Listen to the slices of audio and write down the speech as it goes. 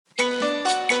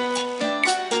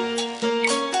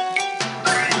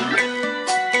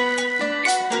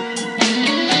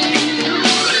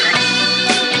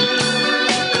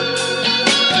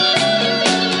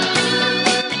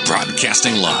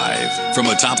Broadcasting live from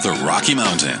atop the Rocky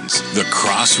Mountains, the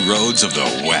crossroads of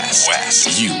the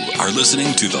West. You are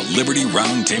listening to the Liberty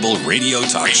Roundtable Radio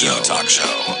Talk Show.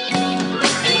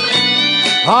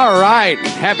 All right.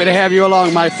 Happy to have you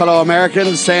along, my fellow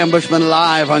Americans. Sam Bushman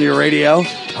live on your radio.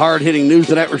 Hard-hitting news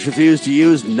the networks refuse to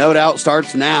use, no doubt,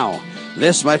 starts now.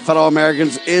 This, my fellow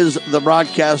Americans, is the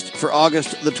broadcast for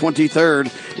August the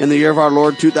 23rd in the year of our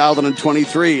Lord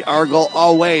 2023. Our goal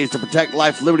always to protect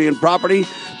life, liberty, and property,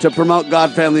 to promote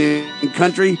God, family, and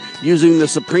country, using the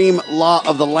supreme law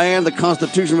of the land, the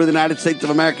Constitution of the United States of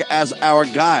America, as our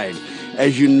guide.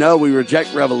 As you know, we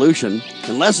reject revolution,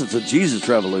 unless it's a Jesus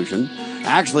revolution.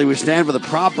 Actually, we stand for the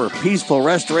proper, peaceful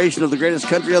restoration of the greatest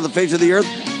country on the face of the earth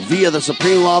via the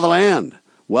supreme law of the land.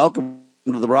 Welcome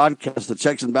to the broadcast. The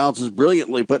checks and balances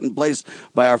brilliantly put in place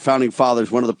by our founding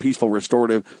fathers, one of the peaceful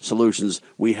restorative solutions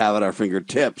we have at our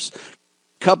fingertips.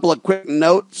 Couple of quick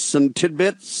notes and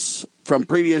tidbits from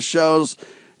previous shows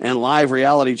and live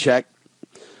reality check.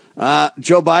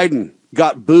 Joe Biden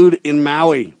got booed in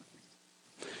Maui.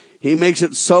 He makes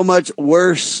it so much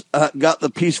worse. Got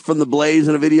the piece from the Blaze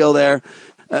in a video there.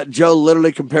 Joe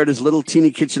literally compared his little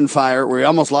teeny kitchen fire, where he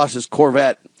almost lost his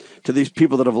Corvette, to these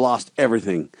people that have lost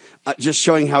everything. Just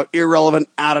showing how irrelevant,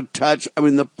 out of touch. I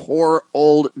mean, the poor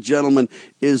old gentleman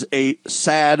is a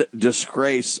sad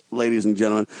disgrace, ladies and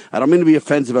gentlemen. I don't mean to be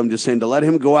offensive. I'm just saying to let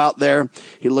him go out there.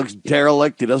 He looks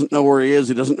derelict. He doesn't know where he is.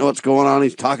 He doesn't know what's going on.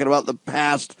 He's talking about the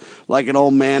past like an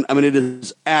old man. I mean, it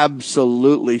is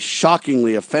absolutely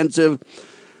shockingly offensive.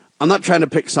 I'm not trying to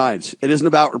pick sides. It isn't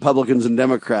about Republicans and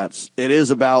Democrats. It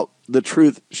is about the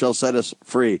truth shall set us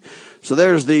free. So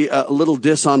there's the little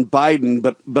diss on Biden,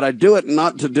 but I do it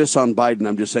not to diss on Biden.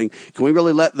 I'm just saying, can we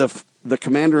really let the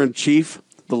commander-in-chief,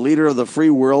 the leader of the free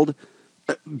world,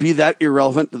 be that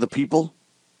irrelevant to the people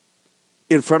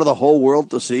in front of the whole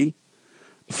world to see?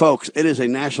 Folks, it is a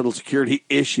national security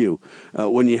issue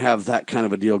when you have that kind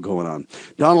of a deal going on.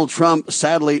 Donald Trump,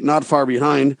 sadly, not far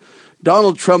behind.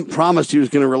 Donald Trump promised he was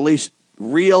going to release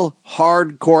real,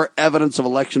 hardcore evidence of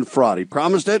election fraud. He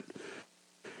promised it,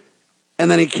 and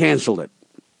then he canceled it.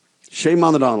 Shame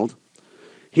on the Donald.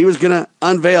 He was going to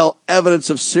unveil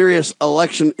evidence of serious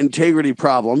election integrity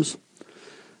problems,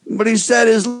 but he said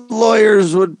his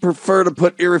lawyers would prefer to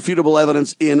put irrefutable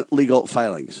evidence in legal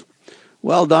filings.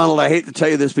 Well, Donald, I hate to tell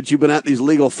you this, but you've been at these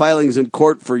legal filings in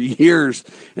court for years,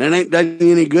 and it ain't done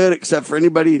you any good, except for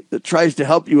anybody that tries to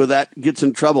help you with that gets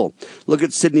in trouble. Look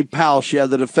at Sidney Powell. She had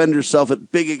to defend herself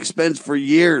at big expense for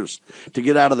years to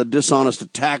get out of the dishonest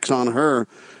attacks on her.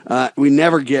 We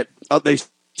never get, they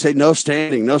say no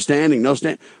standing.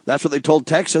 That's what they told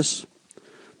Texas.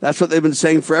 That's what they've been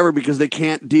saying forever because they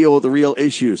can't deal with the real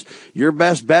issues. Your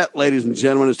best bet, ladies and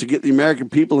gentlemen, is to get the American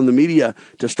people in the media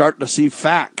to start to see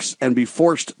facts and be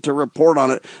forced to report on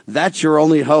it. That's your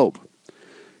only hope.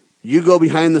 You go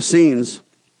behind the scenes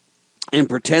and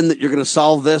pretend that you're going to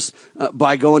solve this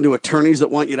by going to attorneys that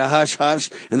want you to hush,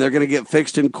 and they're going to get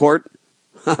fixed in court.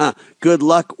 Good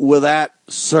luck with that,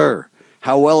 sir.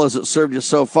 How well has it served you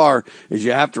so far is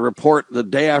you have to report the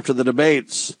day after the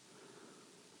debates.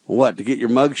 What, to get your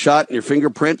mug shot and your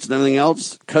fingerprints and everything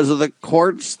else because of the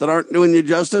courts that aren't doing you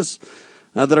justice,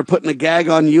 that are putting a gag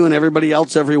on you and everybody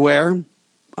else everywhere?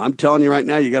 I'm telling you right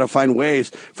now, you got to find ways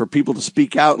for people to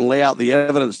speak out and lay out the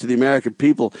evidence to the American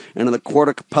people. And in the court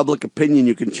of public opinion,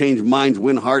 you can change minds,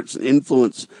 win hearts, and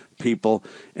influence people.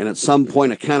 And at some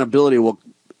point, accountability will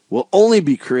only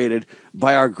be created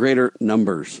by our greater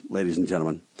numbers, ladies and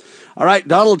gentlemen. All right,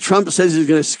 Donald Trump says he's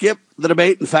going to skip the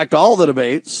debate, in fact, all the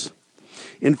debates,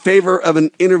 in favor of an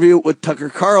interview with Tucker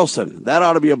Carlson. That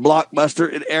ought to be a blockbuster.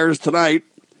 It airs tonight.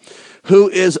 Who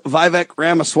is Vivek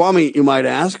Ramaswamy, you might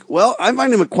ask? Well, I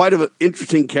find him quite an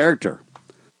interesting character.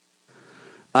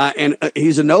 And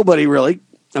he's a nobody, really.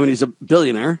 I mean, he's a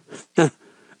billionaire.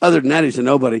 Other than that, he's a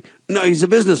nobody. No, he's a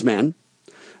businessman.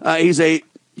 He's a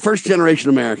first-generation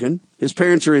American. His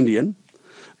parents are Indian.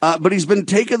 But he's been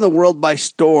taking the world by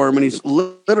storm, and he's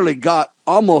literally got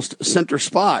almost center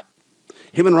spot.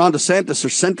 Him and Ron DeSantis are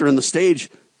centering the stage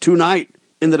tonight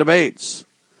in the debates.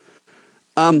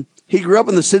 He grew up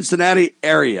in the Cincinnati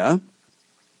area,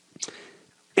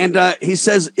 and he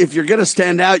says if you're going to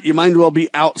stand out, you might as well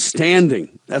be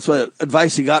outstanding. That's what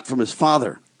advice he got from his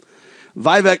father.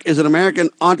 Vivek is an American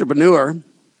entrepreneur.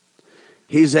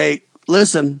 He's they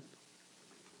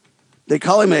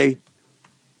call him a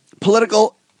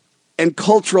political and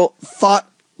cultural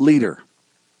thought leader.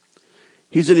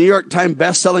 He's a New York Times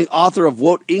best-selling author of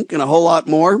Vote Inc. and a whole lot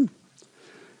more.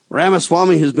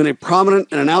 Ramaswamy has been a prominent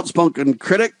and an outspoken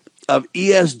critic of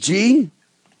ESG,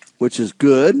 which is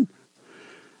good.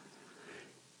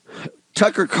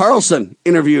 Tucker Carlson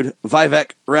interviewed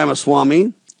Vivek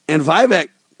Ramaswamy, and Vivek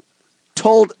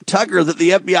told Tucker that the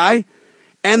FBI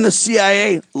and the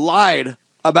CIA lied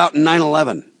about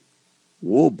 9/11.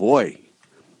 Whoa, boy.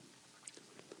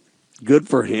 Good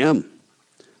for him.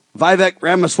 Vivek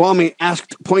Ramaswamy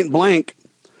asked point blank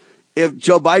if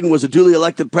Joe Biden was a duly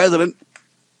elected president.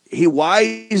 He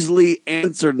wisely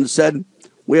answered and said,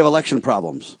 "We have election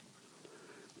problems."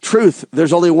 Truth,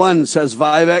 there's only one, says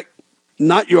Vivek.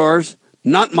 Not yours,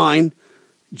 not mine,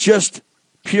 just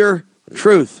pure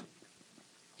truth.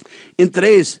 In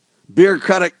today's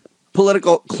bureaucratic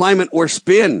political climate where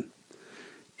spin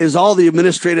is all the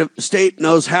administrative state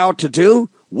knows how to do,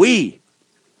 we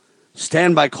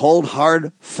stand by cold,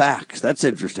 hard facts. That's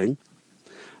interesting.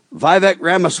 Vivek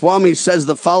Ramaswamy says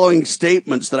the following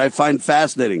statements that I find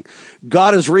fascinating.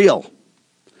 God is real.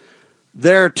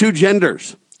 There are two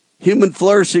genders. Human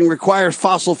flourishing requires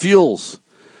fossil fuels.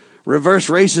 Reverse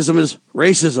racism is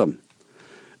racism.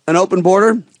 An open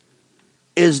border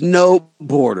is no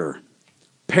border.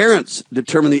 Parents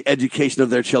determine the education of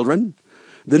their children.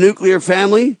 The nuclear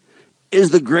family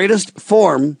is the greatest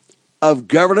form of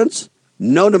governance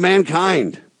known to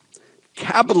mankind.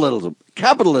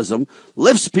 Capitalism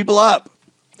lifts people up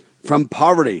from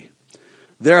poverty.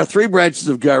 There are three branches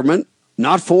of government,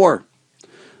 not four.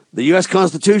 The U.S.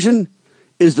 Constitution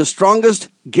is the strongest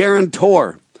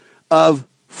guarantor of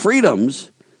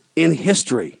freedoms in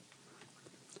history.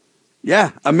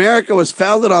 Yeah, America was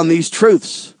founded on these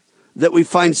truths that we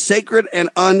find sacred and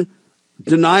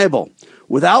undeniable.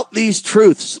 Without these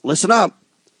truths, listen up,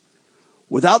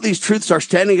 without these truths, our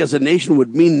standing as a nation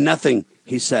would mean nothing,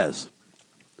 he says.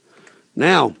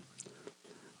 Now,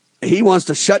 he wants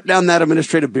to shut down that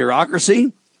administrative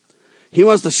bureaucracy. He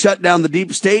wants to shut down the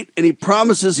deep state, and he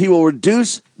promises he will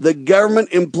reduce the government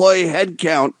employee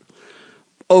headcount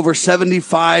over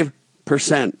 75%.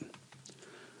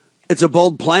 It's a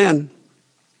bold plan.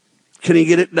 Can he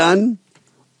get it done?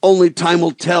 Only time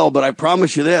will tell, but I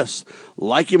promise you this.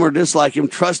 Like him or dislike him,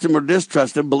 trust him or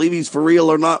distrust him, believe he's for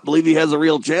real or not, believe he has a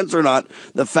real chance or not,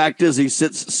 the fact is he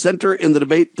sits center in the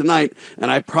debate tonight, and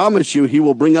I promise you he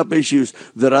will bring up issues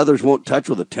that others won't touch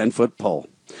with a 10-foot pole.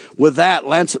 With that,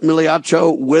 Lance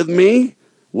Migliaccio with me.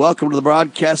 Welcome to the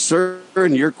broadcast, sir,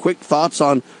 and your quick thoughts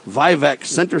on Vivek,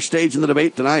 center stage in the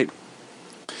debate tonight.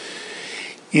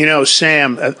 You know,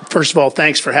 Sam, first of all,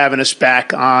 thanks for having us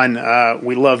back on.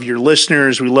 We love your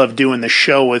listeners. We love doing the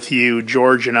show with you.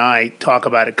 George and I talk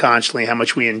about it constantly, how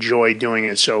much we enjoy doing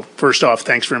it. So first off,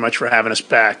 thanks very much for having us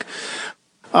back.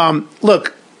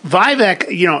 Look, Vivek,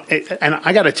 you know, and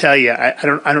I got to tell you, I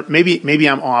don't, maybe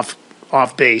I'm off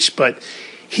base, but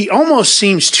he almost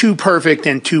seems too perfect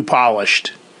and too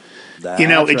polished.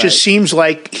 It just seems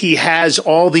like he has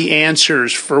all the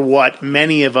answers for what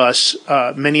many of us,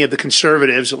 many of the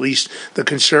conservatives, at least the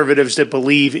conservatives that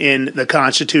believe in the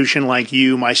Constitution like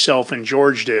you, myself, and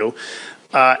George do.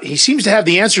 He seems to have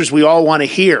the answers we all want to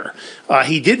hear.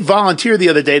 He did volunteer the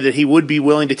other day that he would be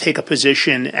willing to take a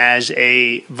position as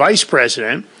a vice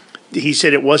president. He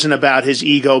said it wasn't about his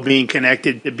ego being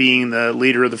connected to being the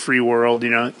leader of the free world. You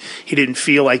know, he didn't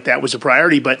feel like that was a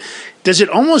priority. But does it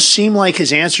almost seem like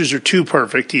his answers are too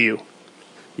perfect to you?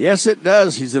 Yes, it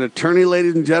does. He's an attorney,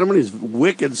 ladies and gentlemen. He's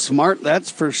wicked smart,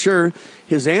 that's for sure.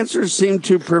 His answers seem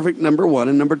too perfect, number one.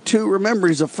 And number two, remember,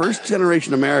 he's a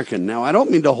first-generation American. Now, I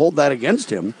don't mean to hold that against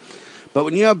him, but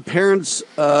when you have parents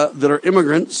that are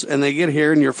immigrants and they get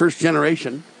here and you're first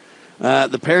generation,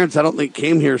 the parents, I don't think,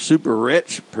 came here super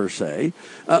rich, per se.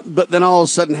 But then all of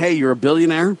a sudden, hey, you're a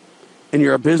billionaire, and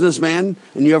you're a businessman,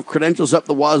 and you have credentials up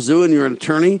the wazoo, and you're an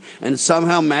attorney, and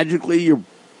somehow magically you're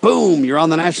on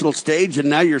the national stage, and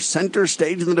now you're center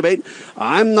stage in the debate.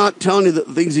 I'm not telling you that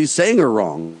the things he's saying are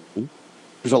wrong.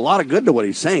 There's a lot of good to what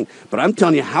he's saying. But I'm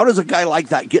telling you, how does a guy like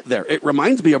that get there? It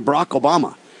reminds me of Barack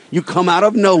Obama. You come out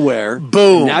of nowhere.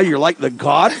 Boom. Now you're like the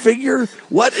God figure?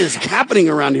 What is happening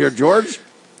around here, George?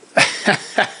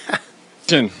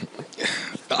 I'm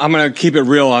going to keep it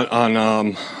real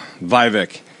on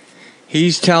Vivek.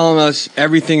 He's telling us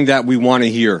everything that we want to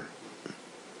hear.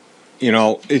 You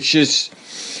know, it's just,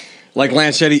 like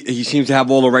Lance said, he seems to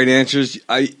have all the right answers.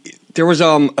 There was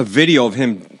a video of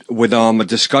him with a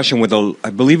discussion with I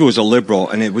believe it was a liberal,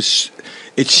 and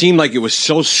it seemed like it was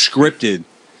so scripted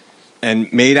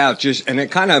and made out and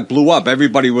it kind of blew up.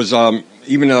 Everybody was,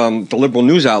 even the liberal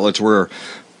news outlets were,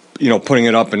 putting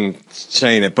it up and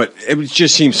saying it, but it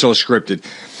just seems so scripted.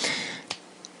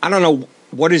 I don't know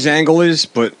what his angle is,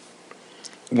 but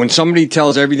when somebody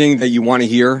tells everything that you want to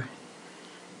hear,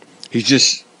 he's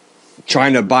just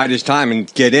trying to bide his time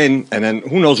and get in, and then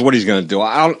who knows what he's going to do.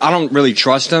 I don't really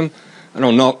trust him. I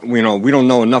don't know. We don't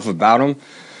know enough about him.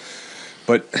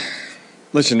 But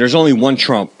listen, there's only one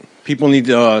Trump. People need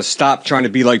to stop trying to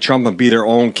be like Trump and be their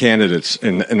own candidates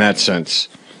in that sense.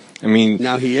 I mean,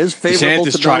 now he is favorable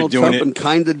to Donald Trump and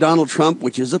kind to Donald Trump,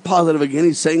 which is a positive. Again,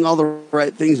 he's saying all the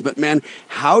right things. But, man,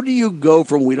 how do you go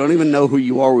from we don't even know who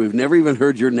you are, we've never even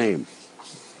heard your name?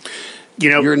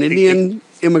 You're an Indian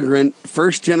immigrant,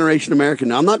 first-generation American.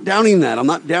 Now, I'm not downing that. I'm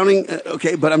not downing,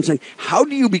 okay, but I'm saying, how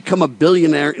do you become a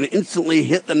billionaire and instantly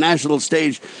hit the national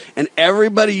stage, and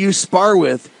everybody you spar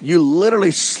with, you literally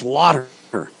slaughter?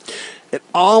 It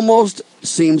almost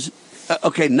seems,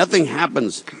 okay, nothing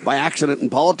happens by accident in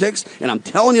politics, and I'm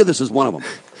telling you this is one of them.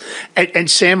 And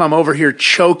Sam, I'm over here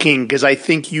choking because I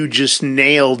think you just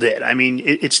nailed it. I mean,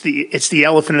 it's the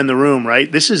elephant in the room,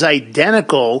 right? This is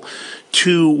identical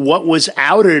to what was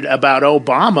outed about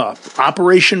Obama,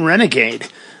 Operation Renegade.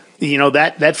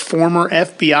 That former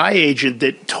FBI agent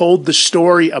that told the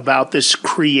story about this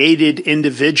created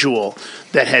individual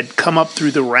that had come up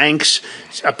through the ranks,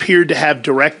 appeared to have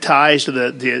direct ties to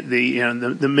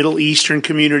the Middle Eastern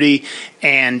community,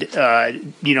 and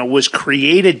was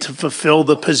created to fulfill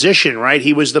the position. Right,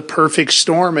 he was the perfect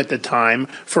storm at the time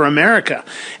for America,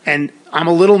 and I'm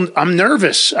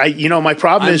nervous. My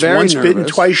problem is once bitten,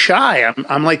 twice shy.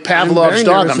 I'm like Pavlov's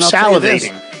dog. I'm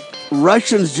salivating.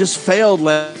 Russians just failed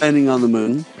landing on the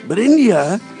moon, but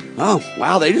India, oh,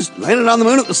 wow, they just landed on the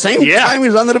moon at the same time he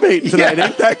was on the debate tonight.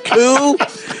 Ain't that cool?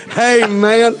 Hey,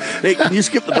 man. Hey, can you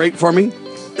skip the break for me?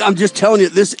 I'm just telling you,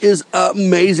 this is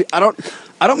amazing. I don't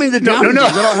mean to down you. I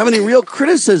don't have any real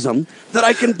criticism that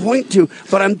I can point to,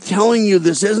 but I'm telling you,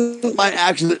 this isn't by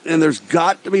accident, and there's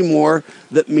got to be more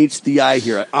that meets the eye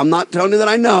here. I'm not telling you that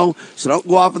I know, so don't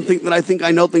go off and think that I think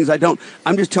I know things I don't.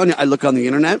 I'm just telling you, I look on the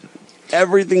internet.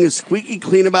 Everything is squeaky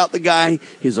clean about the guy.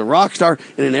 He's a rock star,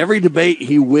 and in every debate,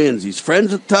 he wins. He's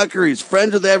friends with Tucker. He's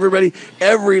friends with everybody.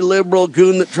 Every liberal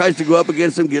goon that tries to go up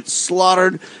against him gets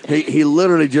slaughtered. He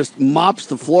literally just mops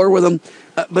the floor with him.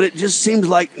 But it just seems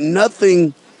like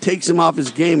nothing takes him off his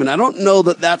game, and I don't know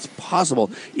that that's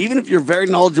possible. Even if you're very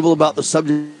knowledgeable about the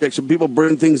subject, when people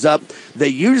bring things up, they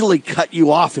usually cut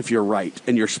you off if you're right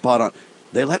and you're spot on.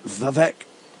 They let Vivek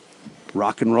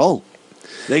rock and roll.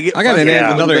 I got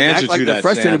another answer to that,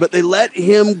 frustrated, Sam. But they let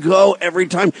him go every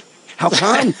time. How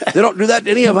come? They don't do that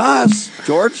to any of us,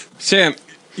 George. Sam,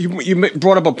 you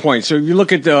brought up a point. So you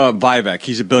look at Vivek.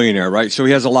 He's a billionaire, right? So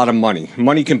he has a lot of money.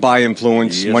 Money can buy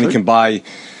influence. Money can buy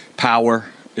power.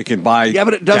 It can buy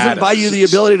but it doesn't buy you the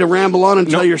ability to ramble on and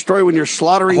tell your story when you're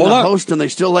slaughtering the host and they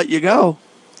still let you go.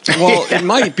 Well, it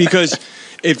might, because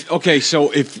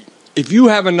if you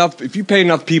have enough, if you pay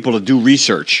enough people to do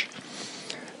research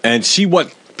and see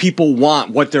what people want,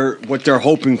 what they're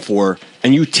hoping for,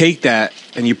 and you take that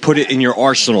and you put it in your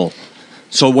arsenal.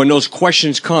 So when those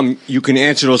questions come, you can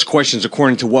answer those questions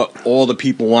according to what all the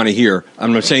people want to hear.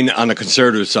 I'm not saying on the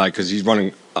conservative side because he's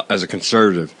running as a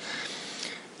conservative.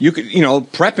 You could,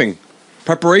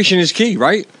 preparation is key,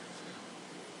 right?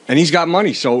 And he's got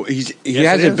money, so he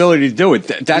has the ability to do it.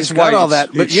 That's he's why got all that.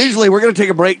 But usually we're going to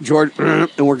take a break, George, and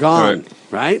we're gone.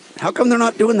 Right? How come they're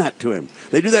not doing that to him?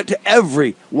 They do that to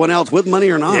everyone else, with money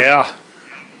or not. Yeah.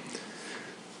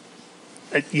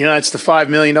 That's the $5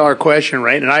 million question,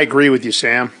 right? And I agree with you,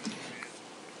 Sam.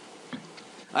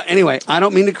 Anyway, I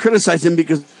don't mean to criticize him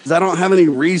because I don't have any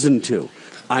reason to.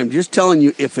 I'm just telling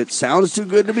you, if it sounds too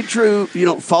good to be true,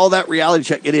 follow that reality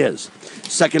check. It is.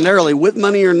 Secondarily, with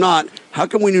money or not, how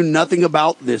come we knew nothing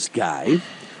about this guy?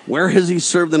 Where has he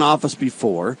served in office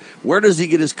before? Where does he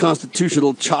get his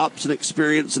constitutional chops and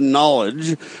experience and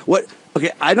knowledge?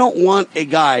 Okay, I don't want a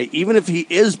guy, even if he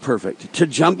is perfect, to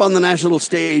jump on the national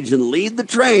stage and lead the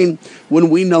train when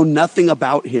we know nothing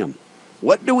about him.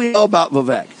 What do we know about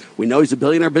Vivek? We know he's a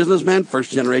billionaire businessman,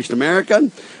 first-generation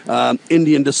American,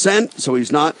 Indian descent, so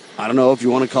he's not, I don't know if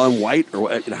you want to call him white,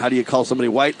 or how do you call somebody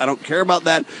white? I don't care about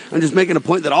that. I'm just making a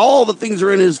point that all the things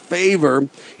are in his favor.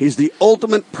 He's the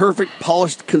ultimate, perfect,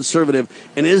 polished conservative,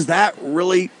 and is that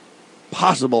really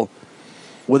possible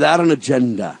without an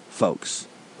agenda, folks?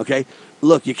 Okay?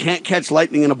 Look, you can't catch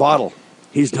lightning in a bottle.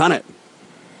 He's done it.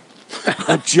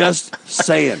 I'm just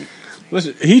saying.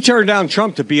 Listen, he turned down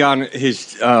Trump to be on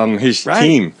his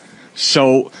team.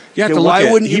 So you have to look why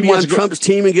at, wouldn't you be on Trump's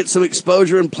team and get some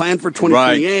exposure and plan for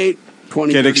 2028,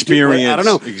 2032? Get experience. I don't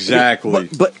know. Exactly.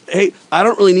 But hey, I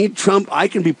don't really need Trump. I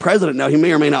can be president. Now, he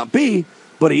may or may not be,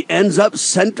 but he ends up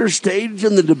center stage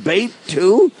in the debate,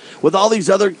 too, with all these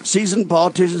other seasoned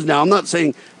politicians. Now, I'm not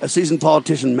saying a seasoned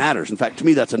politician matters. In fact, to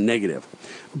me, that's a negative.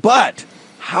 But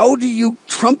how do you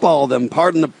trump all of them,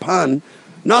 pardon the pun,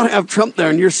 not have Trump there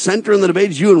and you're center in the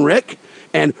debates, you and Rick?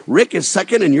 And Rick is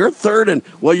second and you're third, and,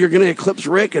 well, you're going to eclipse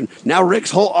Rick, and now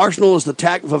Rick's whole arsenal is to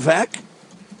attack Vivek?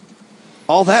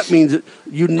 All that means,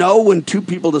 when two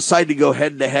people decide to go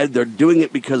head to head, they're doing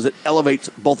it because it elevates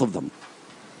both of them.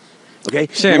 Okay,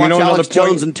 Sam, you watch Alex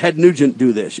Jones and Ted Nugent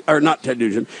do this, or not Ted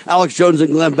Nugent. Alex Jones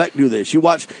and Glenn Beck do this. You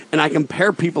watch, and I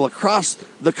compare people across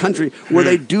the country where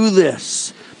they do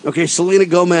this. Okay, Selena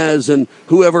Gomez and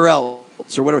whoever else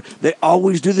or whatever, they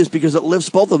always do this because it lifts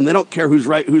both of them. They don't care who's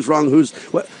right, who's wrong, who's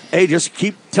what. Hey, just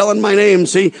keep telling my name.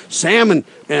 See, Sam and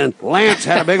Lance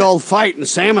had a big old fight, and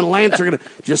Sam and Lance are going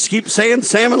to just keep saying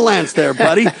Sam and Lance there,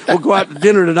 buddy. We'll go out to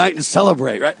dinner tonight and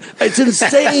celebrate, right? It's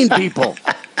insane, people.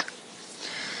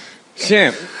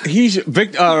 Sam,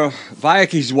 Vivek,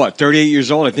 he's what, 38 years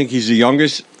old? I think he's the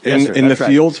youngest in the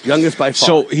field. Youngest by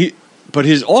far. So but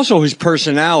his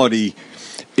personality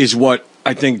is what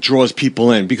I think draws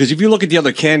people in, because if you look at the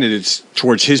other candidates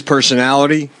towards his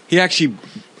personality, he actually,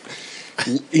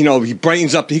 he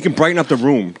brightens up. He can brighten up the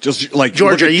room. Just like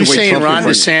George, are you saying Ron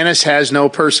DeSantis has no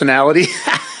personality?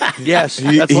 Yes,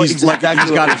 he's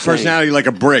got a personality like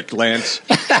a brick, Lance.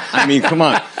 I mean, come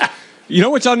on. You know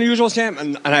what's unusual, Sam?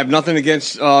 And I have nothing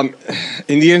against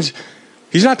Indians.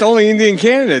 He's not the only Indian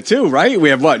candidate, too, right? We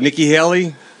have what? Nikki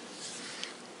Haley.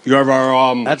 You have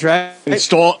our that's right.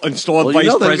 installed vice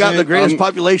president. They've got the greatest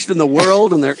population in the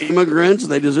world, and they're immigrants,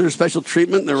 and they deserve special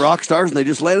treatment, and they're rock stars, and they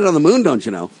just landed on the moon, don't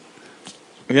you know?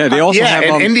 Yeah, they also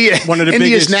have India. One of the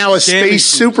India's biggest now a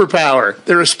space superpower.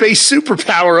 They're a space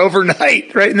superpower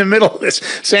overnight, right in the middle of this.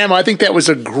 Sam, I think that was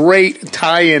a great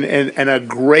tie-in and a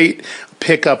great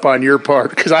pickup on your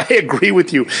part, because I agree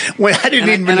with you. When I didn't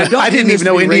even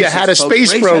know India had a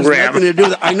space program. To do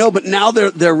that. I know, but now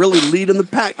they're really leading the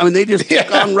pack. I mean, they just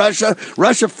took on Russia.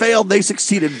 Russia failed. They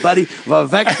succeeded, buddy.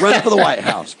 Vivek running for the White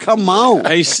House. Come on.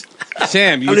 Hey,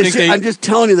 Sam, I'm just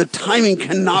telling you, the timing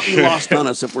cannot be lost on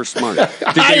us if we're smart. Did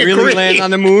they really land on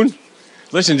the moon?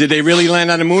 Listen, did they really land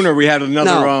on the moon, or we had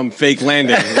another fake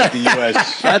landing at the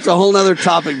U.S.? That's a whole other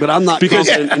topic, but I'm not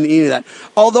confident in any of that.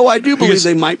 Although I do believe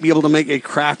they might be able to make a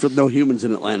craft with no humans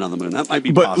in it land on the moon. That might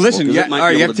be possible. But listen, it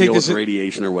might be able to deal with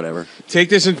radiation or whatever. Take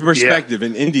this into perspective.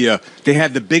 In India, they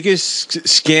have the biggest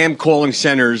scam calling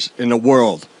centers in the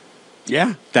world.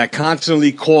 Yeah. That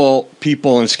constantly call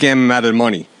people and scam them out of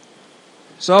money.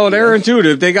 So they're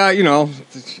intuitive. They got,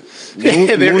 they're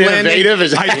innovative.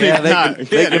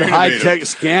 They can high-tech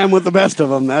scam with the best of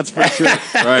them, that's for sure.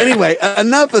 Right. Anyway,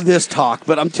 enough of this talk,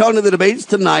 but I'm telling you, the debates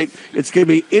tonight, it's going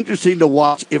to be interesting to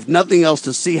watch, if nothing else,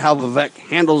 to see how Vivek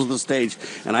handles the stage.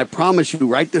 And I promise you,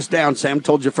 write this down, Sam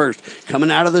told you first, coming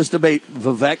out of this debate,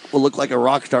 Vivek will look like a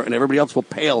rock star, and everybody else will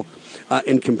pale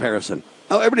in comparison.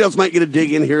 Oh, everybody else might get a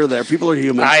dig in here or there. People are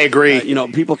human. I agree.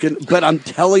 People can. But I'm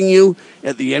telling you,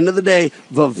 at the end of the day,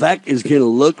 Vivek is going to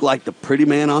look like the pretty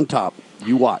man on top.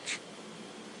 You watch.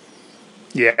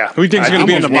 Yeah. Who do you think is going to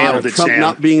be in the bottom? Trump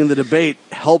not being in the debate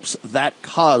helps that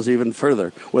cause even further,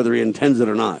 whether he intends it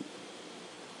or not.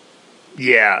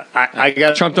 Yeah. I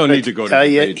got Trump don't need to go to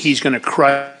debates. He's going to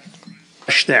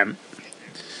crush them.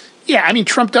 Yeah, I mean,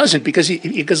 Trump doesn't because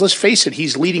let's face it,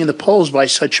 he's leading in the polls by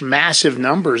such massive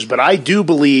numbers. But I do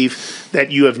believe that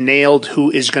you have nailed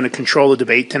who is going to control the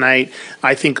debate tonight.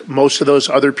 I think most of those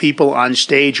other people on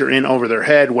stage are in over their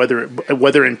head,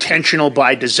 whether intentional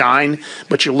by design.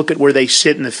 But you look at where they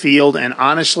sit in the field, and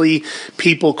honestly,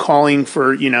 people calling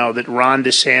for that Ron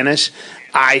DeSantis,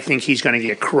 I think he's going to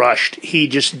get crushed. He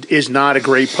just is not a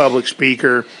great public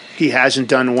speaker. He hasn't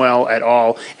done well at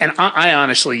all. And I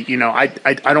honestly,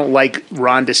 I don't like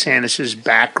Ron DeSantis'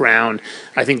 background.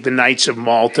 I think the Knights of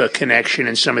Malta connection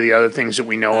and some of the other things that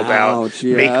we know about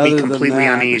make me completely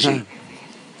uneasy.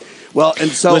 Well,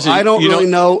 and so listen, I don't really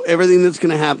know everything that's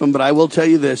going to happen, but I will tell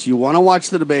you this. You want to watch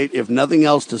the debate, if nothing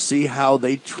else, to see how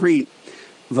they treat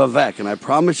Vivek. And I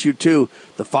promise you, too,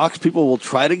 the Fox people will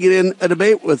try to get in a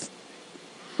debate with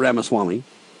Ramaswamy.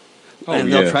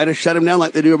 They'll try to shut him down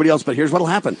like they do everybody else. But here's what will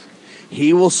happen.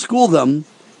 He will school them,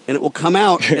 and it will come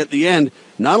out at the end.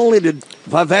 Not only did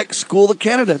Vivek school the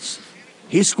candidates,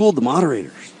 he schooled the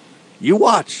moderators. You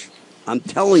watch. I'm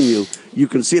telling you, you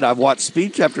can see it. I've watched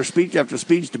speech after speech after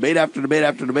speech, debate after debate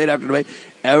after debate after debate.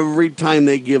 Every time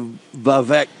they give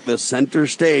Vivek the center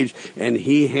stage, and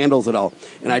he handles it all.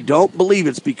 And I don't believe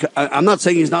it's because – I'm not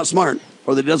saying he's not smart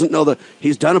or that he doesn't know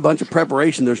he's done a bunch of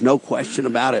preparation. There's no question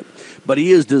about it. But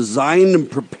he is designed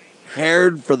and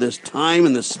prepared for this time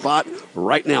and this spot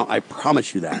right now. I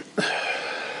promise you that.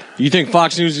 You think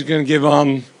Fox News is going to give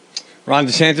Ron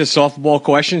DeSantis softball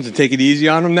questions and take it easy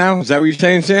on him now? Is that what you're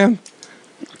saying, Sam?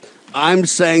 I'm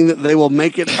saying that they will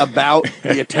make it about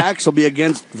the attacks will be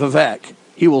against Vivek.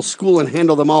 He will school and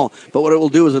handle them all. But what it will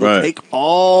do is it'll take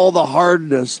all the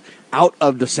hardness out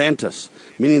of DeSantis,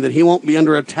 meaning that he won't be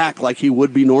under attack like he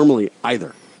would be normally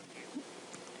either.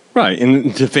 Right,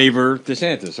 and to favor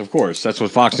DeSantis, of course. That's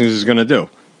what Fox News is going to do,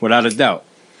 without a doubt.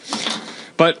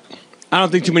 But I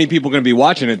don't think too many people are going to be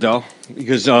watching it, though,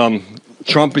 because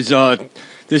Trump is...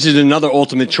 this is another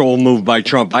ultimate troll move by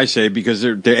Trump, I say, because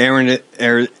they're airing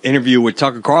an interview with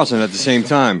Tucker Carlson at the same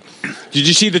time. Did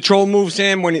you see the troll move,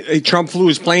 Sam, when Trump flew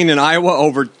his plane in Iowa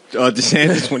over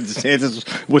DeSantis when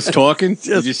DeSantis was talking?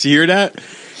 Did you hear that?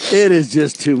 It is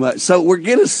just too much. So we're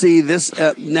going to see this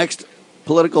next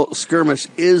political skirmish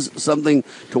is something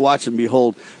to watch and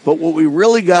behold. But what we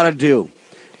really got to do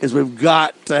is we've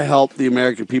got to help the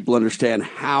American people understand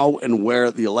how and where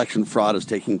the election fraud is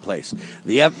taking place.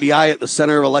 The FBI at the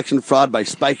center of election fraud by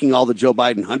spiking all the Joe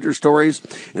Biden Hunter stories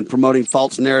and promoting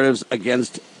false narratives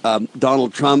against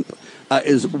Donald Trump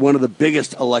is one of the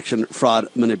biggest election fraud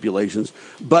manipulations.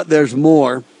 But there's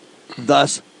more,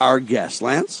 thus our guest.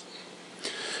 Lance?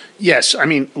 Yes, I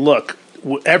mean, look,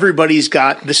 everybody's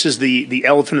got, this is the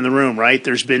elephant in the room, right?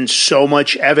 There's been so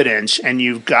much evidence, and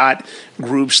you've got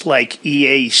groups like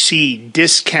EAC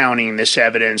discounting this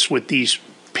evidence with these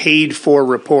paid-for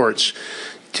reports.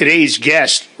 Today's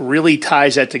guest really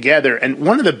ties that together. And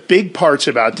one of the big parts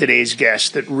about today's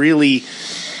guest that really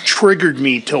triggered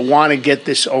me to want to get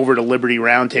this over to Liberty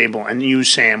Roundtable and you,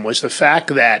 Sam, was the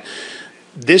fact that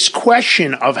this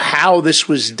question of how this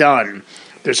was done,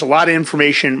 there's a lot of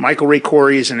information. Michael Ray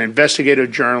Corey is an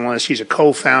investigative journalist. He's a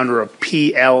co-founder of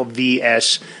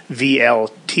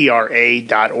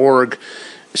plvsvltra.org.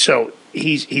 So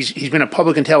he's been a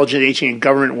public intelligence agency and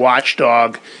government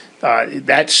watchdog.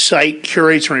 That site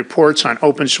curates and reports on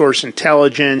open source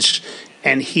intelligence,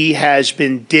 and he has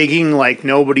been digging like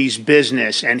nobody's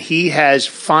business. And he has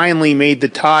finally made the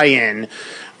tie-in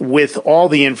with all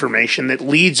the information that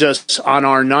leads us on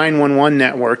our 911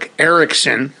 network,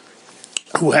 Ericsson,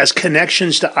 who has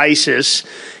connections to ISIS,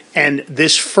 and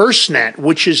this FirstNet,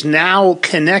 which is now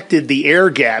connected the air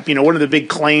gap. You know, one of the big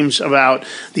claims about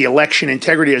the election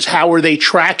integrity is how are they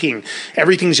tracking?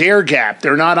 Everything's air gap.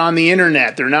 They're not on the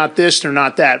internet. They're not this. They're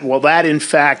not that. Well, that, in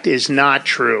fact, is not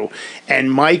true. And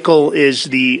Michael is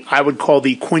I would call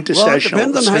the quintessential Well,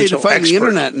 it depends on how you define expert. the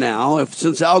internet now.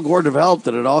 Since Al Gore developed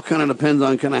it, it all kind of depends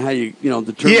on kind of how you determine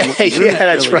what the Yeah, internet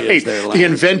that's really right. is there, The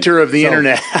inventor of the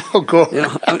internet, Al Gore.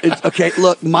 Okay,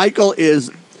 look, Michael is,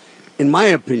 in my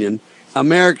opinion,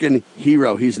 American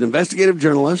hero. He's an investigative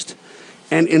journalist,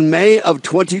 and in May of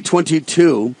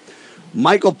 2022,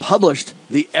 Michael published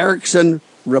the Ericsson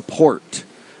report.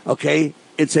 Okay,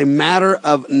 it's a matter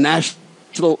of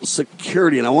national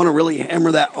security, and I want to really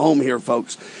hammer that home here,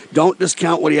 folks. Don't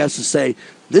discount what he has to say.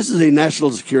 This is a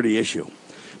national security issue.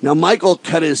 Now, Michael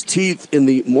cut his teeth in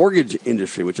the mortgage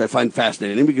industry, which I find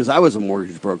fascinating because I was a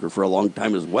mortgage broker for a long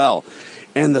time as well.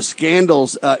 And the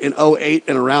scandals in 2008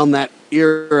 and around that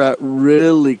era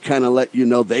really kind of let you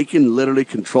know they can literally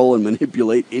control and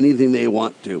manipulate anything they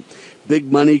want to. Big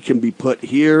money can be put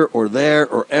here or there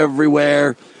or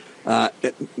everywhere at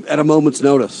a moment's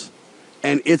notice.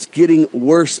 And it's getting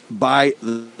worse by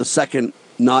the second,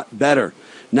 not better.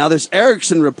 Now, this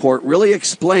Ericsson report really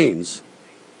explains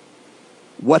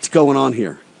what's going on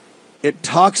here. It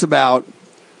talks about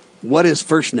what is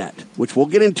FirstNet, which we'll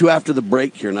get into after the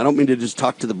break here. And I don't mean to just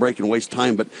talk to the break and waste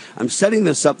time, but I'm setting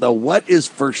this up, though. What is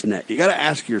FirstNet? You got to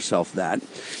ask yourself that.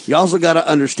 You also got to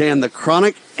understand the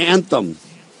chronic anthem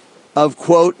of,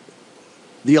 quote,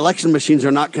 the election machines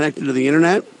are not connected to the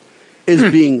internet is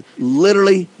being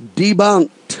literally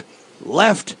debunked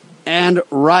left and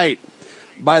right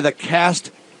by the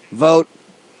cast vote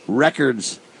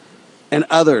records and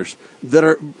others that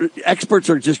are experts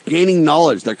are just gaining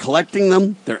knowledge. They're collecting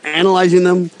them, they're analyzing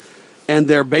them, and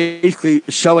they're basically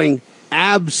showing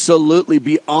absolutely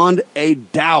beyond a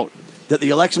doubt that the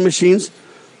election machines,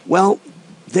 well,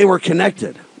 they were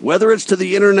connected. Whether it's to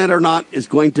the internet or not is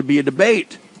going to be a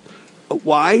debate.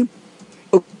 Why?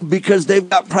 Because they've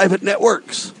got private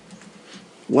networks.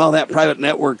 Well, that private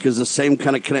network is the same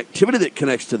kind of connectivity that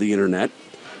connects to the internet.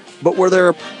 But were there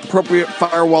appropriate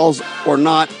firewalls or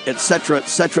not, et cetera,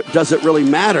 does it really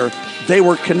matter? They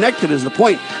were connected is the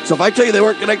point. So if I tell you they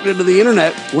weren't connected to the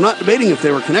internet, we're not debating if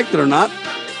they were connected or not.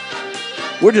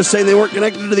 We're just saying they weren't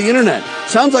connected to the internet.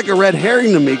 Sounds like a red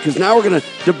herring to me because now we're going to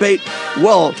debate,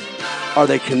 well, are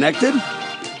they connected?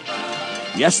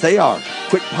 Yes, they are.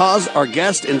 Quick pause, our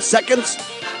guest in seconds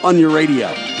on your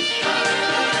radio.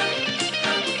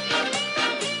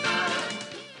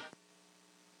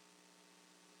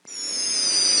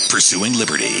 Pursuing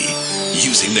liberty,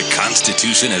 using the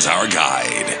Constitution as our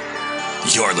guide.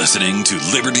 You're listening to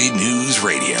Liberty News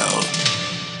Radio.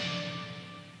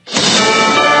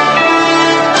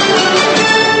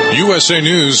 USA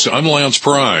News, I'm Lance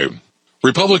Pry.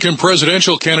 Republican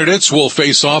presidential candidates will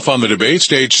face off on the debate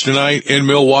stage tonight in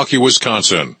Milwaukee,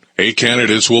 Wisconsin. 8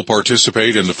 candidates will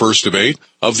participate in the first debate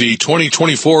of the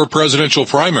 2024 presidential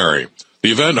primary.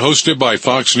 The event, hosted by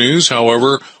Fox News,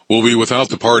 however, will be without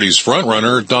the party's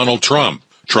frontrunner, Donald Trump.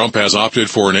 Trump has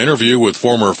opted for an interview with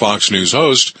former Fox News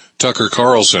host Tucker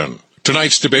Carlson.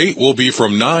 Tonight's debate will be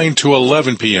from 9 to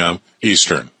 11 p.m.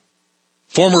 Eastern.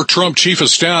 Former Trump Chief of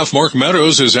Staff Mark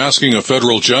Meadows is asking a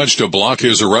federal judge to block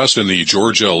his arrest in the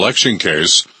Georgia election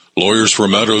case. Lawyers for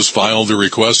Meadows filed the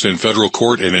request in federal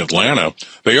court in Atlanta.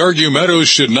 They argue Meadows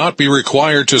should not be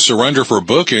required to surrender for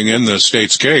booking in the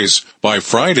state's case by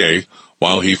Friday,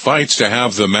 while he fights to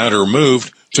have the matter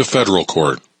moved to federal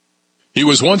court. He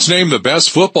was once named the best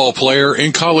football player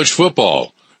in college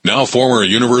football. Now former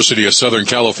University of Southern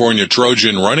California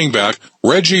Trojan running back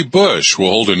Reggie Bush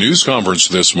will hold a news conference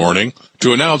this morning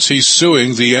to announce he's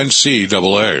suing the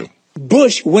NCAA.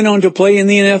 Bush went on to play in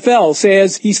the NFL,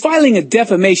 says he's filing a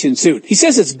defamation suit. He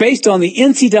says it's based on the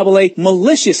NCAA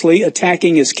maliciously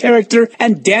attacking his character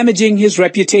and damaging his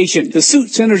reputation. The suit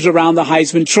centers around the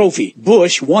Heisman Trophy.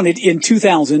 Bush won it in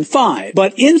 2005,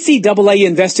 but NCAA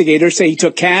investigators say he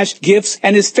took cash, gifts,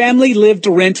 and his family lived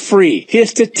rent-free.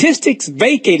 His statistics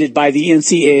vacated by the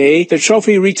NCAA, the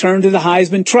trophy returned to the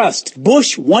Heisman Trust.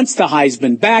 Bush wants the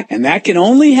Heisman back, and that can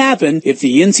only happen if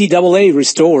the NCAA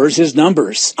restores his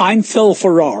numbers. I'm Phil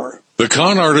Farrar. The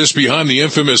con artist behind the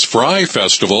infamous Fry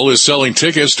Festival is selling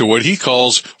tickets to what he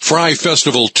calls Fry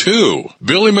Festival 2.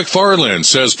 Billy McFarland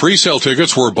says pre-sale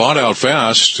tickets were bought out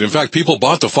fast. In fact, people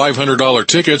bought the $500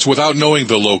 tickets without knowing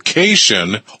the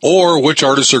location or which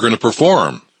artists are going to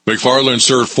perform. McFarland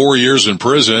served 4 years in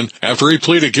prison after he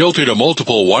pleaded guilty to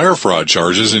multiple wire fraud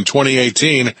charges in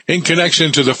 2018 in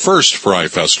connection to the first Fry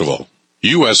Festival.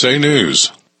 USA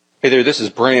News. Hey there, this is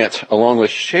Brant along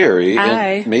with Sherry.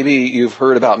 Hi. And maybe you've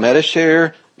heard about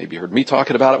MediShare. Maybe you heard me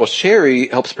talking about it. Well, Sherry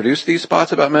helps produce these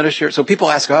spots about MediShare. So people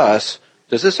ask us,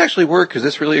 does this actually work? Is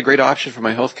this really a great option for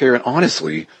my health care? And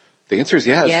honestly, the answer is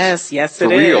yes. Yes, for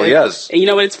it real, is. yes. And you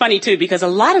know what? It's funny, too, because a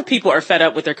lot of people are fed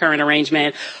up with their current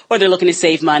arrangement or they're looking to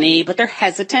save money, but they're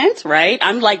hesitant, right?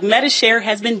 I'm like, MediShare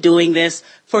has been doing this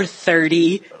for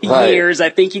 30 years. I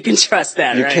think you can trust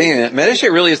that, You right? can.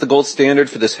 MediShare really is the gold standard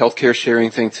for this healthcare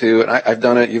sharing thing, too. And I've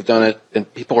done it, you've done it,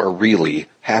 and people are really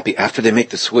happy after they make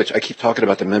the switch. I keep talking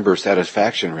about the member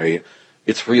satisfaction rate.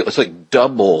 It's real. It's like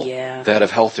double that of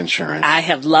health insurance. I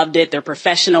have loved it. They're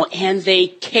professional and they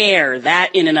care.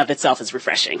 That in and of itself is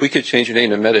refreshing. We could change your name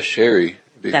to MediShare.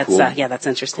 That's cool. That's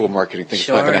interesting. Cool marketing thing.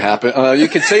 Sure. It's not going to happen. You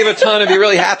can save a ton and be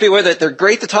really happy with it. They're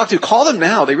great to talk to. Call them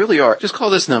now. They really are. Just call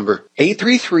this number.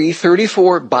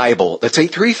 833-34-BIBLE. That's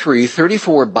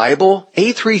 833-34-BIBLE.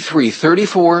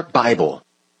 833-34-BIBLE.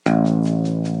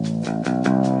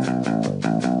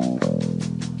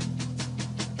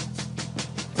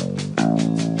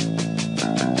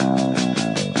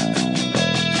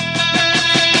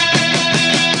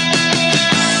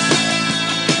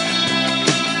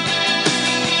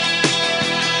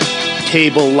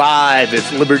 Table Live.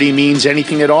 If liberty means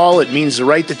anything at all, it means the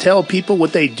right to tell people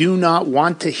what they do not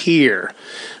want to hear.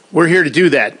 We're here to do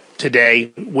that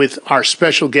today with our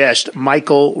special guest,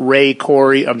 Michael Ray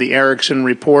Corey of the Erickson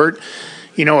Report.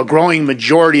 You know, a growing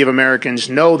majority of Americans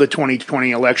know the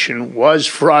 2020 election was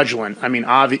fraudulent. I mean,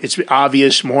 it's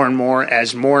obvious more and more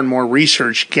as more and more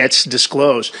research gets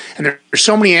disclosed. And there's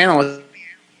so many analysts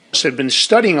have been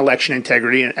studying election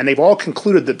integrity, and they've all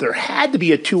concluded that there had to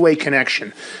be a two-way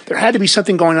connection. There had to be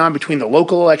something going on between the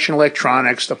local election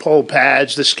electronics, the poll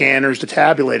pads, the scanners, the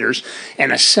tabulators,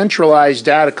 and a centralized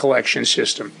data collection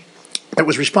system that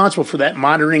was responsible for that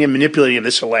monitoring and manipulating of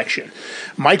this election.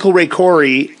 Michael Ray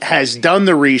Corey has done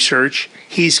the research.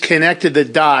 He's connected the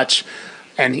dots,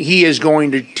 and he is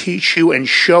going to teach you and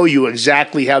show you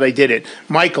exactly how they did it.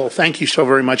 Michael, thank you so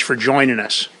very much for joining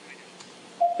us.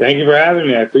 Thank you for having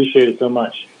me. I appreciate it so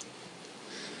much.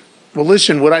 Well,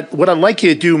 listen, what I'd like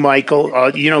you to do, Michael,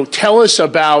 tell us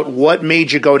about what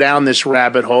made you go down this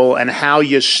rabbit hole and how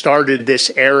you started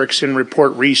this Erickson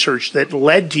Report research that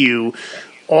led to you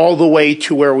all the way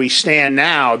to where we stand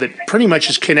now, that pretty much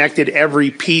has connected every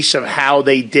piece of how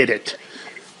they did it.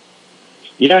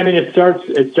 Yeah, I mean, it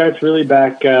starts really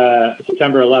back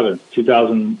September 11th,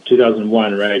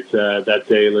 2001, right? That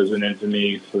day lives in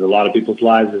infamy for a lot of people's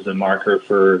lives as a marker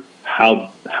for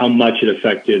how much it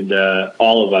affected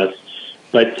all of us.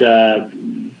 But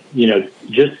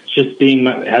just having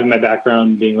my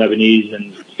background being Lebanese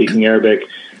and speaking Arabic,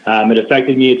 it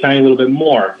affected me a tiny little bit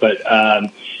more. But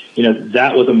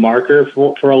that was a marker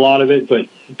for a lot of it. But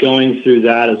going through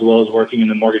that, as well as working in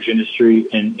the mortgage industry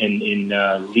and in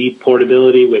lead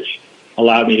portability, which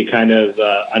allowed me to kind of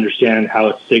understand how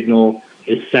a signal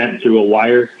is sent through a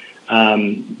wire.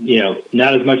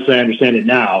 Not as much as I understand it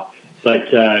now,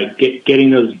 but getting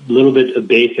those little bits of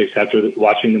basics after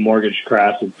watching the mortgage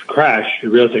the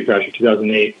real estate crash of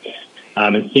 2008,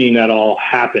 and seeing that all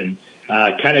happen,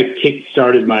 kind of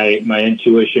kick-started my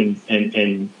intuition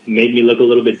and made me look a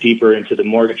little bit deeper into the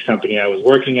mortgage company I was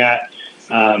working at.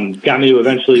 Got me to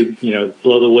eventually,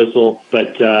 blow the whistle.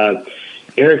 But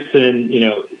Ericsson,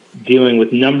 dealing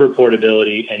with number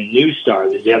portability and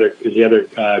Neustar is the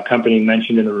other company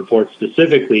mentioned in the report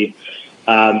specifically.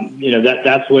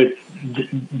 That's what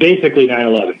basically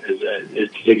 9/11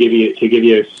 is to give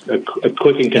you a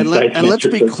quick and concise. And let's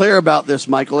be clear about this,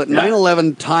 Michael. At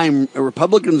 9/11 time,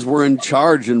 Republicans were in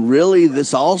charge, and really,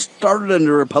 this all started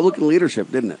under Republican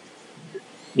leadership, didn't it?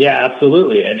 Yeah,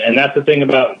 absolutely. And that's the thing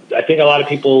about, I think a lot of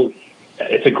people,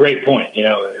 it's a great point.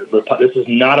 This is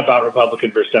not about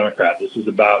Republican versus Democrat. This is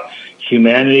about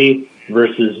humanity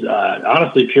versus,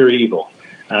 honestly, pure evil.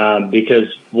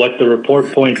 Because what the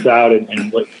report points out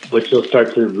and what you'll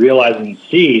start to realize and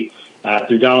see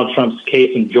through Donald Trump's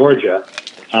case in Georgia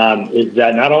is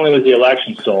that not only was the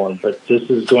election stolen, but this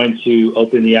is going to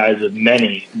open the eyes of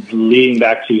many leading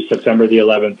back to September the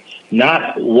 11th.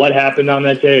 Not what happened on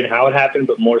that day and how it happened,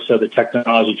 but more so the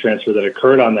technology transfer that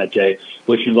occurred on that day,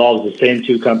 which involves the same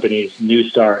two companies,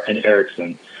 Neustar and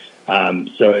Ericsson.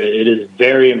 So it is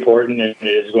very important, and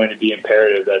it is going to be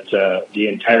imperative that the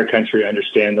entire country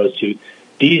understand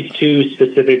these two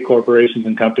specific corporations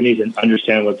and companies, and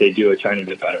understand what they do a tiny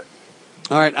bit better.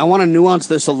 All right, I want to nuance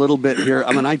this a little bit here.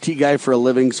 I'm an IT guy for a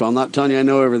living, so I'm not telling you I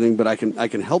know everything, but I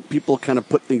can help people kind of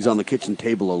put things on the kitchen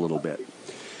table a little bit.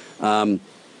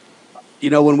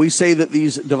 When we say that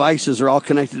these devices are all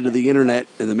connected to the internet,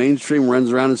 and the mainstream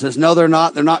runs around and says, no, they're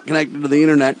not connected to the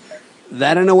internet,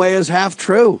 that in a way is half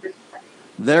true.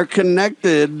 They're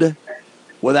connected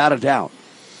without a doubt.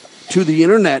 To the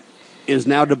internet is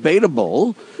now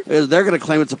debatable. They're going to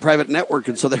claim it's a private network,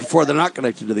 and so therefore they're not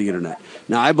connected to the internet.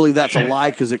 Now, I believe that's a lie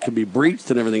because it can be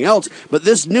breached and everything else, but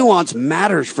this nuance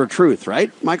matters for truth,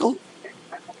 right, Michael?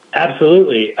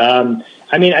 Absolutely. I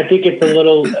think it's a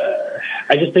little...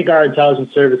 I just think our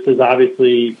intelligence services,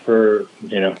 obviously, for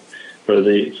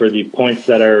the points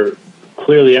that are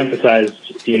clearly emphasized,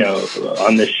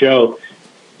 on this show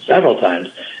several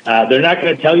times, they're not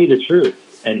going to tell you the truth,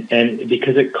 and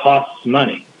because it costs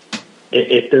money.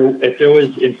 If there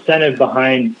was incentive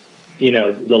behind,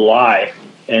 the lie,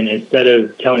 and instead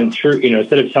of telling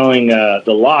the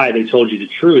lie, they told you the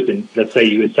truth, and let's say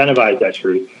you incentivize that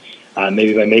truth,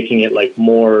 maybe by making it like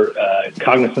more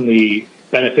cognizantly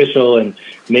beneficial and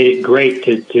made it great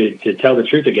to tell the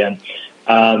truth again,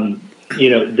 then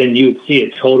you would see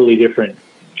a totally different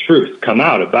truth come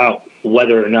out about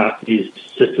whether or not these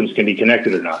systems can be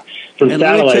connected or not. And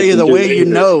let me tell you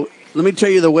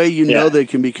the way you know they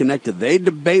can be connected. They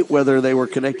debate whether they were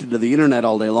connected to the internet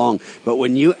all day long, but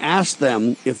when you ask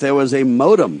them if there was a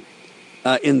modem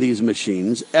in these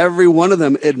machines, every one of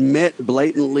them admit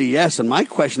blatantly yes. And my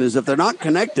question is, if they're not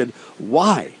connected,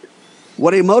 why?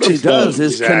 What a modem does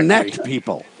is connect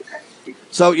people.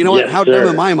 So, you know what? How dumb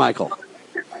am I, Michael?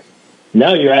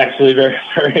 No, you're actually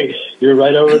you're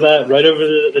right over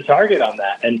the target on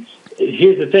that. And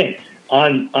here's the thing.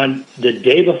 On the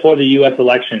day before the U.S.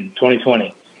 election,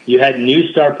 2020, you had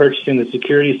Neustar purchasing the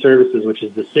security services, which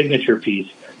is the signature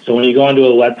piece. So when you go onto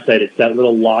a website, it's that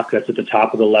little lock that's at the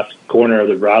top of the left corner of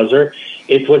the browser.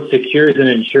 It's what secures and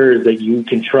ensures that you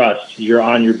can trust you're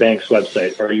on your bank's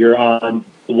website, or you're on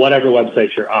whatever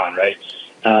website you're on, right?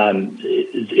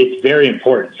 It's very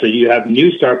important. So you have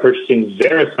Neustar purchasing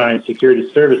VeriSign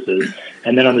security services,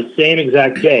 and then on the same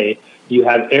exact day, you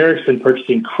have Ericsson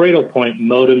purchasing Cradlepoint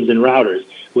modems and routers,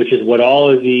 which is what all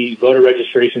of the voter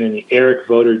registration in the ERIC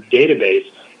voter database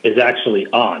is actually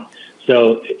on.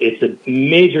 So it's a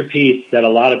major piece that a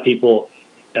lot of people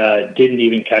didn't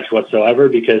even catch whatsoever,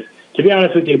 because, to be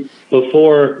honest with you,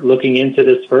 before looking into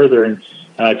this further and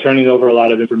turning over a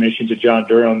lot of information to John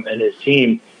Durham and his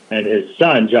team and his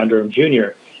son, John Durham Jr.,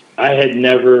 I had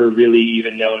never really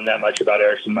even known that much about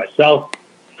Ericsson myself,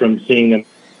 from seeing them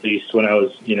at least when I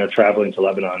was, traveling to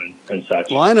Lebanon and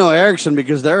such. Well, I know Ericsson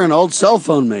because they're an old cell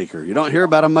phone maker. You don't hear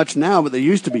about them much now, but they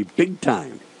used to be big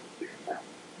time.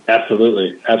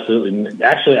 Absolutely. Actually,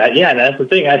 that's the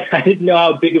thing. I didn't know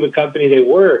how big of a company they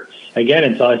were, again,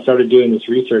 until I started doing this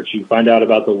research. You find out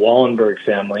about the Wallenberg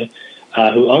family,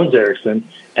 who owns Ericsson,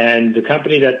 and the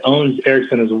company that owns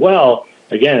Ericsson as well.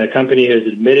 Again, the company has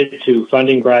admitted to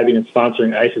funding, bribing, and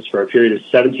sponsoring ISIS for a period of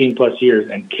 17 plus years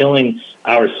and killing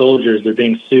our soldiers. They're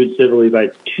being sued civilly by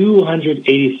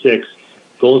 286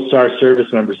 Gold Star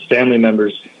service members,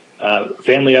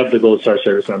 family of the Gold Star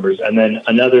service members, and then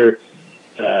another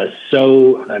a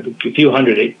few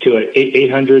hundred to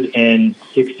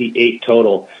 868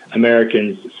 total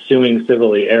Americans suing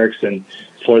civilly Ericsson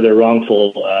for their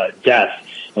wrongful death.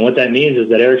 And what that means is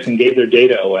that Ericsson gave their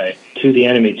data away to the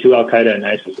enemy, to Al Qaeda and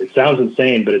ISIS. It sounds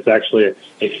insane, but it's actually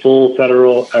a full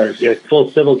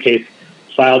civil case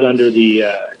filed under the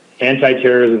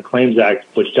Anti-Terrorism Claims Act,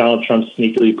 which Donald Trump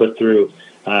sneakily put through,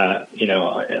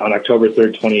 on October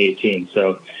 3rd, 2018.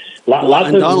 So lots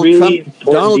of really important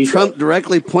Donald details. Trump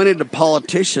directly pointed to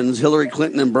politicians, Hillary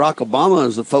Clinton and Barack Obama,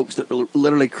 as the folks that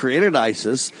literally created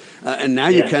ISIS. And now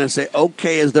you kind of say,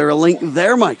 okay, is there a link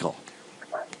there, Michael?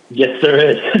 Yes, there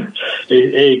is.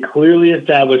 a clearly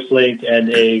established link and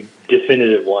a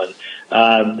definitive one.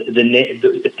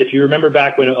 If you remember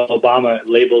back when Obama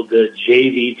labeled the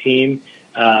JV team,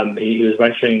 he was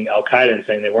mentioning Al Qaeda and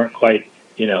saying they weren't quite,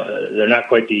 they're not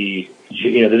quite they're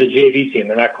the JV team.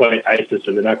 They're not quite ISIS,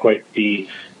 or they're not quite the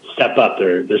step up.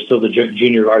 They're still the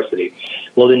junior varsity.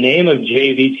 Well, the name of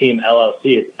JV Team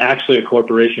LLC is actually a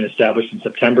corporation established in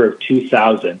September of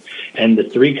 2000. And the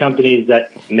three companies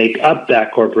that make up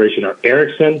that corporation are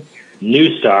Ericsson,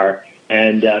 Newstar,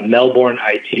 and Melbourne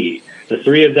IT. The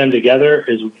three of them together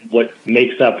is what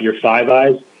makes up your Five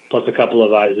Eyes, plus a couple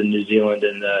of eyes in New Zealand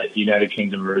and the United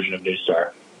Kingdom version of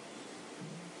Newstar.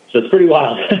 So it's pretty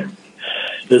wild.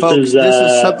 Folks, this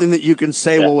is something that you can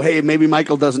say, well, hey, maybe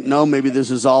Michael doesn't know. Maybe this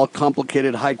is all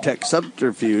complicated, high-tech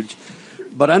subterfuge.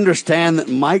 But understand that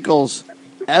Michael's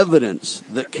evidence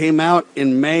that came out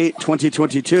in May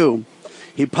 2022,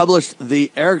 he published the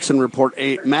Ericsson report,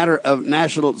 a matter of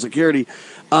national security.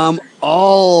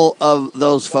 All of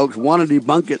those folks want to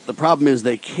debunk it. The problem is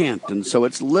they can't. And so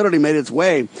it's literally made its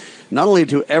way not only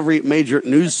to every major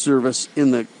news service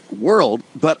in the world,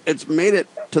 but it's made it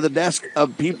to the desk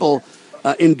of people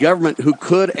in government who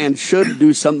could and should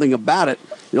do something about it.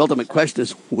 The ultimate question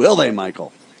is, will they,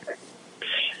 Michael?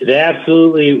 They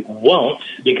absolutely won't,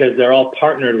 because they're all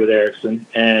partnered with Ericsson.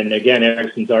 And again,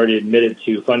 Ericsson's already admitted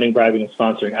to funding, bribing, and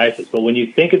sponsoring ISIS. But when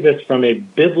you think of this from a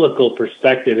biblical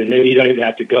perspective, and maybe you don't even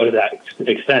have to go to that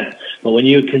extent, but when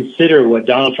you consider what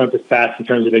Donald Trump has passed in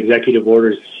terms of executive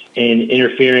orders in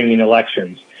interfering in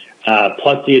elections,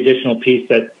 plus the additional piece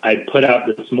that I put out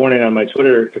this morning on my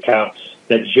Twitter account,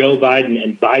 that Joe Biden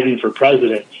and Biden for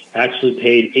president actually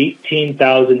paid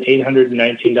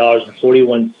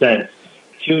 $18,819.41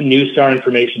 to Newstar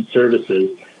Information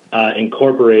Services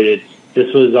Incorporated.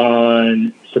 This was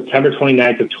on September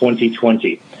 29th of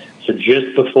 2020. So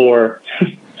just before,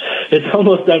 it's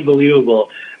almost unbelievable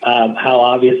how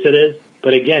obvious it is.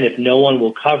 But again, if no one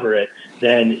will cover it,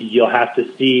 then you'll have to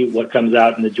see what comes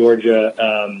out in the Georgia,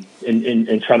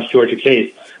 in Trump's Georgia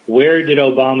case. Where did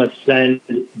Obama send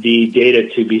the data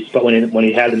to be when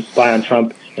he had them spy on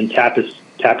Trump and tap his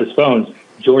phones?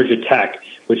 Georgia Tech,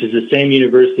 which is the same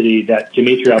university that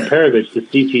Dmitry Alperovitch, the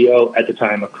CTO at the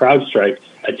time of CrowdStrike,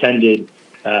 attended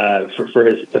for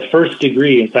the first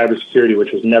degree in cybersecurity,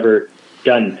 which was never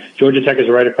done. Georgia Tech is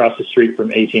right across the street from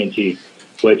AT&T,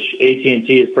 which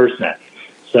AT&T is FirstNet.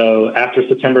 So after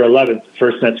September 11th,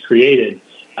 FirstNet's created.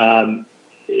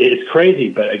 It's crazy,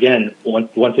 but again,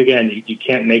 once again, you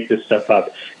can't make this stuff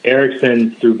up.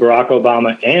 Ericsson, through Barack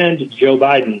Obama and Joe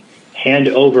Biden, hand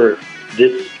over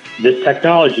this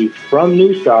technology from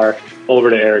Newstar over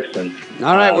to Ericsson.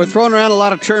 All right, we're throwing around a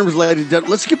lot of terms, ladies and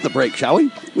gentlemen. Let's skip the break, shall we?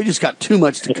 We just got too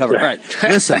much to cover. All right,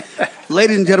 listen,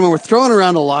 ladies and gentlemen, we're throwing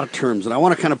around a lot of terms, and I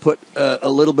want to kind of put a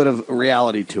little bit of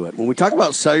reality to it. When we talk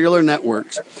about cellular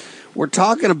networks, we're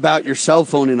talking about your cell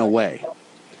phone in a way.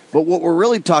 But what we're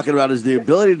really talking about is the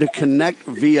ability to connect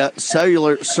via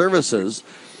cellular services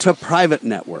to private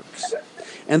networks.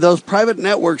 And those private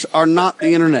networks are not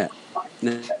the internet.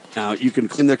 Now, you can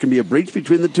claim there can be a breach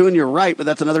between the two, and you're right, but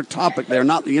that's another topic. They're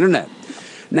not the internet.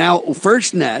 Now,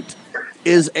 FirstNet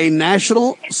is a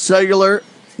national cellular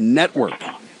network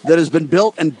that has been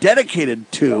built and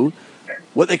dedicated to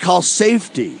what they call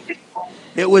safety.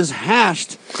 It was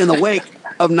hashed in the wake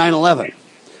of 9/11.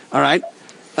 All right?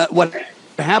 What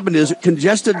happened is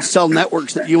congested cell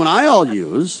networks that you and I all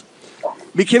use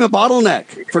became a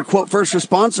bottleneck for, quote, first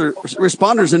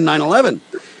responders in 9/11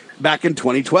 back in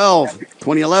 2012,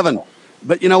 2011.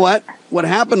 But you know what? What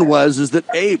happened was that,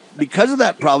 because of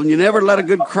that problem, you never let a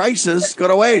good crisis go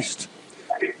to waste.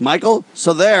 Michael,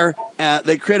 so they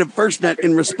created FirstNet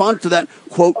in response to that,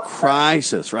 quote,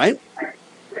 crisis, right?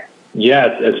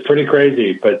 Yeah, it's pretty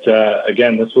crazy. But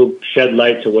again, this will shed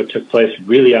light to what took place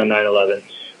really on 9/11,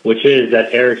 which is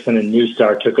that Ericsson and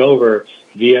Newstar took over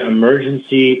via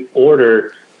emergency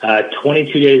order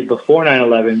 22 days before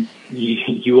 9/11.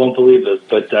 You won't believe this,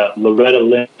 but Loretta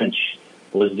Lynch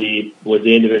was the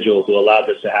individual who allowed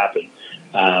this to happen.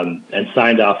 and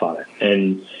signed off on it.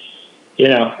 And,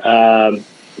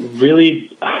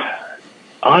 really,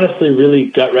 honestly, really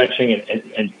gut-wrenching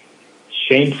and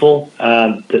shameful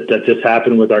that this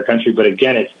happened with our country. But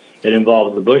again, it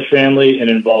involves the Bush family, and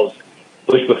it involves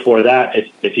Bush before that.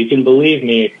 If you can believe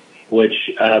me,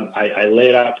 which I lay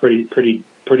it out pretty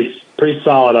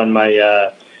solid on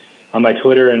my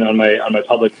Twitter and on my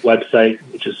public website,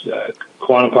 which is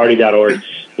quantumparty.org.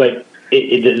 But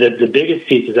the biggest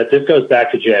piece is that this goes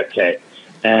back to JFK.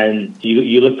 And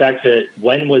you look back to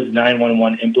when was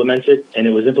 911 implemented, and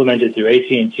it was implemented through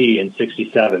AT&T in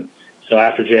 '67. So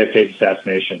after JFK's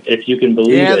assassination, if you can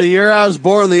believe it. Yeah, the year I was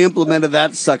born, they implemented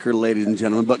that sucker, ladies and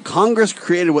gentlemen. But Congress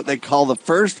created what they call the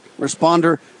First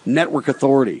Responder Network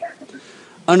Authority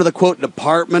under the, quote,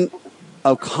 Department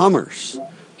of Commerce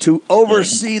to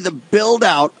oversee the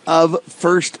build-out of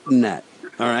FirstNet.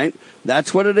 All right?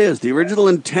 That's what it is. The original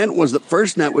intent was that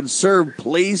FirstNet would serve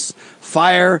police,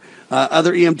 fire,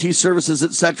 other EMT services,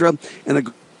 etc. And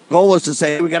the goal was to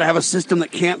say, we got to have a system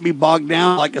that can't be bogged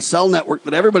down like a cell network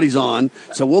that everybody's on,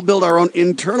 so we'll build our own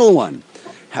internal one.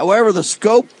 However, the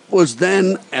scope was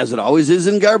then, as it always is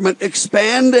in government,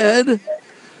 expanded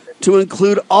to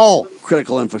include all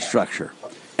critical infrastructure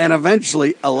and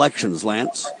eventually elections,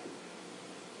 Lance.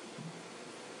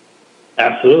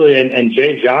 Absolutely. And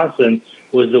Jay Johnson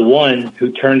was the one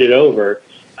who turned it over.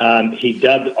 He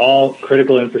dubbed all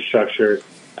critical infrastructure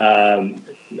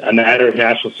a matter of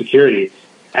national security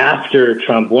after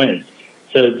Trump wins.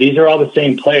 So these are all the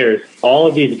same players. All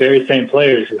of these very same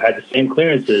players who had the same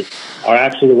clearances are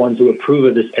actually the ones who approve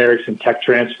of this Ericsson tech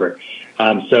transfer.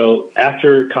 So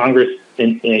after Congress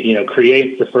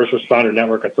creates the First Responder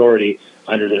Network Authority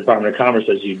under the Department of Commerce,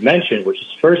 as you mentioned, which is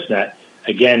FirstNet,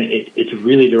 again, it's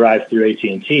really derived through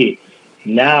AT&T.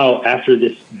 Now, after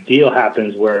this deal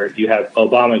happens where you have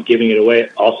Obama giving it away,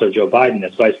 also Joe Biden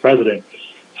as vice president,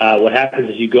 what happens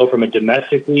is you go from a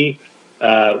domestically,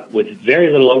 with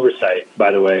very little oversight,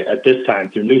 by the way, at this time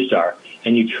through Newstar,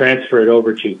 and you transfer it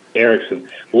over to Ericsson.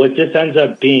 What this ends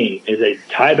up being is a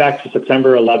tie back to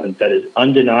September 11th that is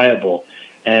undeniable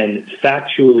and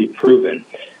factually proven.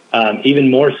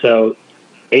 Even more so,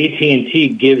 AT&T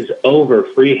gives over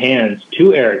free hands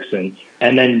to Ericsson,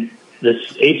 and then the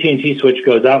AT&T switch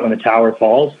goes out when the tower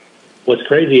falls. What's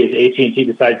crazy is AT&T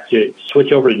decides to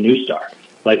switch over to Newstar.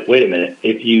 Like, wait a minute,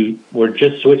 if you were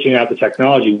just switching out the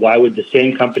technology, why would the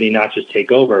same company not just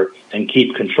take over and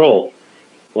keep control?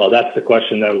 Well, that's the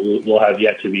question that will have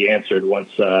yet to be answered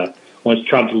once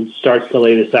Trump starts to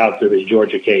lay this out through his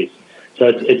Georgia case. So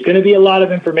it's going to be a lot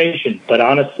of information, but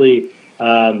honestly,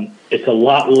 it's a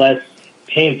lot less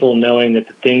painful knowing that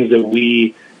the things that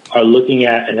we are looking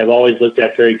at and have always looked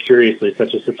at very curiously,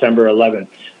 such as September 11th,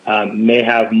 may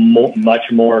have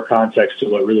much more context to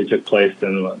what really took place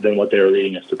than what they were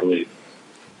leading us to believe.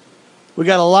 We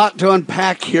got a lot to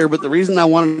unpack here, but the reason I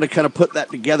wanted to kind of put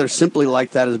that together simply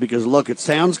like that is because, look, it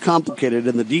sounds complicated,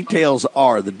 and the details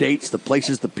are the dates, the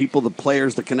places, the people, the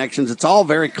players, the connections. It's all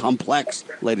very complex,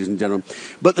 ladies and gentlemen.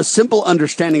 But the simple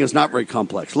understanding is not very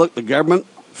complex. Look, the government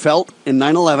felt in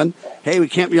 9/11, hey, we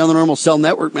can't be on the normal cell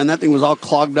network, man. That thing was all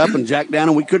clogged up and jacked down,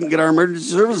 and we couldn't get our emergency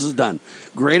services done.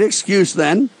 Great excuse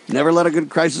then. Never let a good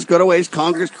crisis go to waste.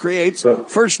 Congress creates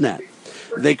FirstNet.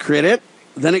 They create it.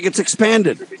 Then it gets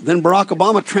expanded. Then Barack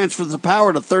Obama transfers the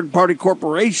power to third-party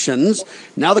corporations.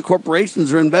 Now the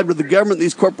corporations are in bed with the government.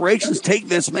 These corporations take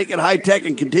this, make it high-tech,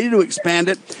 and continue to expand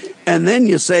it. And then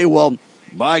you say, well,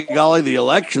 by golly, the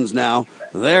elections now,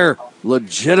 they're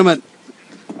legitimate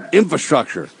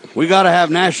infrastructure. We got to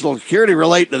have national security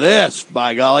relate to this,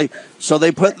 by golly. So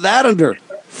they put that under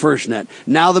FirstNet.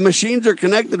 Now the machines are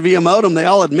connected via modem. They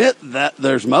all admit that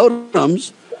there's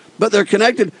modems, but they're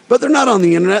connected, but they're not on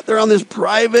the internet. They're on this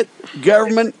private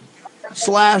government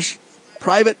 /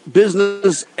 private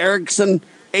business Ericsson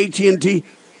AT&T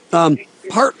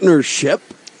partnership.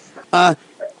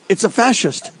 It's a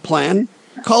fascist plan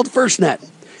called FirstNet,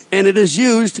 and it is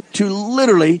used to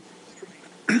literally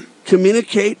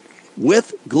communicate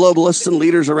with globalists and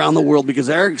leaders around the world, because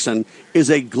Ericsson is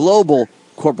a global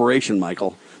corporation,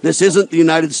 Michael. This isn't the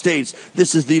United States.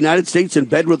 This is the United States in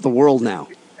bed with the world now.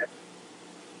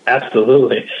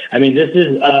 Absolutely. I mean, this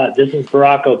is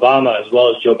Barack Obama as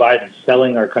well as Joe Biden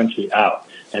selling our country out,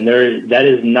 and that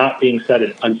is not being said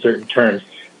in uncertain terms.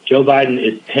 Joe Biden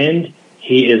is pinned.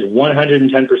 He is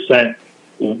 110%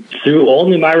 through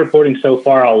only my reporting so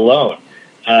far alone,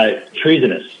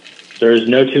 treasonous. There is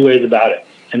no two ways about it.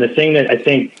 And the thing that I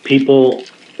think people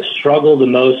struggle the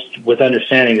most with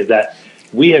understanding is that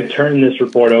we have turned this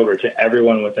report over to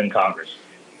everyone within Congress.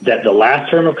 That the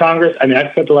last term of Congress, I mean,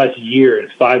 I've spent the last year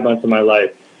and 5 months of my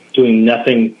life doing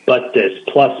nothing but this,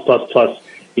 plus,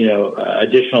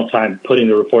 additional time putting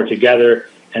the report together,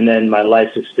 and then my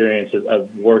life's experience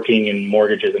of working in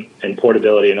mortgages and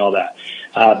portability and all that.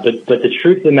 But the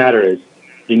truth of the matter is,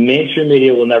 the mainstream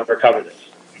media will never cover this.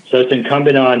 So it's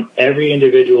incumbent on every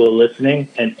individual listening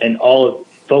and all of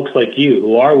folks like you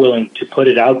who are willing to put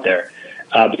it out there,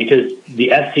 because the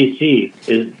FCC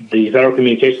is the Federal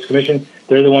Communications Commission.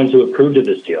 They're the ones who approved of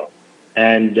this deal.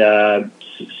 And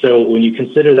so when you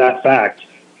consider that fact,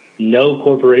 no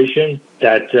corporation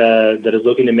that is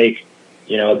looking to make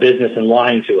a business and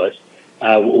lying to us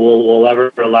will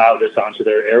ever allow this onto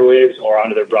their airwaves or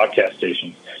onto their broadcast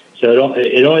stations. So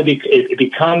it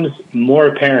becomes more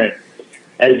apparent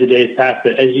as the days pass.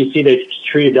 But as you see, they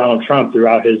treated Donald Trump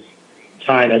throughout his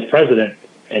time as president,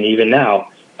 and even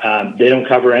now, they don't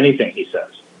cover anything he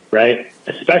says, right?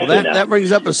 Especially now. That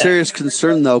brings up a serious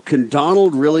concern, though. Can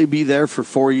Donald really be there for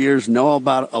 4 years, know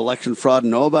about election fraud,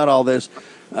 know about all this,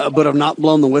 but have not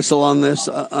blown the whistle on this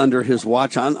under his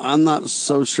watch? I'm not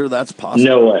so sure that's possible.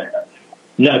 No way.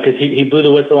 No, because he blew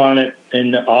the whistle on it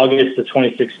in August of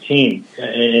 2016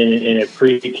 in a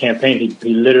pre-campaign.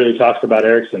 He literally talks about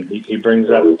Ericsson. He brings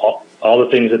up all the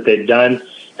things that they've done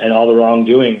and all the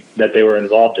wrongdoing that they were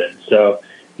involved in. So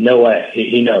no way.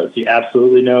 He knows. He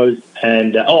absolutely knows.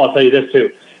 And I'll tell you this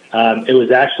too. It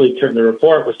was actually the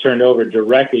report was turned over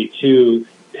directly to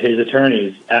his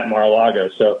attorneys at Mar-a-Lago.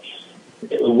 So,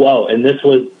 and this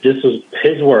was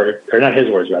his word, or not his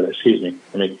words, rather. Excuse me.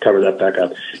 Let me cover that back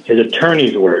up. His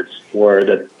attorney's words were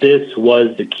that this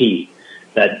was the key.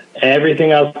 That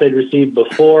everything else they'd received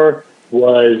before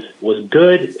was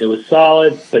good, it was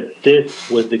solid, but this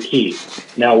was the key.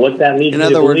 Now, what that leads me to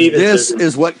believe this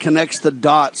is what connects the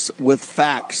dots with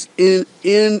facts,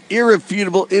 in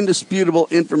irrefutable, indisputable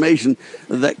information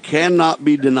that cannot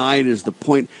be denied is the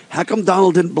point. How come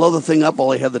Donald didn't blow the thing up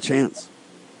while he had the chance?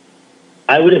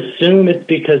 I would assume it's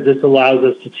because this allows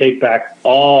us to take back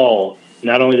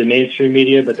not only the mainstream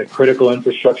media, but the critical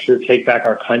infrastructure, take back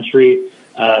our country,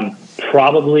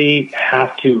 probably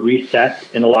have to reset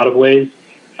in a lot of ways,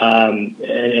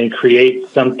 and create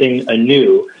something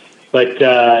anew. But,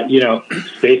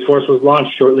 Space Force was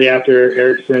launched shortly after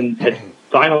Ericsson had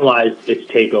finalized its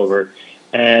takeover.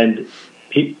 And,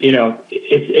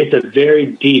 it's a very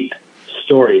deep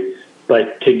story.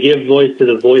 But to give voice to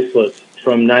the voiceless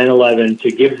from 9/11,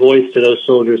 to give voice to those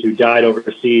soldiers who died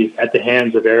overseas at the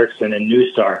hands of Ericsson and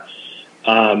Newstar,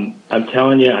 I'm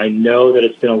telling you, I know that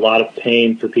it's been a lot of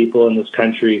pain for people in this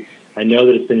country. I know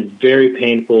that it's been very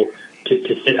painful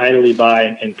to sit idly by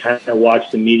and kind of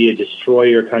watch the media destroy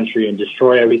your country and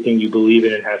destroy everything you believe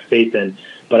in and have faith in.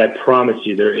 But I promise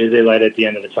you, there is a light at the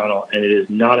end of the tunnel, and it is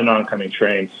not an oncoming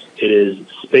train. It is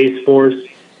Space Force.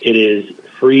 It is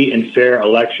free and fair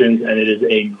elections, and it is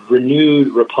a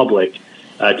renewed republic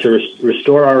to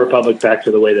restore our republic back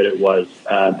to the way that it was.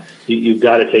 You've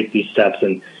got to take these steps,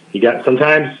 and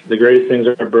sometimes the greatest things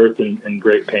are birthed in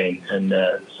great pain. And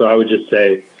so I would just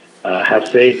say, have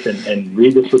faith and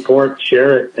read this report,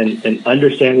 share it, and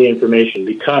understand the information.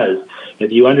 Because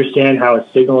if you understand how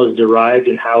a signal is derived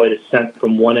and how it is sent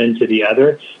from one end to the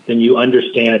other, then you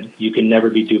understand you can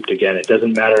never be duped again. It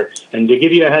doesn't matter. And to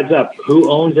give you a heads up, who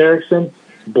owns Ericsson?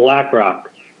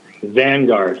 BlackRock,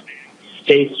 Vanguard,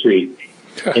 State Street,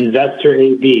 Investor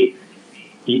AB.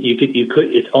 You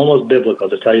could. It's almost biblical,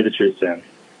 to tell you the truth, Sam.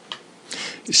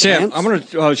 Sam, I'm going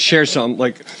to share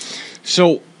something.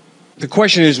 So the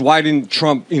question is, why didn't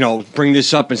Trump, bring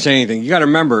this up and say anything? You got to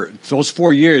remember, those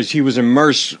 4 years he was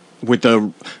immersed with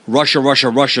the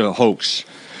Russia hoax.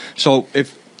 So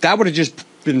if that would have just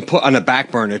been put on the back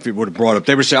burner, if it would have brought up,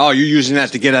 they would say, "Oh, you're using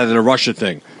that to get out of the Russia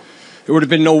thing." It would have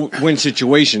been no win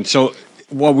situation. So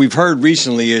what we've heard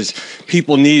recently is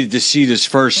people needed to see this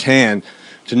firsthand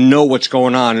to know what's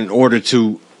going on in order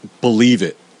to believe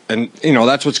it. And,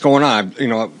 that's what's going on.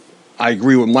 I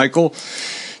agree with Michael.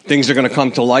 Things are going to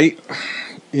come to light,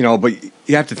 but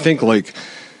you have to think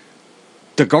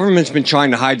the government's been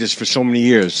trying to hide this for so many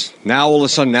years. Now, all of a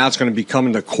sudden, it's going to be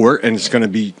coming to court and it's going to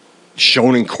be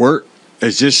shown in court.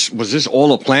 Was this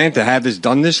all a plan to have this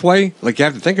done this way? You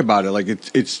have to think about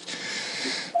it. It's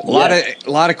a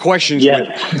lot of questions,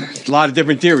 with a lot of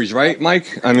different theories, right,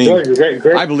 Mike? I mean, George,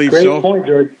 great, I believe great so. Point,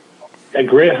 George. A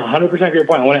great, 100% great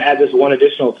point. I want to add this one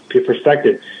additional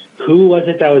perspective. Who was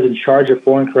it that was in charge of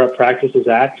Foreign Corrupt Practices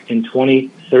Act in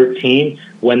 2013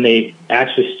 when they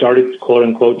actually started, quote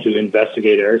unquote, to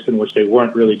investigate Ericsson, which they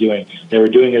weren't really doing? They were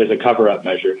doing it as a cover-up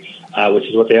measure, which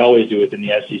is what they always do within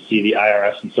the SEC, the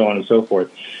IRS, and so on and so forth.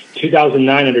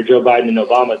 2009, under Joe Biden and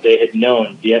Obama, they had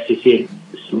known, the SEC had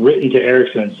written to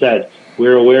Ericsson and said,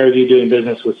 "We're aware of you doing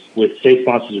business with state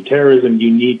sponsors of terrorism.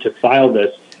 You need to file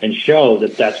this and show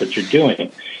that that's what you're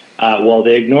doing. Well,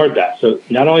 they ignored that. So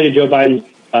not only did Joe Biden's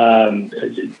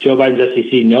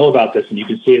SEC know about this, and you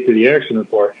can see it through the Erickson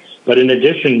report, but in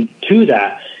addition to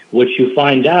that, what you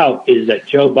find out is that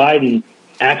Joe Biden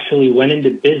actually went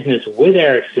into business with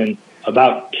Erickson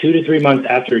about 2 to 3 months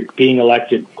after being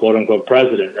elected, quote unquote,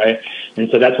 president, right? And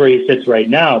so that's where he sits right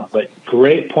now. But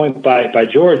great point by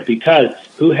George, because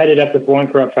who headed up the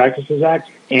Foreign Corrupt Practices Act?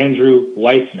 Andrew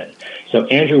Weissman. So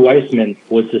Andrew Weissman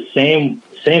was the same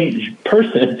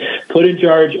person put in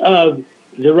charge of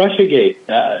the Russiagate,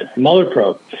 Mueller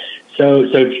probe. So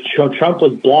Trump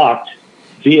was blocked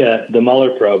via the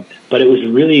Mueller probe, but it was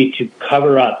really to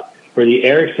cover up for the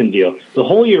Erickson deal. The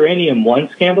whole Uranium One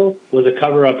scandal was a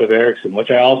cover-up of Erickson,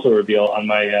 which I also reveal on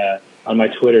my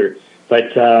Twitter.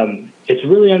 But it's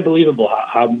really unbelievable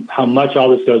how much all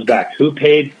this goes back. Who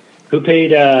paid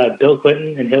Bill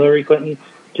Clinton and Hillary Clinton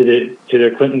to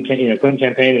their Clinton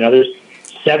campaign and others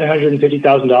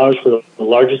 $750,000 for the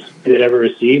largest they'd ever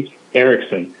received?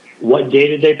 Erickson. What day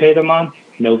did they pay them on?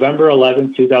 November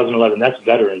 11th, 2011. That's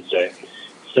Veterans Day.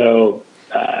 So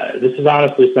this is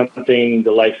honestly something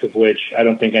the likes of which I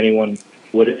don't think anyone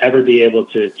would ever be able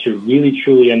to really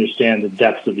truly understand the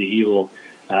depths of the evil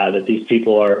that these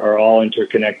people are all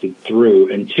interconnected through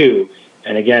and to.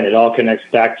 And again, it all connects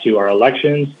back to our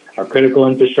elections, our critical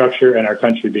infrastructure, and our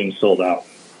country being sold out.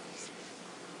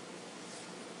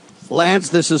 Lance,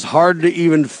 this is hard to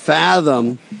even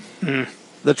fathom.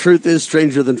 The truth is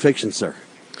stranger than fiction, sir.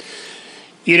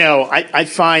 You know, I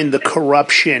find the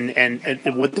corruption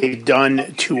and what they've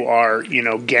done to our,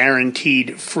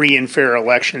 guaranteed free and fair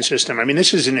election system. I mean,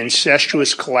 this is an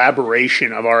incestuous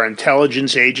collaboration of our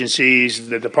intelligence agencies,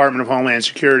 the Department of Homeland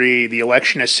Security, the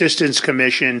Election Assistance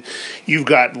Commission. You've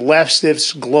got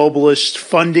leftists, globalists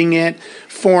funding it,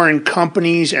 foreign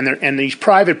companies, and these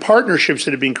private partnerships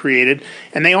that have been created,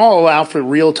 and they all allow for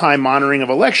real-time monitoring of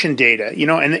election data,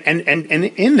 and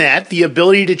in that, the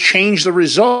ability to change the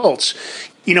results.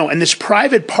 And this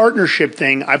private partnership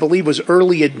thing, I believe, was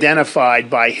early identified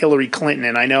by Hillary Clinton.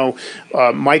 And I know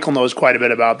Michael knows quite a bit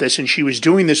about this. And she was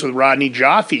doing this with Rodney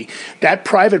Jaffe. That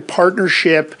private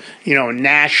partnership,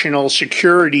 national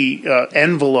security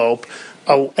envelope,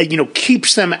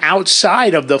 keeps them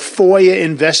outside of the FOIA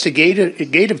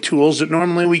investigative tools that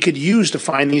normally we could use to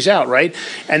find these out, right?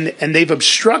 And they've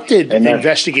obstructed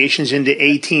investigations into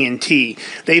AT&T.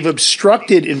 They've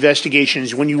obstructed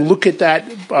investigations. When you look at that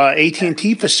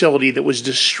AT&T facility that was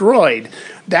destroyed,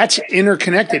 that's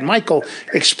interconnected. Michael,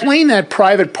 explain that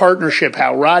private partnership,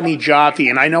 how Rodney Jaffe,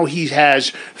 and I know he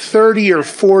has 30 or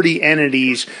 40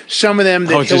 entities, some of them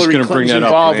that Hillary Clinton's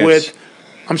involved with.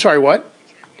 I'm sorry, what?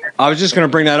 I was just going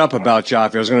to bring that up about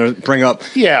Jaffe. I was going to bring up.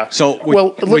 Yeah. So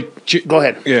go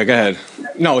ahead. Yeah, go ahead.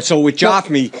 No, so with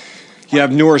Jaffe, you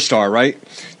have Norstar, right?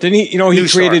 Then he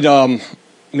created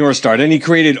Norstar. Then he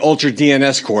created Ultra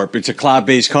DNS Corp. It's a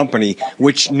cloud-based company,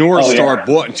 which Norstar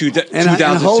bought in 2006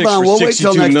 and hold on, we'll wait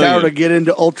till next hour to get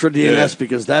into Ultra DNS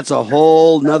because that's a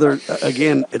whole nother.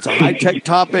 Again, it's a high-tech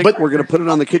topic. But we're going to put it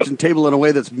on the kitchen table in a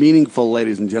way that's meaningful,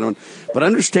 ladies and gentlemen. But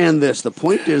understand this: the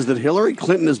point is that Hillary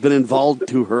Clinton has been involved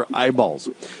to her eyeballs.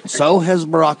 So has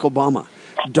Barack Obama.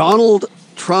 Donald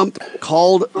Trump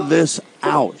called this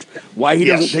out. Why he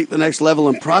doesn't take the next level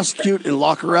and prosecute and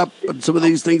lock her up and some of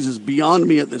these things is beyond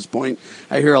me at this point.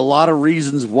 I hear a lot of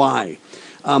reasons why.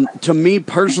 To me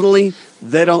personally,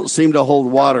 they don't seem to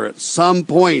hold water. At some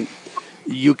point,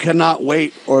 you cannot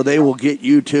wait or they will get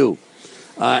you too.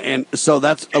 And so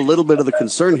that's a little bit of the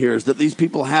concern here is that these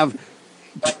people have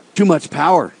too much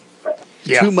power.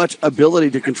 Too much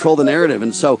ability to control the narrative.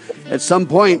 And so at some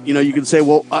point, you can say,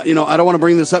 well, I don't want to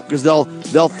bring this up because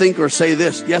they'll think or say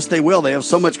this. Yes, they will. They have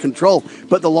so much control.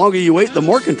 But the longer you wait, the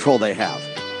more control they have.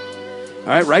 All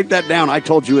right, write that down. I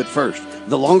told you it first.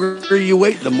 The longer you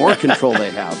wait, the more control they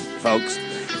have, folks.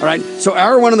 All right, so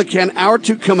hour one in the can, hour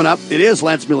two coming up. It is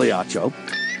Lance Migliaccio,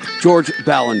 George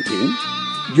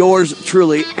Balloutine, yours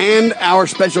truly, and our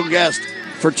special guest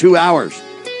for 2 hours.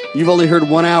 You've only heard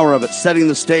 1 hour of it, setting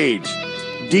the stage.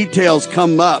 Details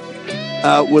come up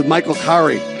with Michael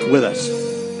Khoury with us.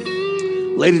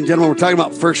 Ladies and gentlemen, we're talking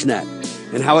about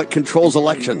FirstNet and how it controls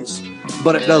elections.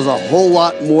 But it does a whole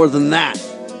lot more than that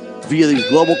via these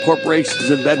global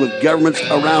corporations in bed with governments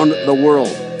around the world.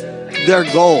 Their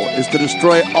goal is to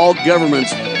destroy all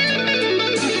governments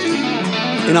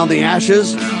and on the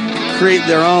ashes, create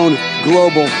their own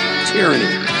global tyranny.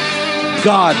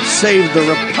 God save the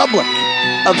Republic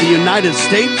of the United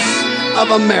States of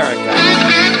America.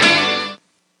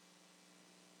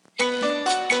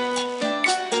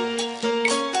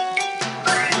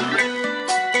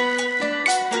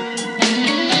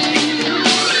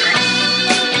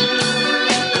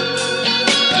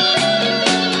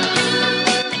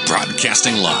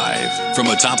 Broadcasting live from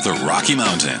atop the Rocky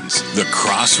Mountains, the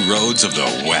crossroads of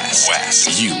the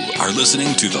West. You are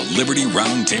listening to the Liberty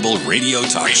Roundtable Radio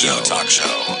Talk Show.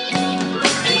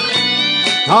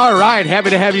 All right,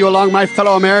 happy to have you along, my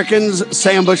fellow Americans.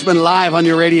 Sam Bushman live on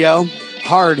your radio.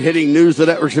 Hard-hitting news the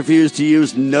networks refuse to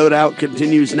use, no doubt,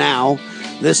 continues now.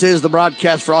 This is the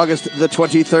broadcast for August the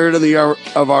 23rd of the year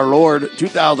of our Lord,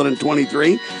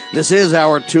 2023. This is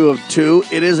hour 2 of 2.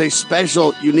 It is a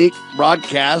special, unique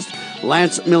broadcast.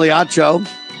 Lance Migliaccio,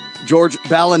 George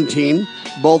Balloutine,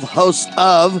 both hosts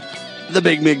of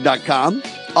thebigmig.com,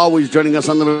 always joining us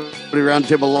on the Liberty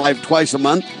Roundtable live twice a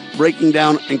month, breaking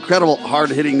down incredible,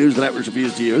 hard-hitting news the networks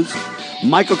refuse to use.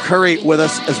 Michael Curry with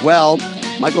us as well.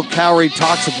 Michael Cowrie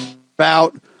talks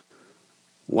about,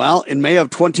 well, in May of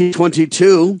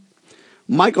 2022,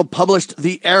 Michael published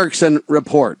the Erickson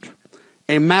Report,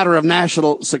 a matter of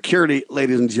national security,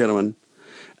 ladies and gentlemen.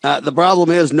 The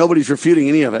problem is nobody's refuting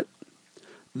any of it.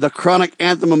 The chronic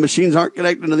anthem of machines aren't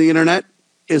connected to the internet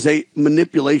is a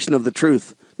manipulation of the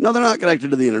truth. No, they're not connected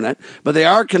to the internet, but they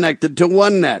are connected to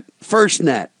OneNet,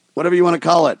 FirstNet, whatever you want to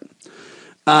call it.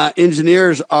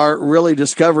 Engineers are really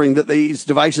discovering that these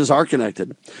devices are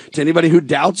connected. To anybody who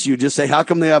doubts you, just say, how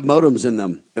come they have modems in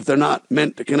them if they're not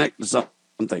meant to connect to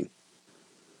something?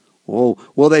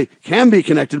 Well, they can be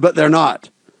connected, but they're not.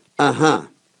 Can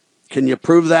you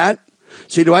prove that?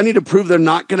 See, do I need to prove they're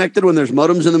not connected when there's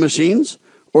modems in the machines?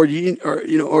 Do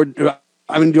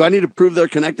I need to prove they're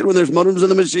connected when there's modems in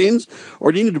the machines?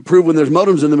 Or do you need to prove when there's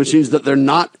modems in the machines that they're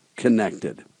not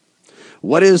connected?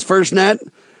 What is FirstNet?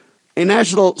 A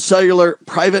national cellular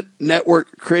private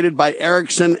network created by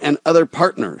Ericsson and other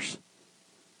partners.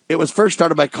 It was first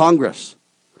started by Congress.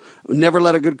 Never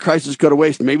let a good crisis go to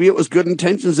waste. Maybe it was good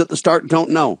intentions at the start. Don't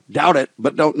know. Doubt it,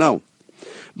 but don't know.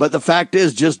 But the fact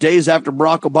is, just days after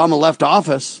Barack Obama left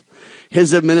office,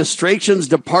 his administration's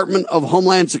Department of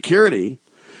Homeland Security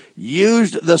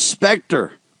used the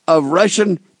specter of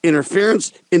Russian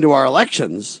interference into our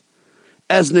elections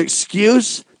as an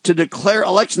excuse to declare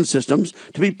election systems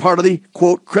to be part of the,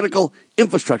 quote, critical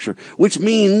infrastructure, which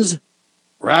means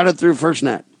routed through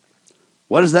FirstNet.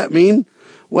 What does that mean?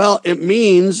 Well, it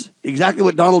means exactly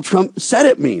what Donald Trump said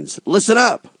it means. Listen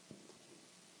up.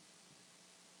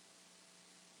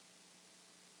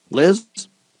 Liz?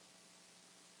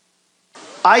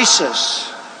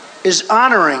 ISIS is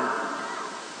honoring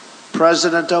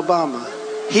President Obama.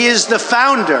 He is the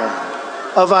founder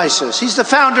of ISIS. He's the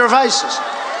founder of ISIS,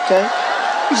 okay?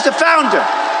 He's the founder.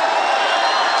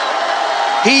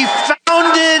 He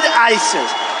founded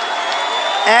ISIS.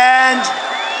 And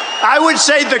I would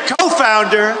say the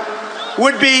co-founder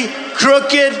would be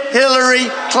crooked Hillary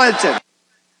Clinton.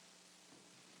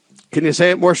 Can you say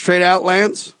it more straight out,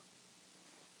 Lance?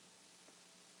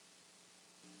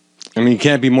 I mean, you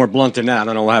can't be more blunt than that. I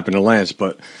don't know what happened to Lance,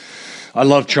 but I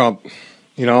love Trump.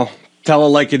 You know, tell it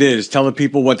like it is. Tell the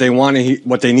people what they want to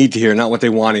what they need to hear, not what they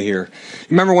want to hear.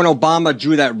 Remember when Obama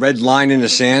drew that red line in the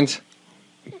sand?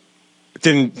 It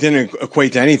didn't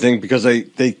equate to anything because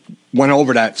they went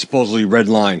over that supposedly red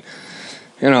line.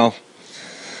 You know,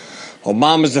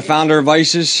 Obama's the founder of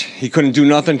ISIS. He couldn't do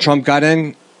nothing. Trump got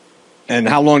in. And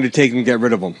how long did it take him to get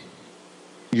rid of him?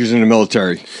 Using the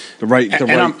military,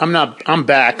 I'm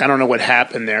back. I don't know what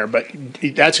happened there, but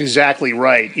that's exactly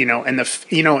right.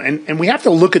 And we have to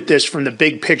look at this from the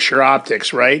big picture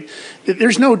optics, right?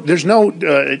 It's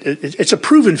a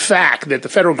proven fact that the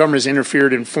federal government has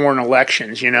interfered in foreign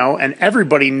elections, and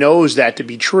everybody knows that to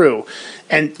be true.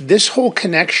 And this whole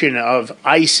connection of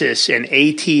ISIS and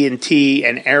AT&T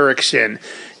and Ericsson,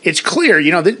 it's clear,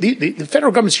 the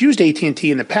federal government's used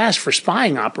AT&T in the past for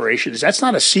spying operations. That's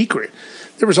not a secret.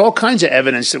 There was all kinds of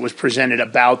evidence that was presented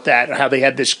about that, how they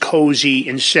had this cozy,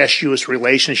 incestuous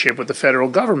relationship with the federal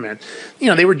government.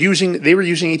 They were using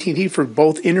AT&T for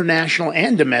both international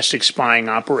and domestic spying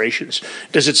operations.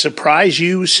 Does it surprise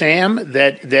you, Sam,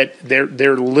 that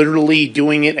they're literally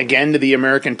doing it again to the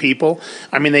American people?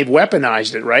 I mean, they've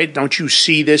weaponized it, right? Don't you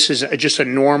see this as just a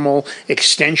normal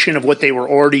extension of what they were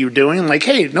already doing? Like,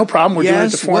 hey, no problem, we're doing it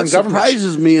to foreign governments. What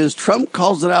surprises me is Trump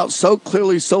calls it out so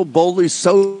clearly, so boldly,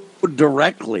 so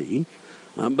directly,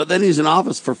 but then he's in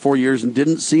office for 4 years and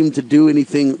didn't seem to do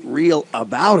anything real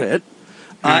about it.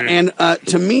 And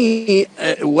to me,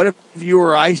 what if you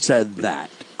or I said that?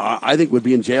 I think we'd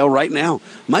be in jail right now.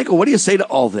 Michael, what do you say to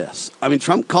all this? I mean,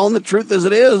 Trump calling the truth as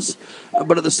it is,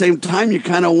 but at the same time, you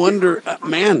kind of wonder,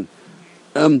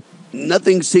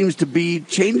 nothing seems to be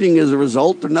changing as a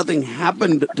result, or nothing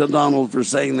happened to Donald for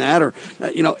saying that, or,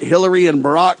 Hillary and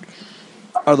Barack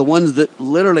are the ones that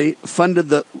literally funded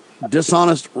the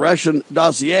dishonest Russian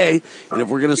dossier. And if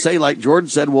we're going to say, like George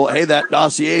said, well, hey, that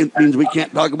dossier means we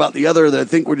can't talk about the other, that I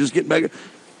think we're just getting back.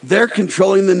 They're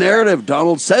controlling the narrative.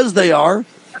 Donald says they are,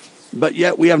 but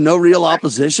yet we have no real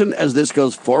opposition as this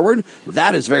goes forward.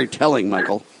 That is very telling,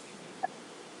 Michael.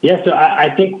 Yeah, so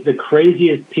I think the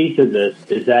craziest piece of this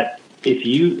is that if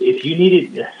you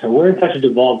needed, so we're in such a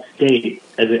devolved state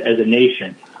as a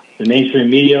nation. The mainstream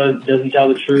media doesn't tell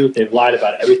the truth. They've lied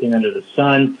about everything under the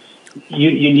sun.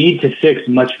 You need to fix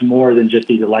much more than just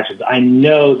these elections. I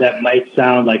know that might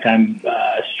sound like I'm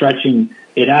stretching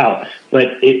it out,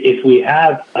 but if we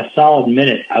have a solid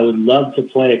minute, I would love to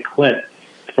play a clip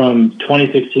from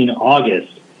 2016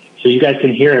 August so you guys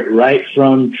can hear it right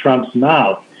from Trump's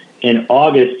mouth. In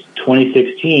August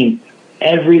 2016,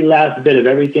 every last bit of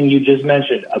everything you just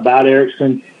mentioned about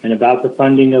Erickson and about the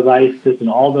funding of ISIS and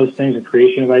all those things and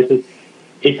creation of ISIS,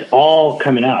 it's all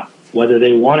coming out, whether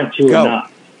they want it to or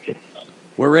not.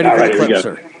 We're ready for the clip,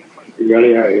 sir. You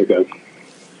ready? All right, here goes.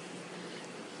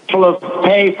 Of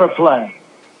pay for play.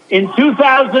 In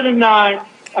 2009,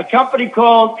 a company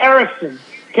called Ericsson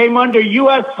came under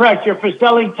U.S. pressure for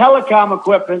selling telecom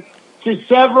equipment to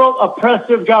several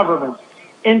oppressive governments,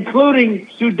 including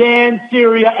Sudan,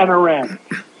 Syria, and Iran.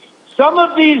 Some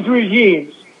of these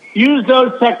regimes use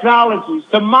those technologies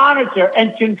to monitor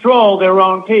and control their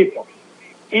own people.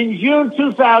 In June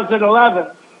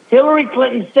 2011, Hillary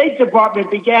Clinton's State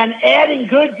Department began adding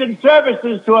goods and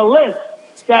services to a list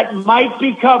that might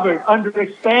be covered under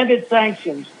expanded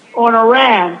sanctions on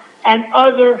Iran and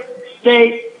other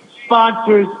state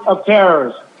sponsors of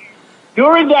terrorism.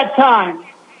 During that time,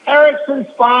 Erickson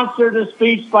sponsored a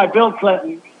speech by Bill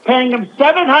Clinton, paying him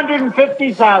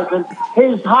 $750,000,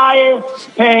 his highest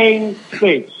paying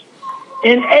speech.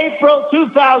 In April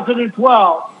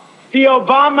 2012, the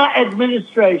Obama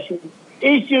administration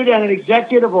issued an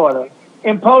executive order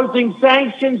imposing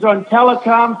sanctions on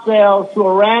telecom sales to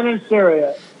Iran and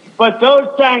Syria, but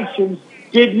those sanctions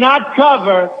did not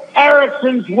cover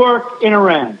Ericsson's work in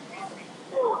Iran.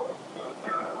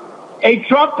 A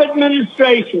Trump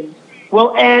administration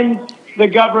will end the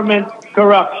government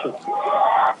corruption.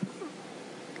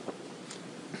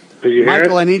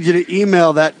 Michael, I need you to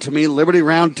email that to me,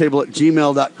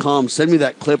 libertyroundtable@gmail.com. Send me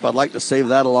that clip. I'd like to save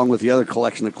that along with the other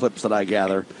collection of clips that I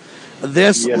gather.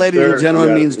 This, ladies and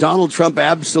gentlemen, means Donald Trump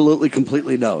absolutely,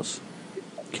 completely knows.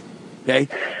 Okay?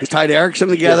 He's tied Erickson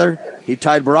together. He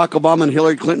tied Barack Obama and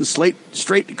Hillary Clinton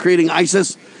straight to creating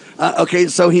ISIS. Okay,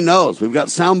 so he knows. We've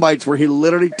got sound bites where he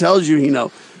literally tells you he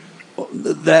knows.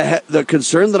 The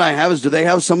concern that I have is, do they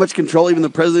have so much control even the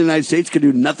President of the United States could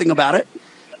do nothing about it?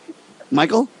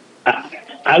 Michael?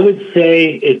 I would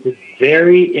say it's a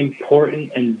very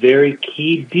important and very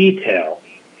key detail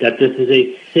that this is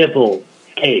a civil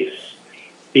case.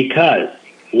 Because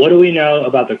what do we know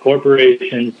about the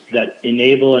corporations that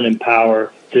enable and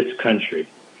empower this country?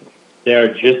 They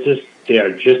are just as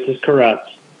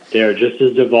corrupt, they are just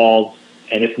as devolved,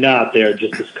 and if not, they are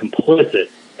just as complicit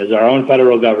as our own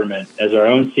federal government, as our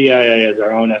own CIA, as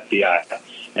our own FBI.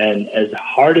 And as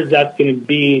hard as that's going to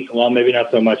be, well, maybe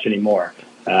not so much anymore.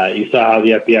 You saw how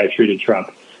the FBI treated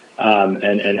Trump,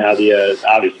 and how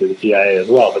obviously the CIA as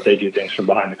well, but they do things from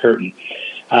behind the curtain.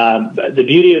 The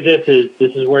beauty of this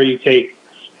is where you take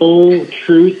full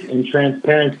truth and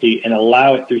transparency and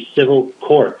allow it through civil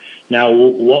court. Now,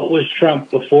 what was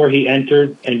Trump before he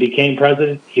entered and became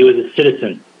president? He was a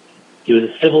citizen. He was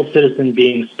a civil citizen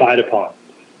being spied upon.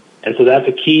 And so that's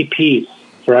a key piece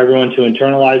for everyone to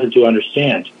internalize and to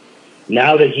understand.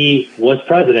 Now that he was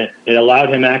president, it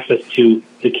allowed him access to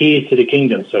the keys to the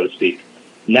kingdom, so to speak.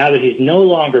 Now that he's no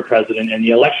longer president and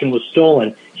the election was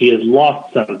stolen, he has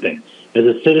lost something. As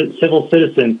a civil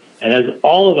citizen, and as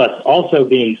all of us also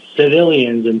being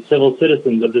civilians and civil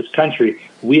citizens of this country,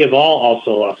 we have all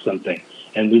also lost something.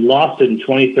 And we lost it in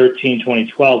 2013,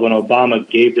 2012 when Obama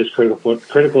gave this critical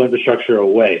infrastructure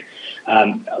away.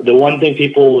 The one thing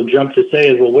people will jump to say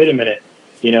is, well, wait a minute,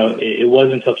 it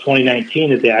wasn't until 2019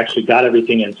 that they actually got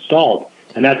everything installed.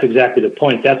 And that's exactly the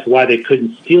point. That's why they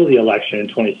couldn't steal the election in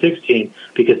 2016,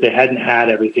 because they hadn't had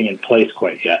everything in place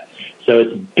quite yet. So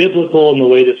it's biblical in the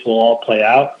way this will all play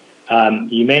out.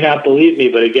 You may not believe me,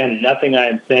 but again, nothing I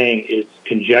am saying is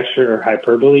conjecture or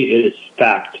hyperbole. It is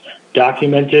fact,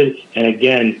 documented, and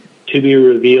again, to be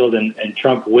revealed, and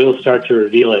Trump will start to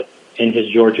reveal it in his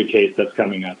Georgia case that's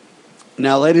coming up.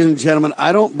 Now, ladies and gentlemen,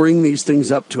 I don't bring these things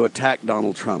up to attack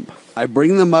Donald Trump. I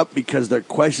bring them up because they're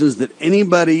questions that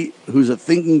anybody who's a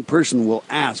thinking person will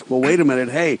ask. Well, wait a minute,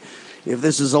 hey, if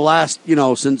this is the last,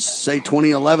 since, say,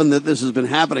 2011 that this has been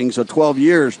happening, so 12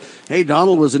 years, hey,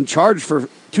 Donald was in charge for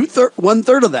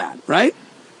one-third of that, right?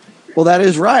 Well, that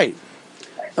is right.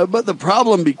 But the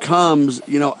problem becomes,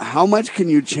 how much can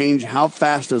you change? How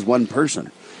fast is one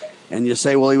person? And you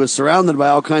say, well, he was surrounded by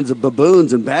all kinds of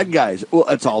baboons and bad guys. Well,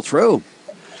 it's all true.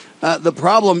 The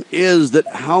problem is that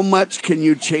how much can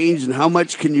you change and how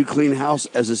much can you clean house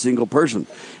as a single person?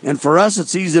 And for us,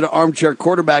 it's easy to armchair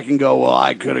quarterback and go, well,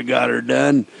 I could have got her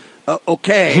done.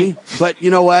 Okay, but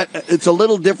you know what? It's a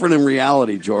little different in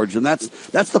reality, George, and that's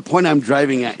the point I'm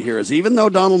driving at here. Is even though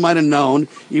Donald might have known,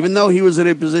 even though he was in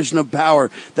a position of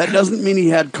power, that doesn't mean he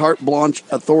had carte blanche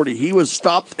authority. He was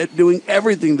stopped at doing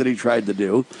everything that he tried to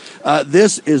do.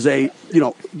 This is a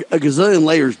gazillion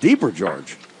layers deeper,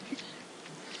 George.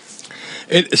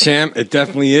 Sam, it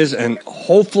definitely is, and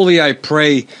hopefully I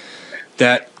pray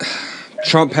that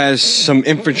Trump has some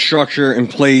infrastructure in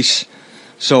place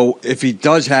so if he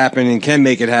does happen and can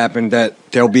make it happen, that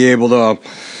they'll be able to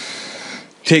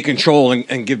take control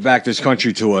and give back this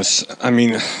country to us. I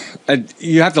mean,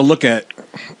 you have to look at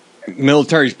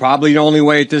military is probably the only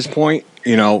way at this point,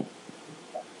 to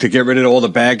get rid of all the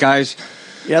bad guys.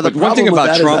 Yeah, the problem with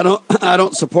that is I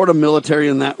don't support a military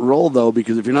in that role, though,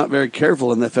 because if you're not very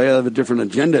careful and if they have a different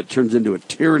agenda, it turns into a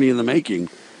tyranny in the making,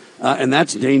 and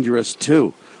that's dangerous,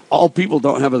 too. All people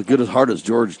don't have as good a heart as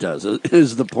George does,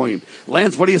 is the point.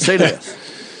 Lance, what do you say to this?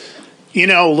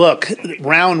 Look,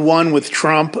 round one with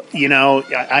Trump,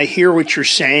 I hear what you're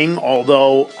saying,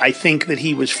 although I think that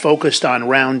he was focused on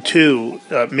round two,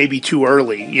 maybe too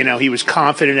early. He was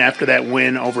confident after that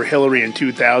win over Hillary in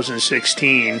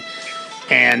 2016.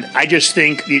 And I just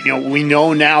think, we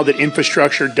know now that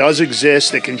infrastructure does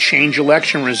exist that can change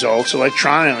election results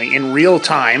electronically in real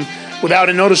time without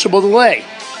a noticeable delay.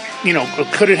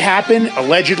 Could it happen?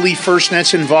 Allegedly,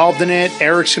 FirstNet's involved in it,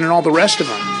 Ericsson and all the rest of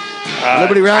them.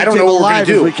 Liberty Roundtable Live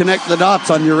as we connect the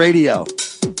dots on your radio.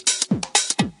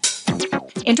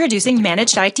 Introducing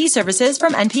Managed IT Services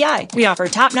from NPI. We offer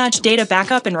top-notch data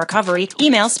backup and recovery,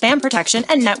 email spam protection,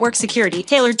 and network security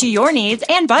tailored to your needs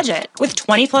and budget. With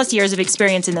 20-plus years of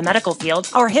experience in the medical field,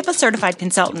 our HIPAA-certified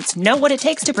consultants know what it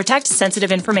takes to protect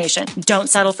sensitive information. Don't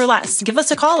settle for less. Give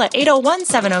us a call at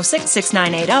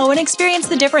 801-706-6980 and experience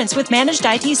the difference with Managed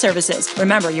IT Services.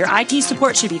 Remember, your IT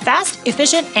support should be fast,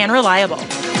 efficient, and reliable.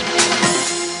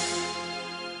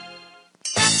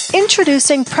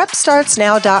 Introducing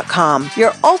PrepStartsNow.com,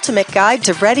 your ultimate guide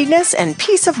to readiness and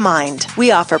peace of mind.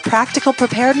 We offer practical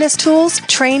preparedness tools,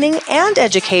 training, and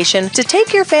education to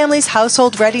take your family's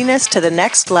household readiness to the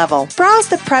next level. Browse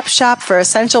the prep shop for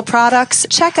essential products,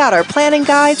 check out our planning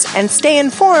guides, and stay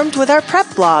informed with our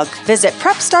prep blog. Visit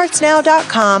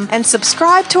PrepStartsNow.com and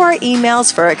subscribe to our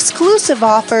emails for exclusive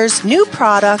offers, new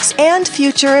products, and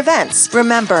future events.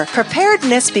 Remember,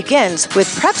 preparedness begins with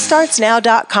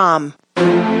PrepStartsNow.com.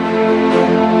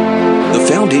 The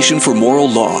Foundation for Moral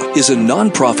Law is a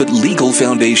nonprofit legal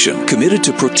foundation committed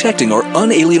to protecting our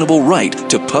unalienable right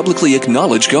to publicly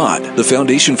acknowledge God. The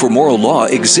Foundation for Moral Law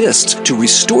exists to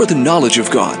restore the knowledge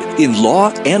of God in law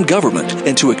and government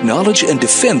and to acknowledge and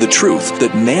defend the truth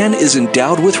that man is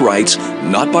endowed with rights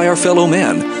not by our fellow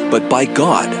man, but by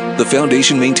God. The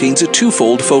Foundation maintains a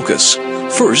twofold focus.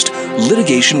 First,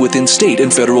 litigation within state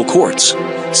and federal courts.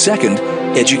 Second,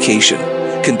 education.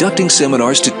 Conducting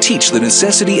seminars to teach the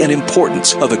necessity and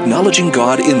importance of acknowledging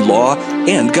God in law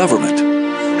and government.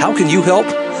 How can you help?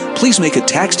 Please make a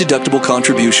tax-deductible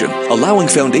contribution, allowing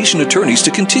Foundation attorneys to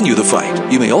continue the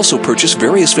fight. You may also purchase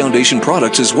various Foundation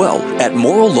products as well at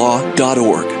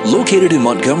morallaw.org. Located in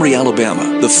Montgomery,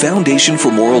 Alabama, the Foundation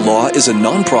for Moral Law is a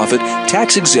nonprofit,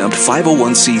 tax-exempt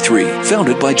 501c3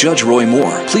 founded by Judge Roy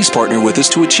Moore. Please partner with us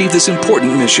to achieve this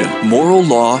important mission.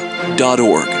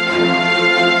 morallaw.org.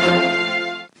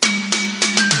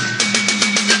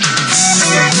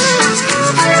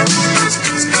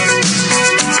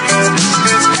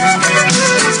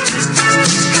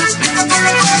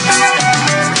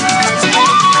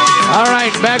 All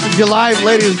right, back with you live,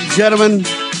 ladies and gentlemen.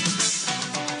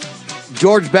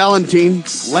 George Balloutine,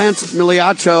 Lance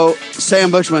Migliaccio, Sam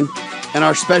Bushman, and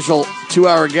our special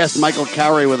 2-hour guest, Michael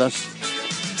Cowrie, with us.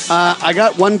 I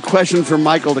got one question for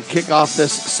Michael to kick off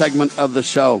this segment of the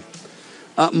show.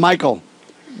 Michael,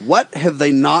 what have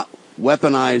they not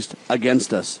weaponized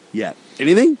against us yet?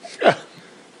 Anything?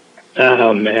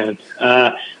 Oh, man.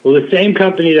 Well, the same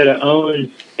company that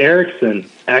owns Ericsson,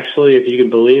 actually, if you can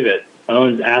believe it,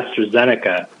 owns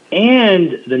AstraZeneca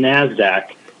and the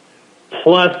NASDAQ,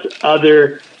 plus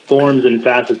other forms and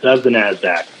facets of the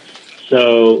NASDAQ.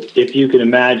 So if you can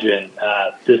imagine,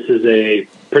 this is a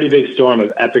pretty big storm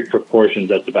of epic proportions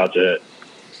that's about to hit.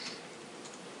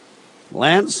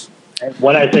 Lance?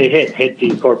 When I say hit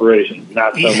these corporations,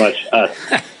 not so much us.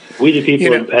 We the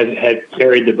people have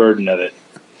carried the burden of it.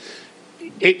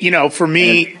 For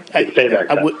me,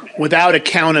 without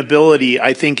accountability,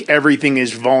 I think everything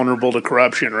is vulnerable to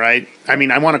corruption, right? I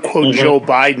mean, I want to quote Joe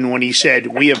Biden when he said,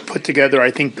 "We have put together,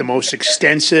 I think, the most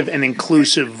extensive and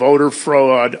inclusive voter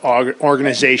fraud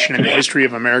organization in the history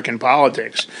of American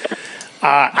politics."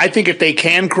 I think if they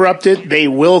can corrupt it, they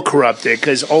will corrupt it,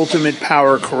 because ultimate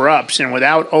power corrupts. And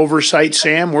without oversight,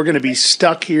 Sam, we're going to be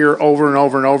stuck here over and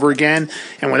over and over again.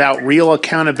 And without real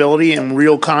accountability and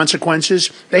real consequences,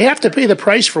 they have to pay the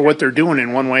price for what they're doing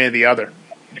in one way or the other.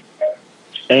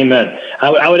 Amen.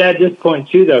 I would add this point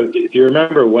too, though. If you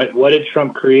remember, what did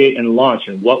Trump create and launch,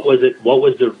 and what was it? What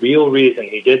was the real reason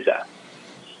he did that?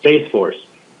 Space Force.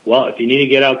 Well, if you need to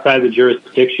get outside the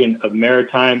jurisdiction of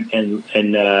maritime and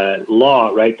law,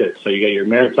 right? So you got your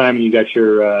maritime and you got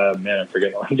your I'm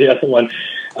forgetting the other one,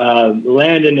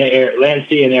 land and air, land,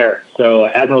 sea, and air. So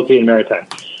admiralty and maritime.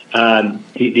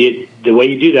 The way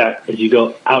you do that is you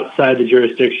go outside the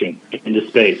jurisdiction into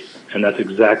space, and that's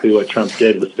exactly what Trump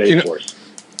did with Space Force.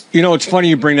 It's funny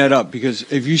you bring that up, because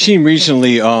if you've seen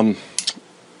recently an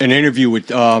interview with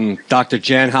Dr.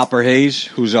 Jan Halper-Hayes,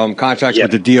 who's contracts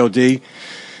with the DOD.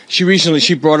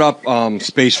 She brought up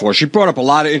Space Force. She brought up a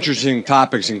lot of interesting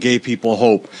topics and gave people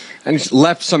hope, and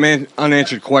left some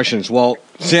unanswered questions. Well,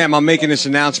 Sam, I'm making this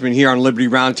announcement here on Liberty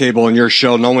Roundtable on your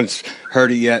show. No one's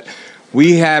heard it yet.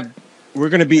 We're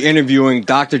going to be interviewing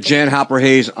Dr. Jan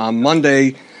Halper-Hayes on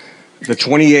Monday, the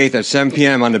 28th at 7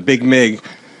 p.m. on the Big Mig.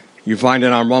 You find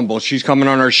it on Rumble. She's coming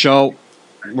on our show.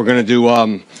 We're going to do.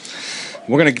 We're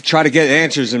going to try to get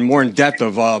answers and more in depth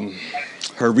of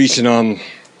her recent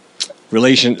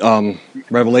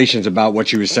revelations about what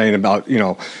she was saying about,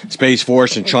 Space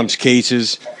Force and Trump's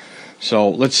cases.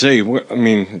 So let's see. I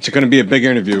mean, it's going to be a big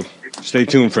interview. Stay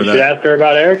tuned for that. You should ask her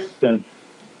about Erickson.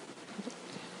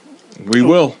 We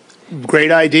will.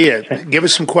 Great idea. Give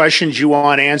us some questions you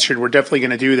want answered. We're definitely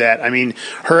going to do that. I mean,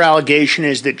 her allegation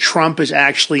is that Trump is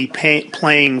actually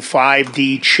playing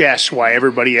 5D chess while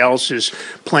everybody else is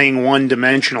playing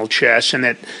one-dimensional chess, and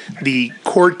that the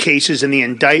court cases and the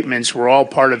indictments were all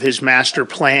part of his master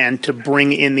plan to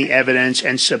bring in the evidence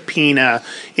and subpoena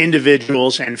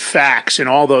individuals and facts in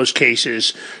all those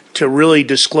cases to really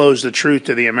disclose the truth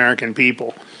to the American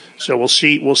people. So we'll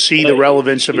see the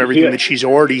relevance of everything that she's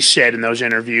already said in those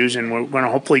interviews, and we're going to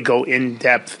hopefully go in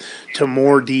depth to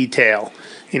more detail.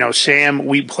 Sam,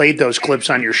 we played those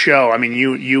clips on your show. I mean,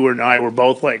 you and I were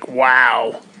both like,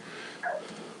 wow.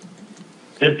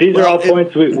 These are all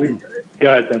points we go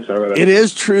ahead. I'm sorry. It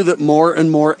is true that more and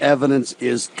more evidence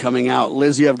is coming out.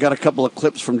 Lizzie, I've got a couple of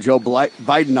clips from Joe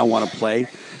Biden I want to play.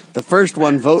 The first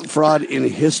one, vote fraud in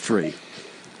history.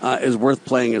 Is worth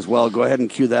playing as well. Go ahead and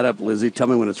cue that up, Lizzie. Tell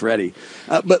me when it's ready.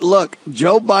 But look,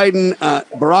 Joe Biden,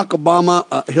 Barack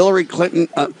Obama, Hillary Clinton,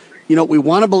 we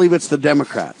want to believe it's the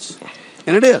Democrats.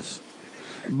 And it is.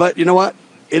 But you know what?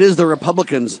 It is the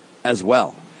Republicans as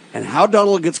well. And how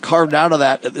Donald gets carved out of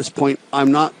that at this point,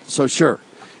 I'm not so sure.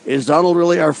 Is Donald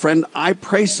really our friend? I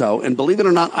pray so. And believe it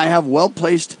or not, I have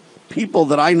well-placed people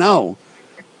that I know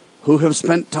who have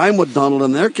spent time with Donald,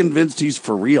 and they're convinced he's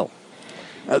for real.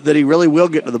 That he really will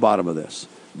get to the bottom of this,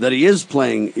 that he is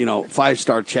playing,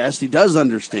 five-star chess. He does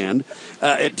understand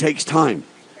it takes time.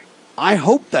 I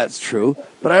hope that's true,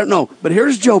 but I don't know. But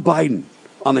here's Joe Biden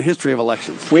on the history of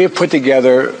elections. We have put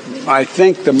together, I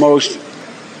think, the most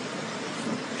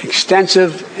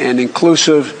extensive and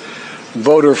inclusive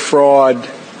voter fraud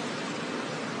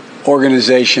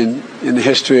organization in the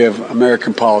history of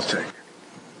American politics.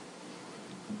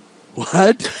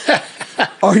 What?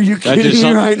 Are you kidding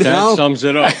me right now? That sums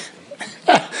it up.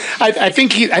 I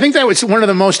think that was one of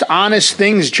the most honest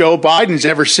things Joe Biden's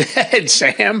ever said,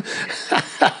 Sam.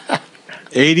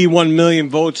 81 million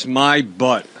votes, my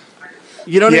butt.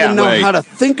 You don't even know how to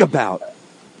think about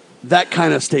that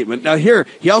kind of statement. Now here,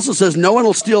 he also says no one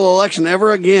will steal an election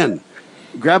ever again.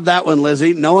 Grab that one,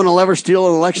 Lizzie. No one will ever steal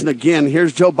an election again.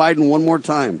 Here's Joe Biden one more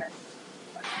time.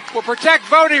 We'll protect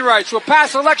voting rights. We'll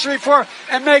pass election reform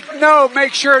and make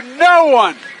sure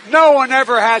no one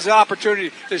ever has an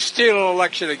opportunity to steal an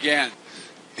election again.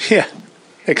 Yeah,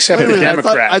 except the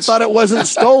Democrats. I thought it wasn't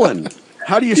stolen.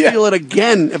 How do you steal it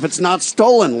again if it's not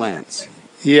stolen, Lance?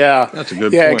 Yeah, that's a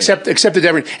good point. Yeah, except the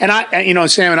Democrats. And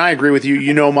Sam and I agree with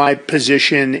you. My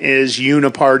position is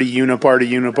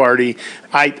uniparty.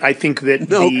 I think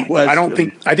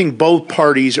that I think both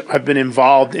parties have been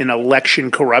involved in election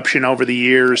corruption over the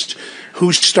years.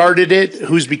 Who started it?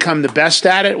 Who's become the best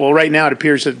at it? Well, right now it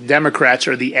appears that the Democrats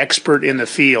are the expert in the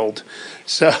field.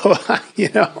 So, All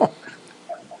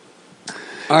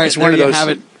right, it's one of those. Have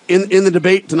it. In the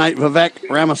debate tonight, Vivek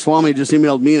Ramaswamy just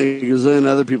emailed me and a gazillion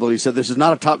other people. He said this is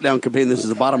not a top-down campaign. This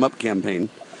is a bottom-up campaign.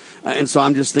 And so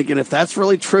I'm just thinking, if that's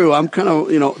really true, I'm kind of,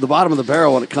 the bottom of the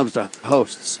barrel when it comes to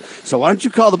hosts. So why don't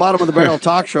you call the Bottom of the Barrel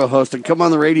talk show host and come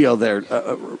on the radio there,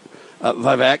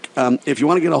 Vivek. If you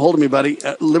want to get a hold of me, buddy,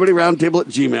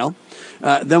 libertyroundtable@gmail.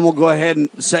 Then we'll go ahead and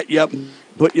set you up,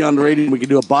 put you on the radio, and we can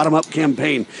do a bottom-up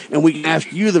campaign. And we can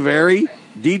ask you the very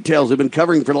details we've been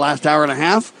covering for the last hour and a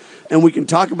half, and we can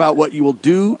talk about what you will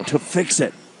do to fix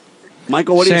it.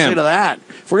 Michael, what do you say to that?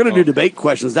 If we're going to do debate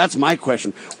questions, that's my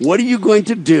question. What are you going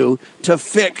to do to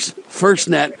fix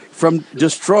FirstNet from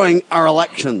destroying our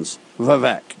elections,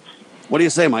 Vivek? What do you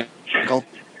say, Michael?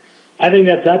 I think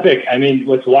that's epic. I mean,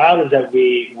 what's wild is that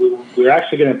we're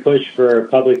actually going to push for a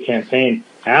public campaign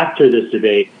after this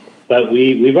debate, but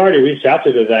we've already reached out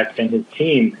to Vivek and his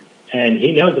team, and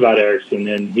he knows about Erickson,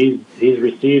 and he's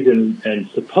received and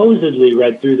supposedly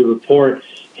read through the report.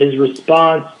 His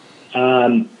response,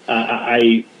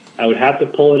 I would have to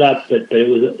pull it up, but it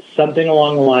was something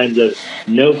along the lines of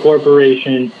no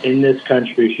corporation in this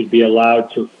country should be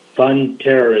allowed to fund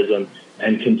terrorism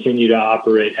and continue to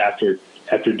operate after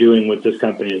doing what this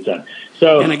company has done.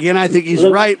 So, and again, I think he's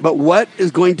right, but what is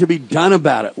going to be done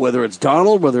about it? Whether it's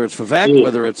Donald, whether it's Vivek,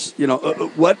 whether it's,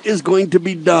 what is going to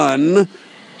be done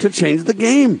to change the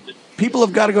game? People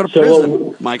have got to go to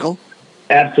prison, Michael.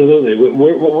 Absolutely.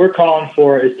 What we're calling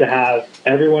for is to have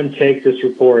everyone take this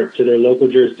report to their local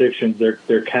jurisdictions,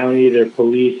 their county, their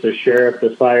police, their sheriff,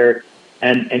 their fire.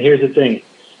 And here's the thing.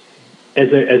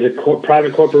 As a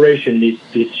private corporation, these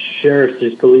sheriffs,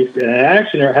 these police, and I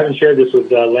actually haven't shared this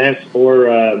with Lance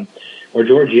or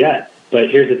George yet, but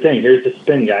here's the thing. Here's the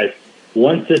spin, guys.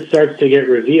 Once this starts to get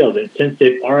revealed, and since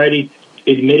they've already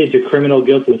admitted to criminal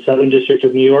guilt in the Southern District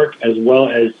of New York, as well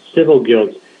as civil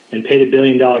guilt, and paid $1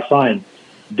 billion fine,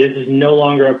 this is no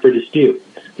longer up for dispute.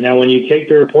 Now, when you take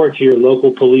the report to your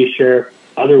local police, sheriff,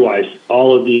 otherwise,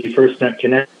 all of the FirstNet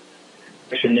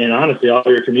connection, and honestly, all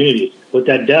your communities, what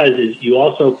that does is you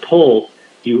also pull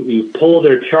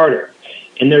their charter.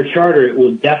 In their charter, it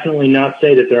will definitely not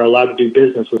say that they're allowed to do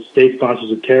business with state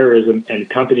sponsors of terrorism and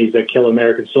companies that kill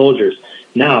American soldiers.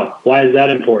 Now, why is that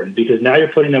important? Because now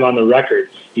you're putting them on the record.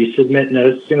 You submit, now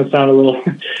this is going to sound a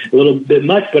little bit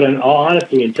much, but in all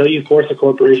honesty, until you force a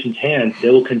corporation's hand, they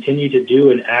will continue to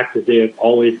do and act as they have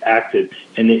always acted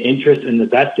in the interest and the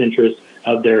best interest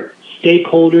of their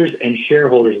stakeholders and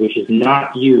shareholders, which is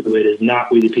not you. It is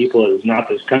not we the people. It is not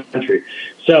this country.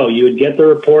 So you would get the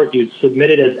report. You'd submit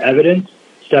it as evidence.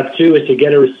 Step 2 is to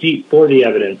get a receipt for the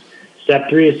evidence. Step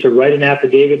 3 is to write an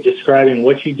affidavit describing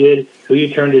what you did, who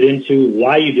you turned it into,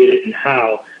 why you did it, and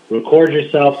how. Record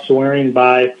yourself swearing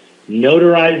by,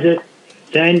 notarize it.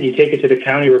 Then you take it to the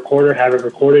county recorder, have it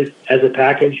recorded as a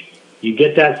package. You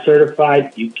get that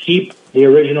certified. You keep the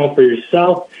original for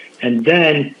yourself. And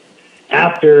then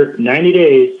after 90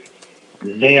 days,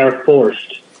 they are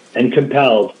forced and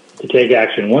compelled to take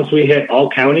action. Once we hit all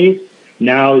counties,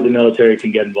 now the military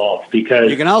can get involved, because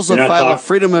you can also file a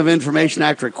Freedom of Information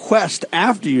Act request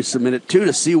after you submit it too,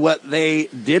 to see what they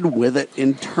did with it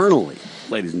internally,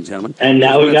 ladies and gentlemen. And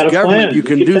now we got a plan. You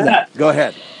can do that. Go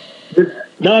ahead.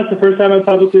 No, it's the first time I've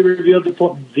publicly revealed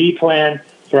the plan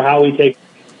for how we take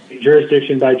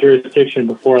jurisdiction by jurisdiction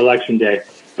before Election Day.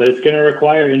 But it's going to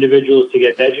require individuals to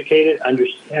get educated.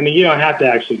 You don't have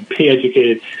to actually be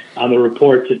educated on the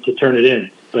report to turn it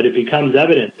in. But it becomes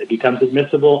evidence, it becomes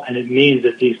admissible, and it means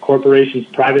that these corporations,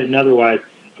 private and otherwise,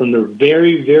 from the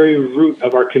very, very root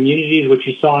of our communities, which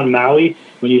you saw in Maui,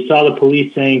 when you saw the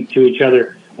police saying to each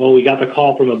other, well, we got the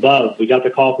call from above. We got the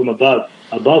call from above.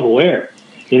 Above where?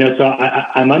 So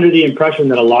I'm under the impression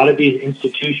that a lot of these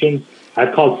institutions,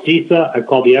 I've called CISA, I've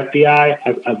called the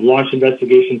FBI, I've launched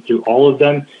investigations through all of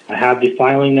them. I have the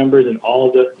filing numbers and all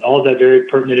of that very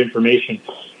pertinent information.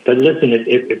 But listen,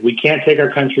 if we can't take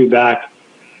our country back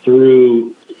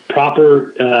through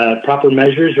proper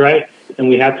measures, right? And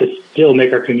we have to still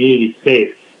make our communities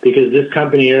safe, because this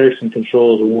company, Erickson,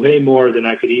 controls way more than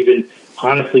I could even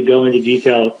honestly go into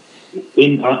detail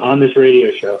on this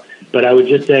radio show. But I would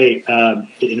just say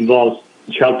it involves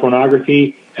child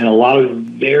pornography and a lot of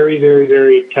very, very,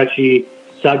 very touchy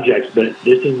subjects. But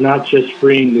this is not just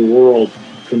freeing the world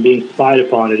from being spied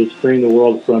upon. It is freeing the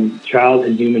world from child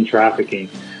and human trafficking.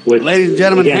 Ladies and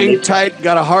gentlemen, hang tight.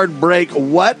 Got a hard break.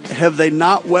 What have they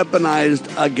not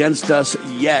weaponized against us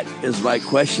yet is my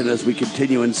question as we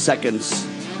continue in seconds.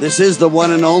 This is the one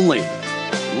and only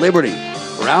Liberty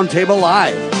Roundtable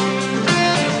Live.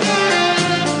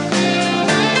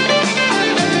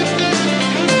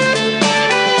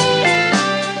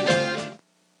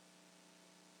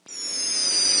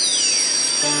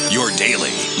 Your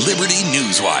daily Liberty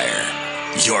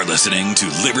Newswire. You're listening to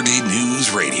Liberty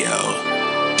News Radio.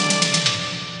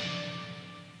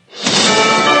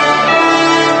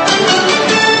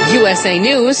 USA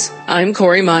News, I'm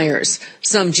Corey Myers.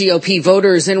 Some GOP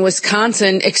voters in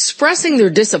Wisconsin expressing their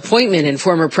disappointment in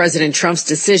former President Trump's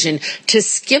decision to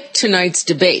skip tonight's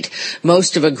debate.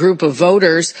 Most of a group of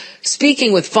voters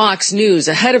speaking with Fox News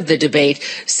ahead of the debate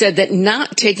said that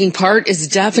not taking part is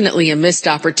definitely a missed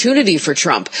opportunity for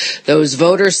Trump. Those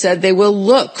voters said they will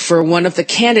look for one of the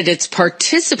candidates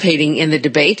participating in the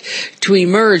debate to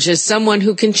emerge as someone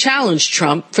who can challenge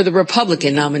Trump for the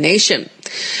Republican nomination.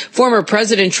 Former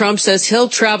President Trump says he'll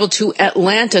travel to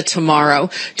Atlanta tomorrow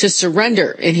to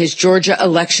surrender in his Georgia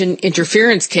election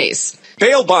interference case.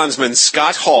 Bail bondsman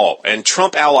Scott Hall and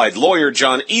Trump-allied lawyer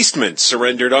John Eastman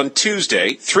surrendered on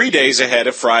Tuesday, 3 days ahead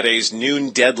of Friday's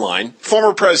noon deadline.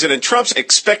 Former President Trump's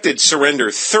expected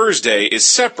surrender Thursday is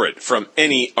separate from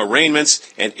any arraignments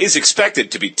and is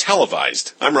expected to be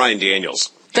televised. I'm Ryan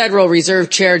Daniels. Federal Reserve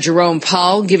Chair Jerome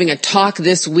Powell giving a talk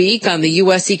this week on the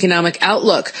U.S. economic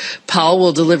outlook. Powell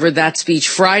will deliver that speech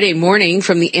Friday morning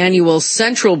from the annual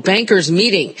central bankers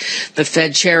meeting. The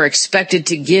Fed chair expected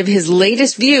to give his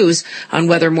latest views on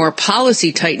whether more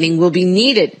policy tightening will be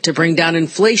needed to bring down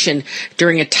inflation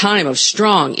during a time of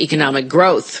strong economic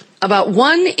growth. About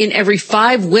 1 in every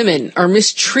 5 women are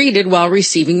mistreated while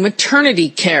receiving maternity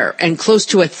care, and close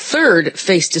to a third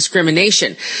face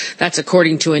discrimination. That's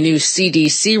according to a new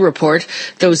CDC report.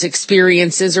 Those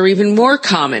experiences are even more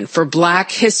common for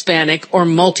Black, Hispanic, or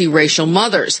multiracial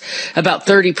mothers. About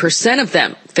 30% of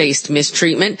them faced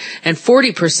mistreatment, and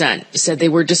 40% said they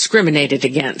were discriminated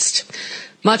against.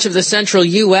 Much of the central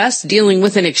U.S. dealing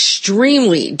with an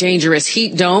extremely dangerous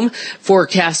heat dome.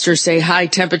 Forecasters say high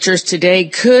temperatures today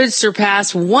could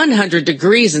surpass 100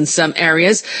 degrees in some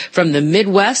areas from the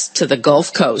Midwest to the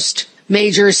Gulf Coast.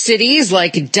 Major cities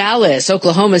like Dallas,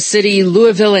 Oklahoma City,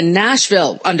 Louisville, and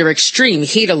Nashville under extreme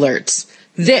heat alerts.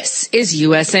 This is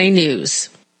USA News.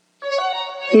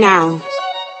 Now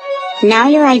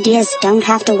your ideas don't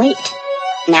have to wait.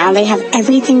 Now they have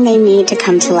everything they need to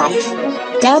come to life.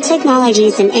 Dell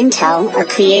Technologies and Intel are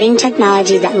creating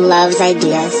technology that loves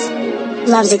ideas,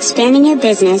 loves expanding your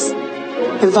business,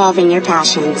 evolving your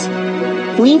passions.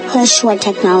 We push what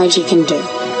technology can do,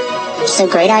 so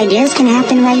great ideas can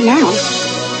happen right now.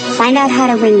 Find out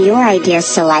how to bring your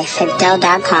ideas to life at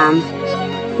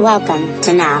Dell.com. Welcome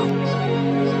to Now.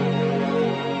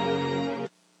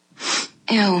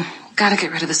 Ew. Gotta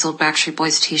get rid of this old Backstreet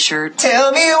Boys t-shirt.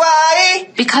 Tell me why.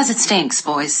 Because it stinks,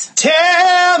 boys.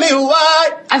 Tell me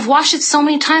why. I've washed it so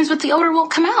many times, but the odor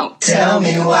won't come out. Tell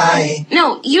me why.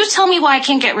 No, you tell me why I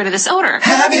can't get rid of this odor.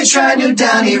 Have you tried new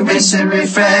Downy Rinse and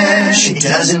Refresh? It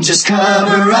doesn't just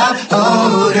cover up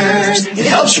odors, it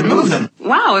helps remove them.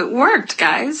 Wow, it worked,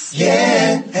 guys.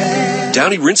 Yeah.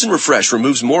 Downy Rinse and Refresh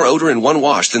removes more odor in 1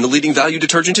 wash than the leading value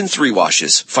detergent in 3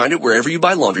 washes. Find it wherever you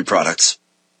buy laundry products.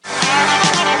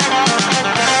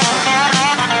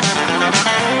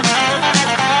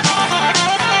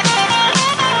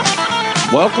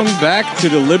 Welcome back to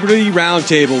the Liberty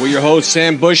Roundtable with your host,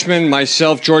 Sam Bushman,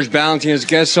 myself, George Balloutine as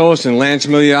guest host, and Lance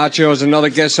Migliaccio as another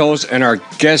guest host, and our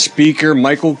guest speaker,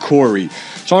 Michael Corey.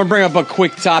 So I want to bring up a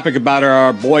quick topic about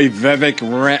our boy Vivek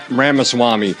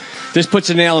Ramaswamy. This puts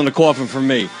a nail in the coffin for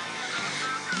me.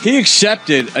 He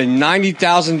accepted a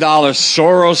 $90,000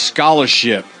 Soros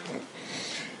scholarship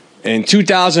in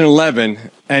 2011,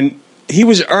 and he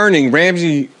was earning,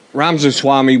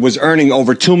 Ramaswamy was earning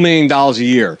over $2 million a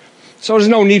year. So there's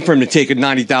no need for him to take a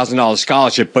 $90,000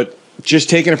 scholarship, but just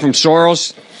taking it from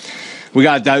Soros, we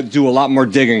got to do a lot more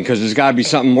digging because there's got to be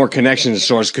something more connection to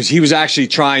Soros because he was actually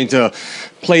trying to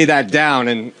play that down,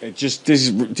 and it just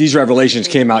these revelations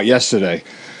came out yesterday.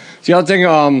 The other thing,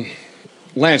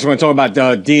 Lance, we're going to talk about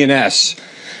DNS.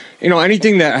 You know,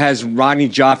 anything that has Rodney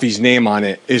Jaffe's name on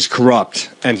it is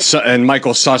corrupt, and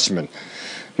Michael Sussman.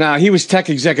 Now, he was tech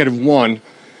executive 1,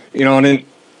 you know, and then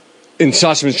in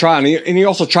Sussman's trial, and he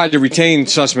also tried to retain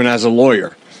Sussman as a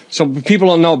lawyer. So people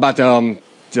don't know about the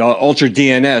Ultra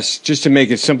DNS. Just to make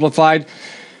it simplified,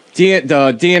 the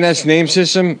DNS name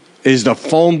system is the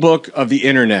phone book of the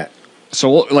internet. So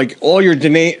like all your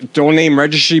domain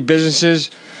registry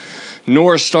businesses,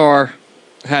 North Star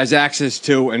has access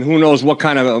to, and who knows what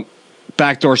kind of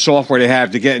backdoor software they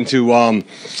have to get into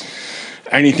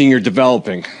anything you're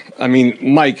developing. I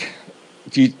mean, Mike,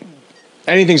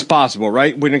 anything's possible,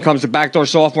 right? When it comes to backdoor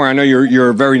software, I know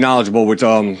you're very knowledgeable with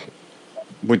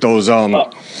those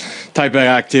type of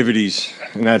activities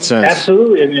in that sense.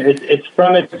 Absolutely. I mean, it's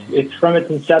from its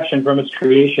inception, from its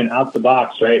creation, out the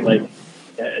box, right? Like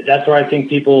that's where I think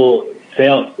people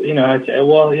fail. You know,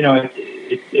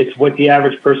 it's what the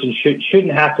average person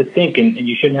shouldn't have to think, and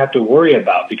you shouldn't have to worry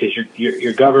about, because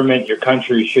your government, your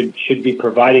country should be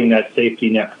providing that safety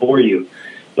net for you.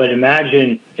 But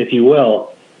imagine, if you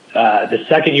will, the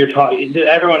second you're talking,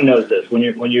 everyone knows this. When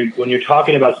you're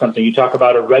talking about something, you talk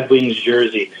about a Red Wings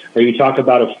jersey, or you talk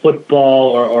about a football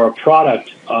or a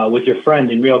product with your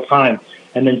friend in real time,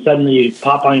 and then suddenly you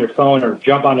pop on your phone or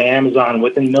jump onto Amazon.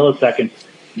 Within milliseconds,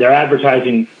 they're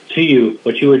advertising to you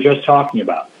what you were just talking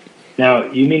about. Now,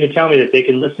 you mean to tell me that they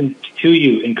can listen to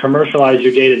you and commercialize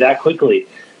your data that quickly,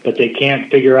 but they can't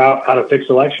figure out how to fix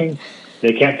elections?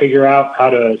 They can't figure out how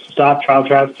to stop child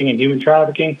trafficking and human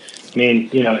trafficking? I mean,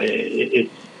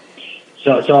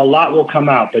 so a lot will come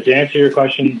out. But to answer your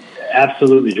question,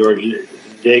 absolutely, George,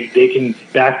 they can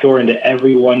backdoor into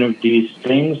every one of these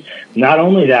things. Not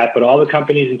only that, but all the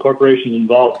companies and corporations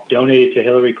involved donated to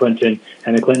Hillary Clinton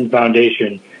and the Clinton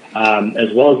Foundation,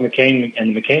 as well as McCain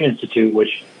and the McCain Institute,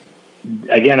 which,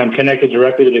 again, I'm connected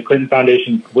directly to the Clinton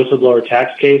Foundation whistleblower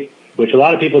tax case, which a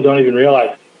lot of people don't even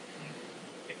realize.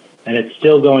 And it's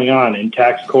still going on in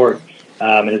tax court.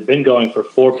 And it's been going for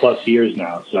 4+ years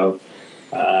now. So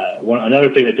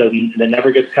another thing that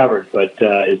never gets covered, but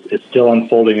it's still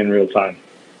unfolding in real time.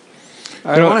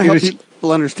 I want to help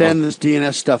people understand this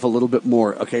DNS stuff a little bit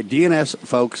more. Okay, DNS,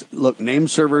 folks, look, name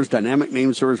servers, dynamic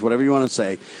name servers, whatever you want to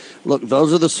say. Look,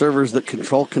 those are the servers that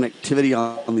control connectivity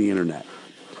on the internet.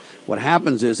 What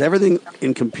happens is everything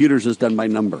in computers is done by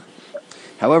number.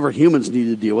 However, humans need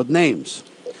to deal with names.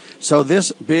 So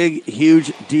this big,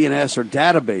 huge DNS or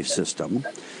database system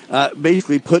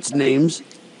basically puts names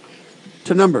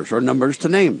to numbers or numbers to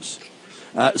names.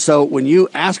 So when you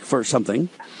ask for something,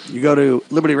 you go to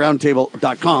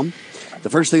libertyroundtable.com. The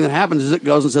first thing that happens is it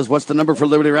goes and says, what's the number for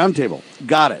Liberty Roundtable?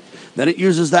 Got it. Then it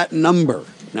uses that number.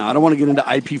 Now, I don't want to get into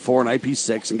IP4 and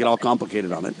IP6 and get all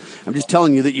complicated on it. I'm just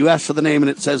telling you that you ask for the name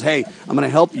and it says, hey, I'm going to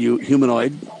help you,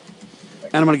 humanoid,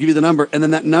 and I'm going to give you the number. And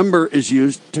then that number is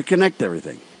used to connect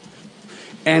everything.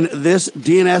 And this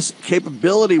DNS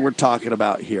capability we're talking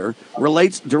about here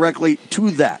relates directly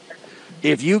to that.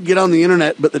 If you get on the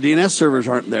internet but the DNS servers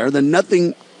aren't there, then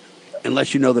nothing,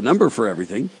 unless you know the number for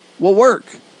everything, will work.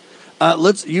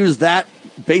 Let's use that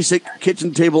basic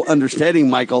kitchen table understanding,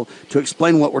 Michael, to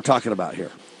explain what we're talking about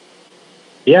here.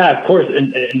 Yeah, of course.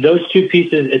 And those two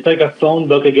pieces, it's like a phone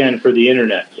book again for the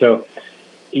internet. So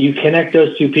you connect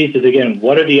those two pieces again.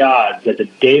 What are the odds that the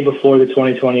day before the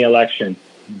 2020 election,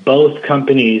 both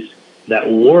companies that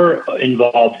were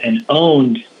involved and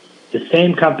owned the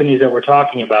same companies that we're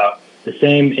talking about, the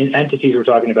same entities we're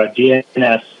talking about,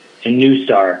 DNS and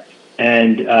Neustar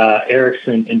and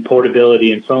Ericsson and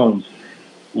portability and phones,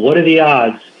 what are the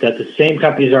odds that the same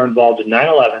companies are involved in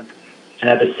 9/11 and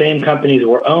that the same companies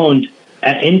were owned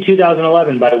in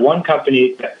 2011 by one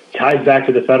company that ties back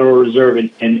to the Federal Reserve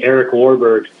and Eric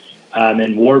Warburg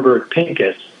and Warburg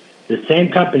Pincus? The same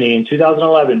company in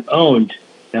 2011 owned,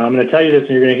 now I'm going to tell you this and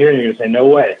you're going to hear it and you're going to say, no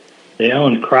way. They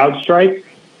owned CrowdStrike,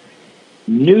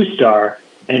 Neustar,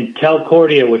 and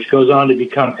Telcordia, which goes on to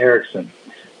become Ericsson.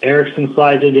 Ericsson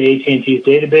slides into AT&T's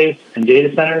database and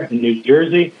data center in New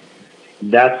Jersey.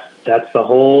 That's the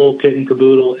whole kit and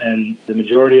caboodle, and the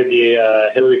majority of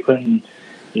the Hillary Clinton,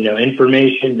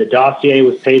 information. The dossier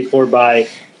was paid for by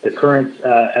the current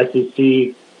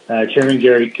SEC Chairman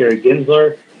Gary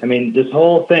Gensler. I mean, this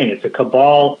whole thing, it's a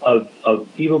cabal of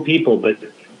evil people, but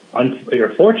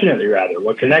unfortunately,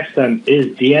 what connects them is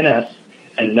DNS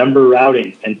and number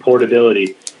routing and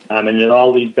portability, and it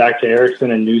all leads back to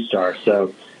Ericsson and Neustar.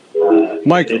 So,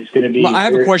 Mike, it's going to be. I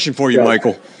have a question for you,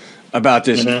 Michael, about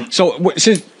this. Mm-hmm. So,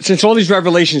 since all these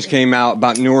revelations came out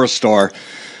about Neustar,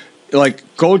 like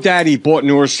GoDaddy bought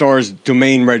Neustar's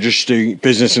domain registry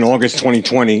business in August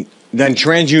 2020. Then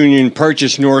TransUnion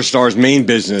purchased Neustar's main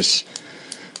business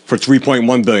for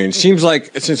 $3.1 billion. Seems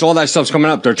like since all that stuff's coming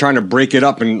up, they're trying to break it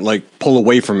up and pull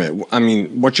away from it. I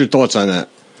mean, what's your thoughts on that?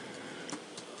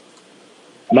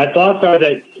 My thoughts are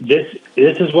that this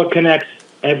is what connects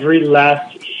every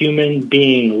last human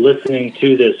being listening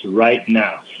to this right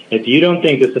now. If you don't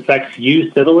think this affects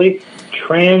you civilly,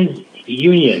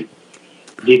 TransUnion,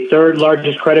 the third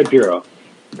largest credit bureau,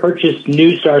 purchased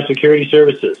Neustar Security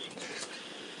Services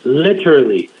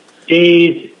literally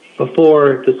days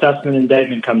before the Sussman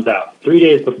indictment comes out, 3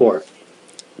 days before.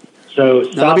 So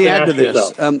stop. Now, let me add to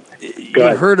this.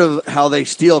 You've heard of how they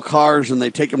steal cars and they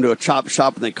take them to a chop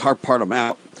shop and they car part them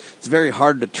out. It's very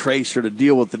hard to trace or to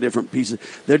deal with the different pieces.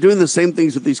 They're doing the same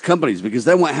things with these companies, because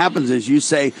then what happens is you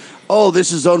say, oh,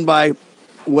 this is owned by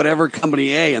whatever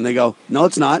company A, and they go, no,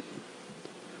 it's not.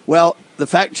 Well, the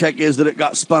fact check is that it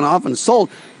got spun off and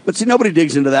sold. But see, nobody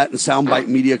digs into that in soundbite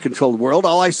media-controlled world.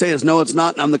 All I say is, no, it's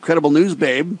not, and I'm the credible news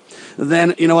babe.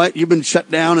 Then, you know what, you've been shut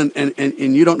down, and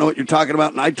you don't know what you're talking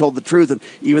about, and I told the truth. And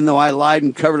even though I lied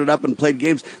and covered it up and played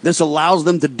games, this allows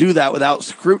them to do that without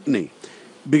scrutiny.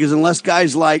 Because unless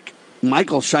guys like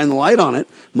Michael shine the light on it.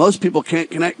 Most people can't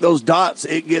connect those dots.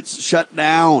 It gets shut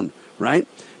down, right?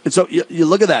 And so you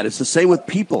look at that. It's the same with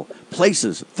people,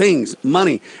 places, things,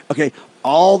 money. Okay,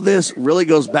 all this really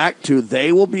goes back to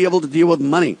they will be able to deal with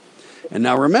money. And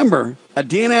now remember, a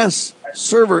DNS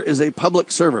server is a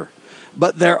public server.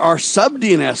 But there are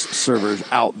sub-DNS servers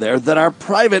out there that are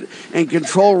private and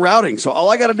control routing. So all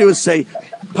I got to do is say,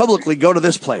 publicly, go to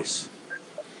this place.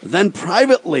 Then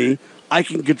privately, I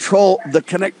can control the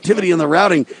connectivity and the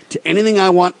routing to anything I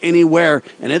want anywhere,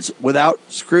 and it's without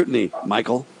scrutiny,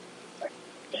 Michael.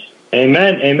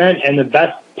 Amen, amen. And the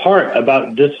best part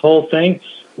about this whole thing,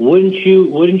 wouldn't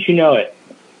you know it?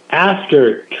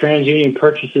 After TransUnion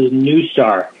purchases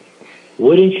Newstar,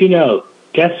 wouldn't you know,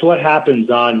 guess what happens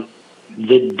on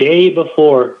the day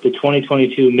before the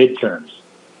 2022 midterms?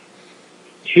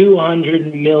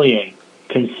 200 million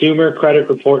consumer credit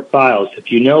report files.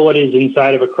 If you know what is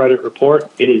inside of a credit report,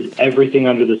 it is everything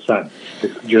under the sun.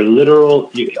 Your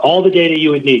all the data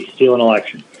you would need to steal an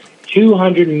election.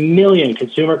 200 million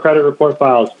consumer credit report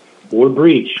files were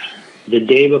breached the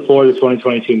day before the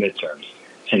 2022 midterms.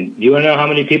 And do you want to know how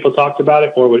many people talked about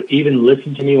it or would even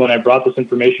listen to me when I brought this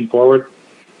information forward?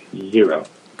 Zero.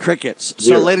 Crickets.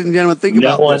 Zero. So, ladies and gentlemen, think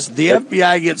about this. The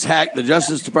FBI gets hacked. The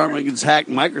Justice Department gets hacked.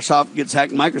 Microsoft gets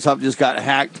hacked. Microsoft just got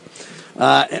hacked.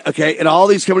 And all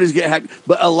these companies get hacked.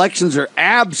 But elections are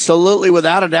absolutely,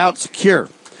 without a doubt, secure.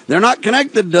 They're not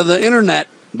connected to the internet,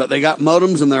 but they got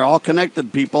modems and they're all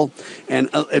connected, people. And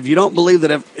if you don't believe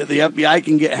that if the FBI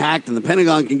can get hacked and the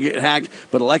Pentagon can get hacked,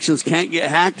 but elections can't get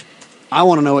hacked, I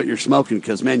want to know what you're smoking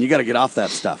because, man, you got to get off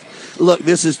that stuff. Look,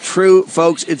 this is true,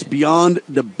 folks. It's beyond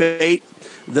debate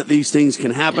that these things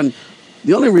can happen.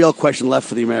 The only real question left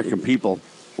for the American people,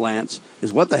 Lance,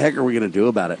 is what the heck are we going to do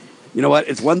about it? You know what?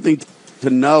 It's one thing to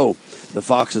know the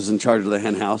fox is in charge of the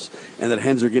hen house and that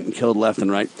hens are getting killed left and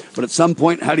right. But at some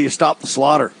point, how do you stop the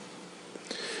slaughter?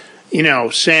 You know,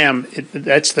 Sam,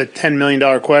 that's the $10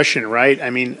 million question, right? I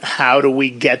mean, how do we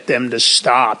get them to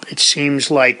stop? It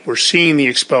seems like we're seeing the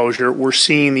exposure. We're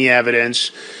seeing the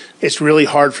evidence. It's really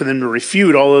hard for them to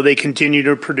refute, although they continue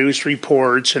to produce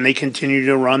reports and they continue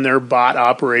to run their bot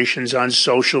operations on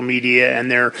social media and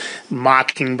their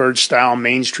Mockingbird-style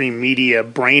mainstream media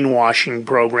brainwashing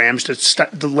programs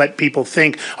to let people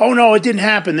think, oh, no, it didn't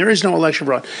happen. There is no election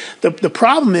fraud. The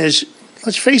problem is,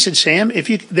 let's face it, Sam,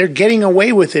 they're getting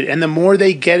away with it, and the more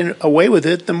they get away with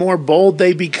it, the more bold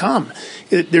they become.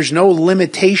 There's no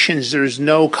limitations. There's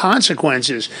no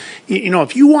consequences. You know,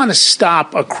 if you want to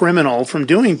stop a criminal from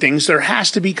doing things, there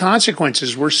has to be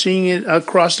consequences. We're seeing it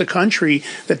across the country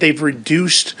that they've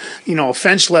reduced,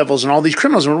 offense levels and all these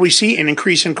criminals. And when we see an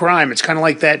increase in crime, it's kind of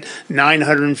like that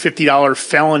 $950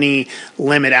 felony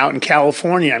limit out in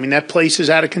California. I mean, that place is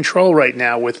out of control right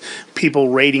now with people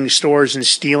raiding stores and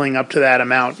stealing up to that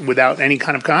amount without any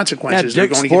kind of consequences. Yeah,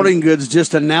 Dick's Sporting Goods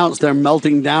just announced they're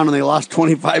melting down and they lost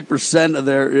 25% of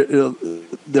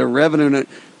their revenue.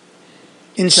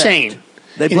 Insane.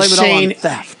 Theft. They blame it all on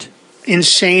theft.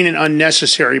 Insane and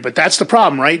unnecessary, but that's the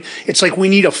problem, right? It's like we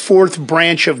need a fourth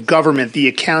branch of government, the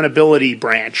accountability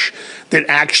branch, that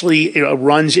actually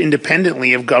runs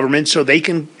independently of government so they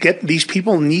can get, these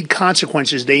people need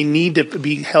consequences. They need to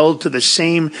be held to the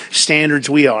same standards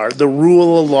we are. The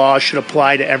rule of law should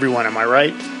apply to everyone. Am I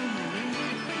right?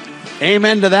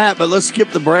 Amen to that, but let's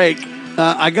skip the break.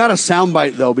 I got a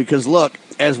soundbite, though, because, look,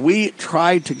 as we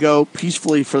try to go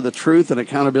peacefully for the truth and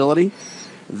accountability,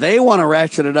 they want to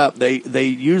ratchet it up. They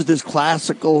use this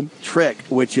classical trick,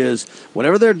 which is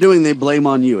whatever they're doing, they blame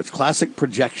on you. It's classic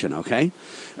projection, okay?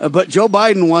 But Joe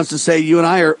Biden wants to say you and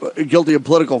I are guilty of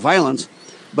political violence.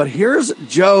 But here's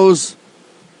Joe's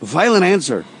violent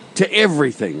answer to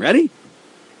everything. Ready?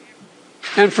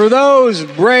 And for those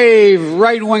brave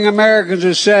right-wing Americans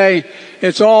who say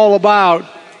it's all about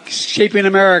keeping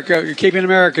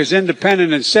America's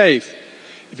independent and safe,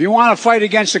 if you want to fight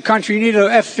against the country, you need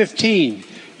an F-15.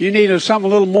 You need something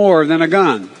a little more than a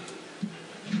gun.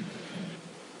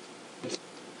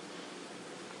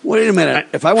 Wait a minute.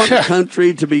 If I want the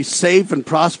country to be safe and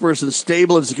prosperous and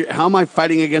stable and secure, how am I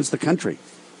fighting against the country?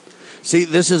 See,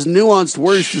 this is nuanced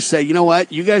words to say, you know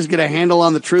what? You guys get a handle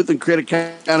on the truth and create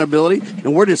accountability,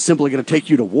 and we're just simply going to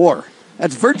take you to war.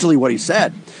 That's virtually what he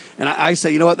said. And I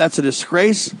say, you know what? That's a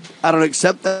disgrace. I don't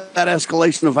accept that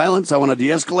escalation of violence. I want to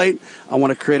de-escalate. I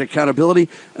want to create accountability.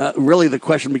 Really, the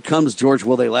question becomes, George,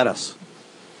 will they let us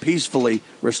peacefully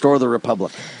restore the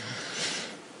republic?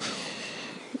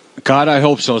 God, I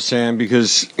hope so, Sam,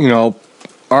 because,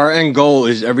 our end goal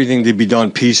is everything to be done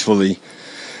peacefully.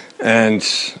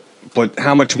 But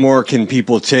how much more can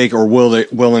people take or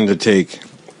willing to take?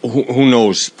 Who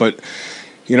knows? But,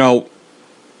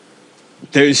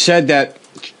 they said that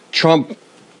Trump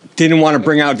didn't want to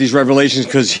bring out these revelations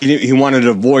because he wanted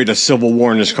to avoid a civil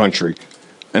war in this country.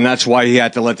 And that's why he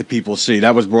had to let the people see.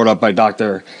 That was brought up by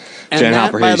Dr. Jan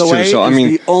Halper Hayes, too. Way, so, I mean,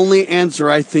 the only answer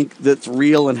I think that's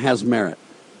real and has merit.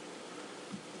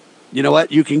 You know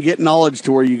what? You can get knowledge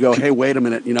to where you go, hey, wait a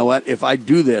minute. You know what? If I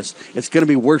do this, it's going to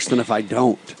be worse than if I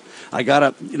don't. I got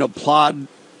to,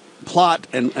 plot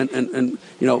and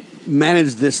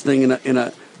manage this thing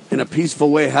in a peaceful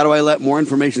way. How do I let more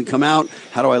information come out?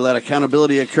 How do I let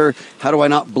accountability occur? How do I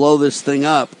not blow this thing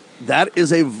up? That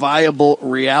is a viable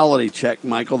reality check,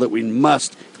 Michael, that we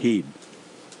must heed.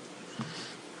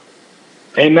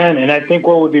 Amen. And I think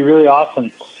what would be really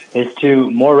awesome is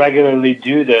to more regularly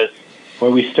do this,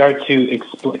 where we start to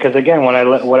explain. Because again, what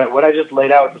I just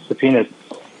laid out with the subpoenas,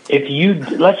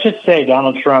 let's just say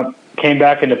Donald Trump came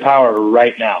back into power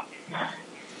right now,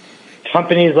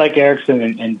 companies like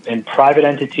Ericsson and private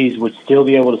entities would still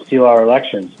be able to steal our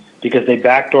elections because they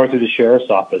backdoor through the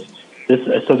sheriff's office.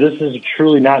 This is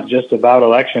truly not just about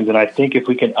elections. And I think if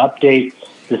we can update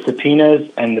the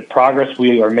subpoenas and the progress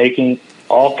we are making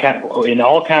in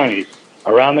all counties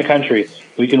around the country,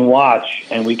 we can watch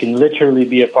and we can literally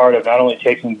be a part of not only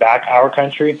taking back our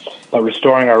country, but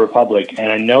restoring our republic. And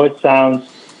I know it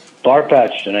sounds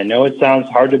far-fetched, and I know it sounds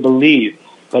hard to believe,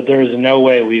 but there is no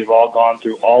way we've all gone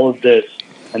through all of this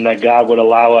and that God would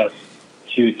allow us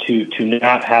to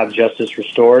not have justice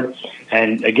restored.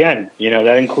 And again,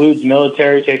 that includes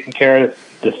military taking care of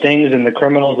the things and the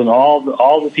criminals and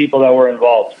all the people that were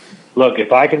involved. Look,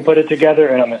 if I can put it together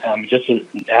and I'm just an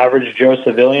average Joe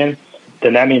civilian,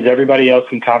 then that means everybody else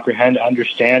can comprehend,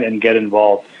 understand, and get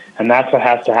involved. And that's what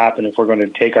has to happen if we're going to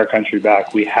take our country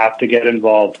back. We have to get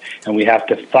involved, and we have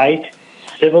to fight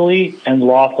civilly and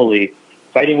lawfully,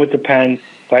 fighting with the pen,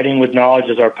 fighting with knowledge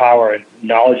as our power, and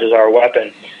knowledge as our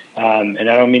weapon. And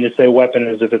I don't mean to say weapon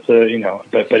as if it's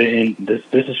but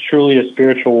this is truly a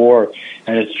spiritual war,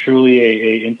 and it's truly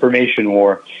a information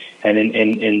war. And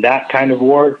in that kind of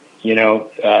war,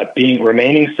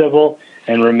 remaining civil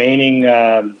and remaining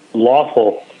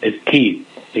lawful is key,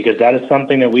 because that is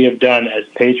something that we have done as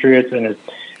patriots and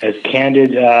as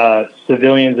candid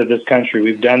civilians of this country.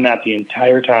 We've done that the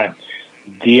entire time.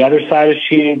 The other side is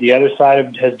cheating. The other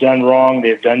side has done wrong.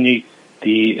 They've done the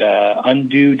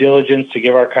undue diligence to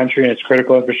give our country and its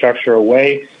critical infrastructure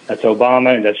away. That's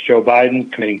Obama and that's Joe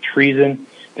Biden committing treason.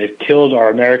 They've killed our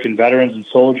American veterans and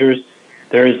soldiers.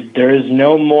 There is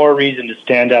no more reason to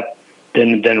stand up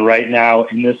than right now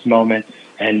in this moment.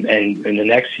 And in the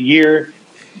next year,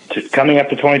 coming up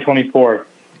to 2024,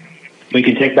 we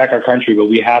can take back our country, but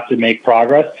we have to make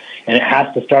progress, and it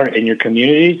has to start in your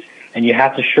communities, and you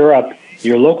have to shore up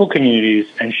your local communities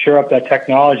and shore up that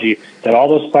technology that all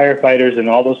those firefighters and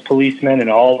all those policemen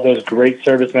and all those great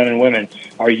servicemen and women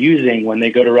are using when they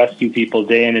go to rescue people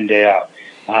day in and day out.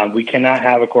 We cannot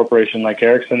have a corporation like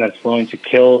Ericsson that's willing to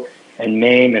kill and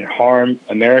maim and harm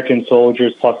American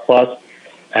soldiers plus,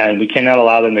 and we cannot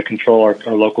allow them to control our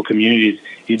local communities.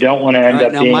 You don't want to end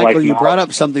up being Michael, like... you brought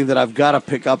up something that I've got to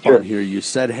pick up on here. You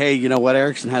said, hey, you know what?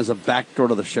 Ericsson has a backdoor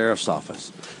to the sheriff's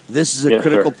office. This is a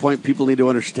critical point people need to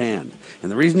understand. And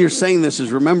the reason you're saying this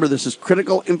is, remember, this is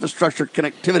critical infrastructure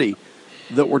connectivity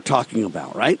that we're talking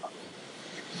about, right?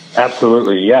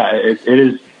 Absolutely, yeah. It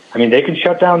is. I mean, they can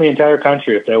shut down the entire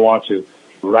country if they want to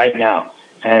right now.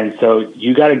 And so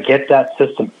you got to get that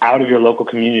system out of your local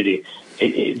community.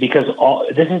 Because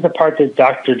this is the part that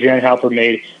Dr. Jan Halper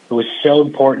made that was so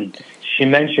important. She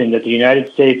mentioned that the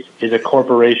United States is a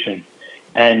corporation.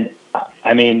 And,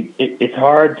 I mean, it's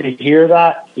hard to hear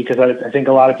that because I think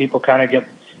a lot of people kind of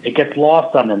gets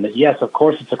lost on them. That, yes, of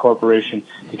course it's a corporation,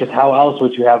 because how else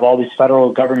would you have all these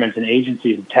federal governments and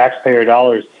agencies and taxpayer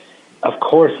dollars? Of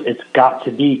course it's got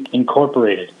to be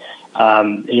incorporated,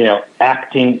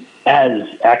 acting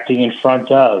in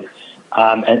front of.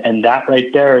 And that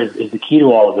right there is the key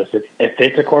to all of this. If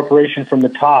it's a corporation from the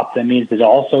top, that means it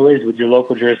also is with your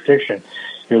local jurisdiction,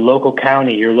 your local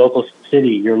county, your local city,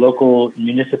 your local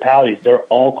municipalities. They're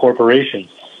all corporations.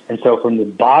 And so from the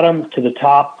bottom to the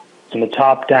top, from the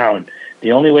top down,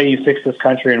 the only way you fix this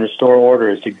country and restore order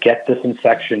is to get this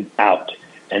infection out.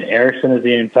 And Ericsson is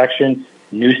the infection,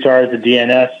 New Star is the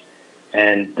DNS,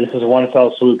 and this is one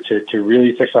fell swoop to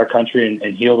really fix our country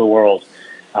and heal the world.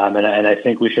 And I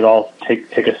think we should all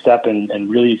take a step and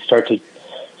really start to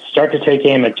take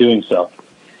aim at doing so.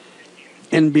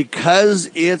 And because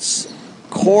it's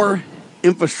core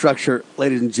infrastructure,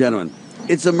 ladies and gentlemen,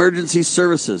 it's emergency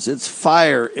services, it's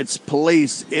fire, it's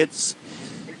police, it's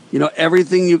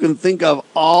everything you can think of,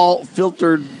 all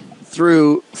filtered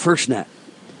through FirstNet.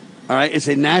 All right, it's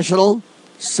a national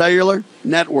cellular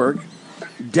network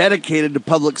dedicated to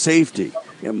public safety.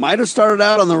 It might have started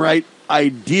out on the right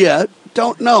idea.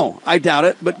 Don't know. I doubt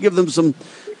it, but give them some.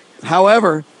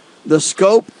 However, the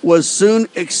scope was soon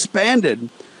expanded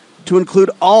to include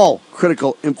all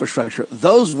critical infrastructure.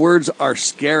 Those words are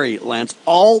scary, Lance.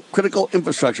 All critical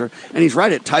infrastructure. And he's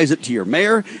right. It ties it to your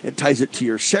mayor. It ties it to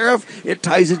your sheriff. It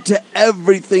ties it to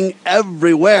everything,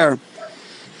 everywhere.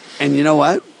 And you know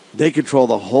what? They control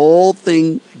the whole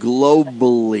thing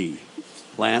globally.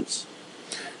 Lance?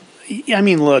 I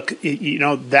mean, look,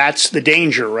 that's the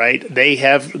danger, right? They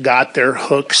have got their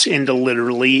hooks into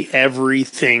literally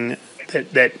everything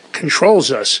that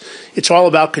controls us. It's all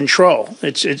about control.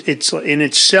 It's in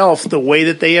itself the way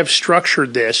that they have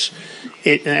structured this.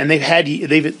 And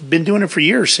they've been doing it for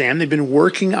years, Sam. They've been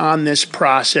working on this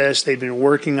process. They've been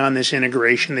working on this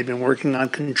integration. They've been working on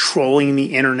controlling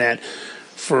the internet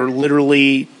for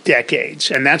literally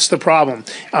decades. And that's the problem.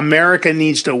 America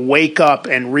needs to wake up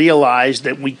and realize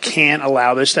that we can't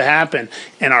allow this to happen.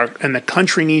 And the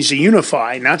country needs to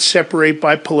unify, not separate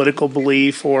by political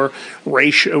belief or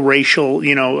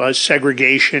racial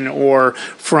segregation or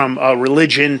from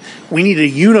religion. We need to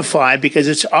unify because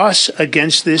it's us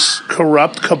against this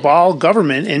corrupt cabal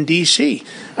government in D.C.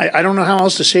 I don't know how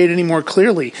else to say it any more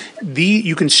clearly.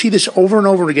 You can see this over and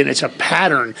over again. It's a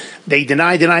pattern. They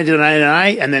deny,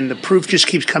 and then the proof just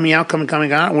keeps coming out. And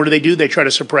what do? They try to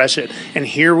suppress it. And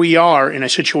here we are in a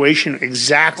situation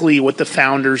exactly what the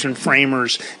founders and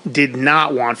framers did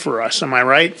not want for us. Am I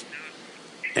right?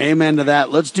 Amen to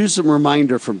that. Let's do some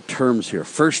reminder from terms here.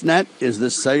 FirstNet is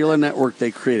this cellular network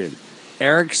they created.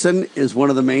 Ericsson is one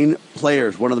of the main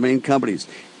players, one of the main companies.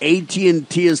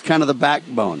 AT&T is kind of the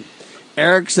backbone.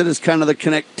 Ericsson is kind of the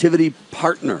connectivity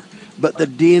partner. But the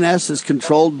DNS is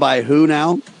controlled by who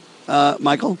now,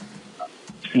 Michael?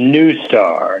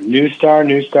 Neustar.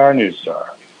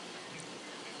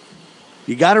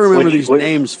 You got to remember these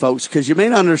names, folks, because you may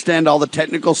not understand all the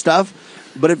technical stuff,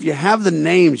 but if you have the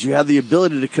names, you have the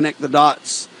ability to connect the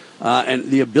dots and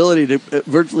the ability to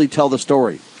virtually tell the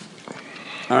story.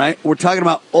 All right? We're talking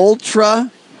about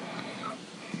Ultra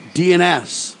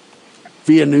DNS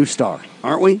via Neustar,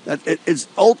 aren't we? It's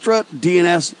Ultra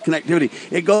DNS connectivity.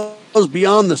 It goes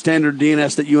beyond the standard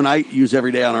DNS that you and I use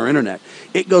every day on our internet.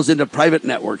 It goes into private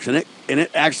networks, and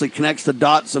it actually connects the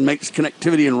dots and makes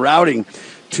connectivity and routing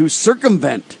to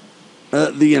circumvent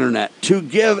the internet, to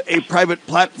give a private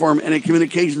platform and a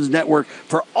communications network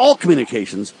for all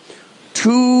communications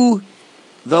to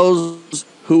those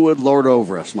who would lord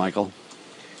over us, Michael.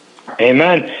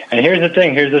 Amen. And here's the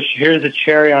thing. Here's the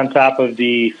cherry on top of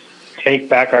the Take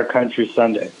Back Our Country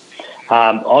Sunday.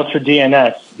 Ultra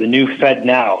DNS, the new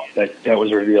FedNow that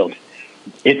was revealed,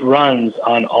 it runs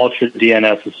on Ultra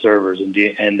DNS servers and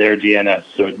their DNS.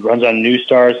 So it runs on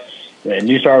Neustar's.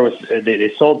 Neustar was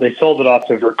they sold it off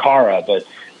to Verkara, but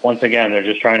once again they're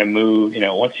just trying to move.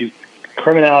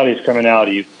 Criminality is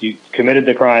criminality. You committed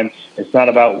the crime. It's not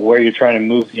about where you're trying to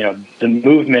move. The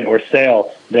movement or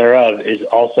sale thereof is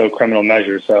also criminal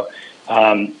measure. So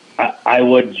I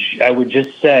would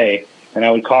just say, and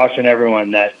I would caution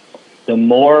everyone that the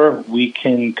more we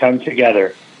can come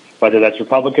together, whether that's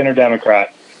Republican or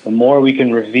Democrat, the more we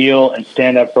can reveal and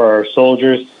stand up for our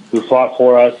soldiers who fought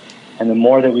for us, and the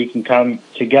more that we can come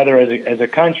together as a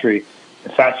country, the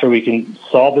faster we can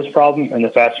solve this problem and the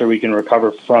faster we can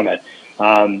recover from it.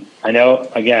 I know,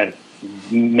 again,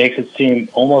 makes it seem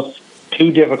almost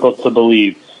too difficult to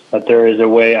believe that there is a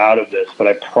way out of this, but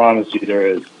I promise you there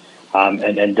is.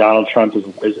 And Donald Trump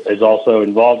is also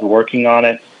involved working on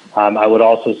it. I would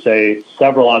also say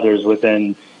several others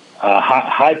within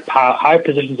high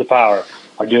positions of power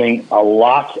are doing a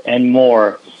lot and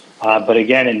more. But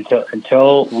again,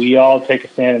 until we all take a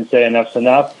stand and say enough's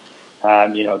enough,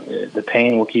 the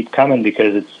pain will keep coming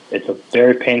because it's a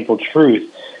very painful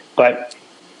truth. But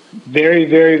very,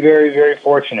 very, very, very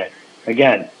fortunate.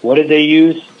 Again, what did they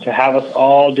use to have us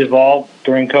all devolve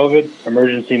during COVID?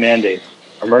 Emergency mandates,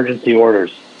 emergency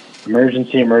orders,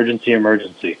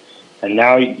 emergency. And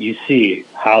now you see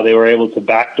how they were able to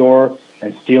backdoor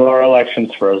and steal our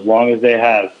elections for as long as they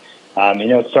have.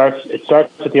 It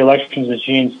starts with the elections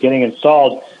machines getting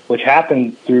installed, which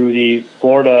happened through the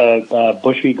Florida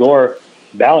Bush v. Gore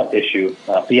ballot issue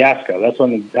fiasco. That's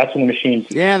when the machines.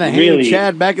 Yeah, the really. Hey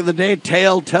Chad back in the day,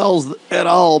 tale tells it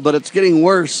all, but it's getting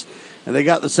worse. And they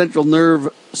got the central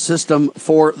nerve system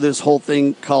for this whole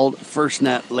thing called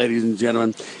FirstNet, ladies and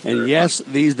gentlemen. And yes,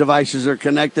 these devices are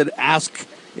connected. Ask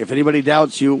if anybody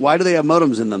doubts you, why do they have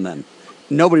modems in them then?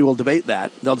 Nobody will debate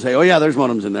that. They'll say, oh yeah, there's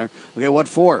modems in there. Okay, what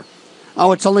for?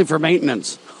 Oh, it's only for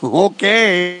maintenance.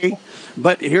 Okay.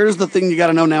 But here's the thing you got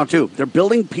to know now, too. They're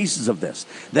building pieces of this.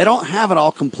 They don't have it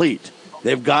all complete.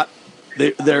 They've got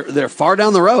They're far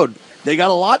down the road. They got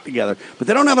a lot together, but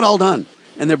they don't have it all done.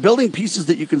 And they're building pieces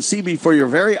that you can see before your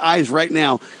very eyes right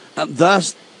now.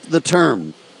 Thus, the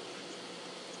term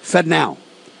Fed Now.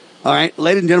 All right,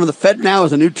 ladies and gentlemen, the Fed Now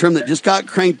is a new term that just got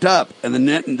cranked up, and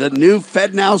the new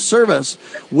Fed Now service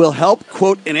will help,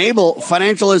 quote, enable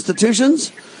financial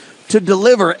institutions to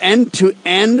deliver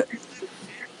end-to-end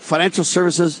financial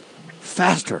services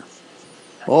faster.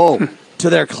 Oh, to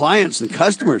their clients and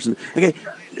customers. Okay,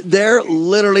 they're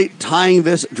literally tying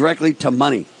this directly to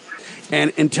money.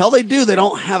 And until they do, they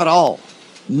don't have it all.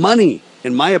 Money,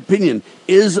 in my opinion,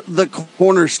 is the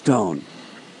cornerstone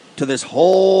to this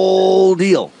whole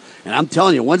deal. And I'm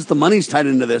telling you, once the money's tied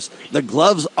into this, the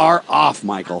gloves are off,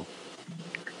 Michael.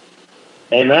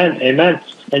 Amen.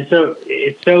 And so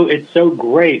it's so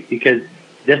great because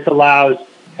this allows,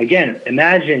 again,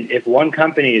 imagine if one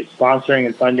company is sponsoring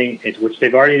and funding it, which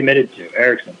they've already admitted to,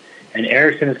 Ericsson, and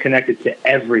Ericsson is connected to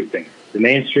everything, the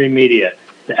mainstream media,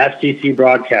 the FCC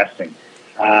broadcasting,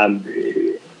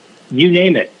 you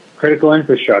name it, critical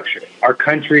infrastructure, our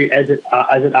country as it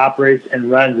operates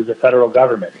and runs as a federal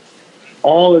government.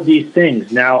 All of these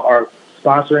things now are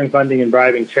sponsoring, funding, and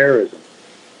bribing terrorism.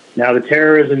 Now, the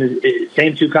terrorism is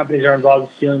same two companies are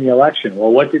involved in stealing the election.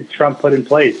 Well, what did Trump put in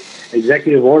place?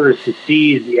 Executive orders to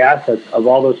seize the assets of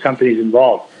all those companies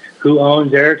involved. Who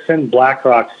owns Ericsson?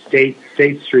 BlackRock, State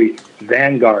Street,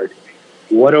 Vanguard.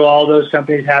 What do all those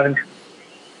companies have in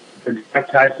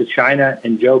direct ties to China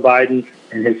and Joe Biden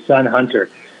and his son Hunter?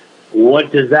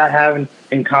 What does that have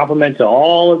in complement to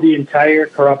all of the entire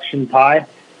corruption pie?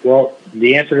 Well,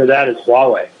 the answer to that is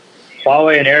Huawei.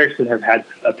 Huawei and Ericsson have had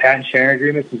a patent sharing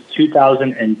agreement since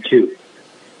 2002.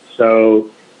 So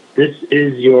this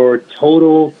is your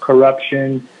total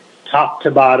corruption, top to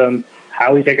bottom,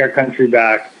 how we take our country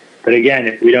back. But again,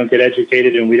 if we don't get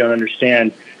educated and we don't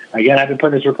understand, again, I've been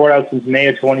putting this report out since May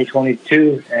of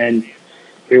 2022, and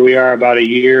here we are about a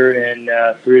year and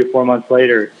 3 to 4 months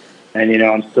later. And,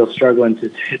 I'm still struggling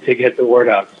to get the word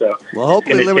out. So, well,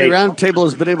 hopefully Liberty Roundtable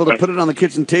has been able to put it on the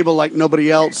kitchen table like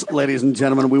nobody else, ladies and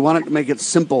gentlemen. We want it to make it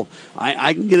simple.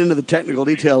 I can get into the technical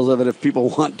details of it if people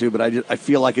want to, but I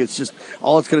feel like it's just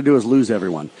all it's going to do is lose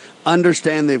everyone.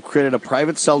 Understand they've created a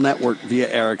private cell network via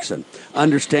Ericsson.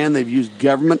 Understand they've used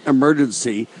government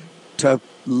emergency to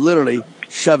literally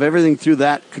shove everything through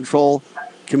that control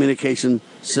communication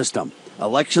system.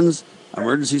 Elections,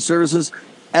 emergency services,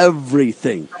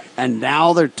 everything. And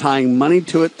now they're tying money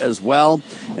to it as well.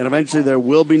 And eventually there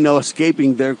will be no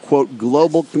escaping their, quote,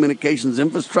 global communications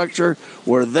infrastructure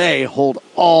where they hold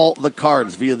all the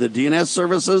cards via the DNS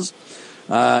services.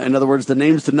 In other words, the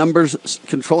names to numbers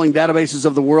controlling databases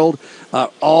of the world,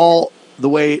 all the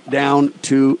way down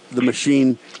to the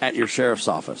machine at your sheriff's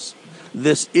office.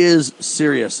 This is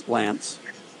serious, Lance.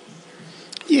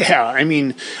 Yeah, I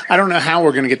mean, I don't know how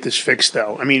we're going to get this fixed,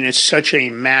 though. I mean, it's such a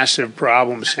massive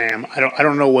problem, Sam. I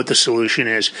don't know what the solution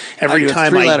is. Every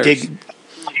time I dig,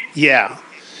 yeah,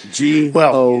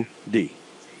 G-O-D.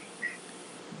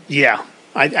 Yeah,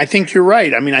 I think you're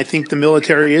right. I mean, I think the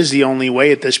military is the only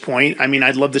way at this point. I mean,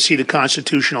 I'd love to see the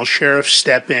constitutional sheriff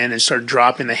step in and start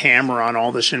dropping the hammer on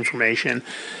all this information.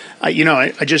 We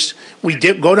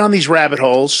go down these rabbit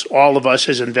holes, all of us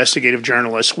as investigative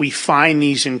journalists. We find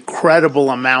these incredible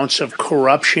amounts of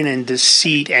corruption and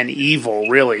deceit and evil,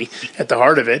 really, at the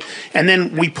heart of it. And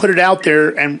then we put it out there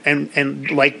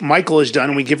and like Michael has done,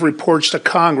 and we give reports to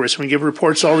Congress, and we give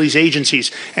reports to all these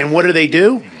agencies. And what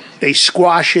do? They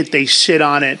squash it. They sit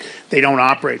on it. They don't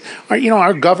operate.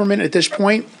 Our government at this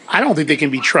point, I don't think they can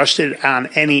be trusted on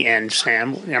any end,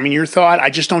 Sam. I mean, your thought,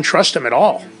 I just don't trust them at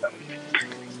all.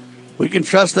 We can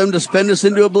trust them to spend us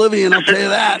into oblivion, I'll tell you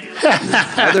that.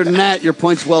 Other than that, your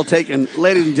point's well taken.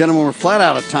 Ladies and gentlemen, we're flat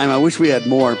out of time. I wish we had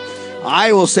more.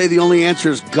 I will say the only answer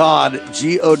is God,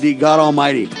 G-O-D, God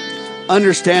Almighty.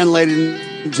 Understand, ladies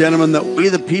and gentlemen, that we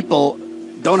the people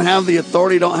don't have the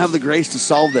authority, don't have the grace to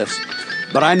solve this.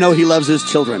 But I know he loves his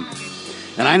children.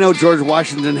 And I know George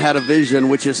Washington had a vision,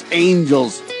 which is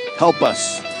angels help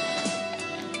us.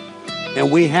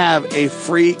 And we have a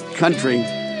free country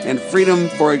and freedom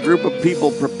for a group of people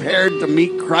prepared to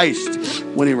meet Christ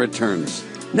when he returns.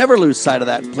 Never lose sight of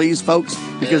that, please, folks,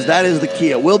 because that is the key.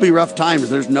 It will be rough times,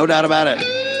 there's no doubt about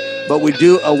it. But we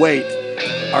do await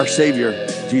our Savior,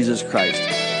 Jesus Christ.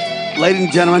 Ladies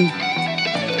and gentlemen,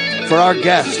 for our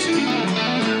guest,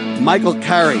 Michael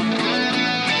Carey,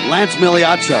 Lance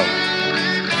Migliaccio,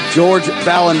 George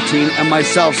Balloutine, and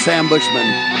myself, Sam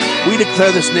Bushman, we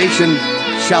declare this nation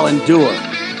shall endure.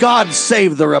 God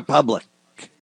save the Republic.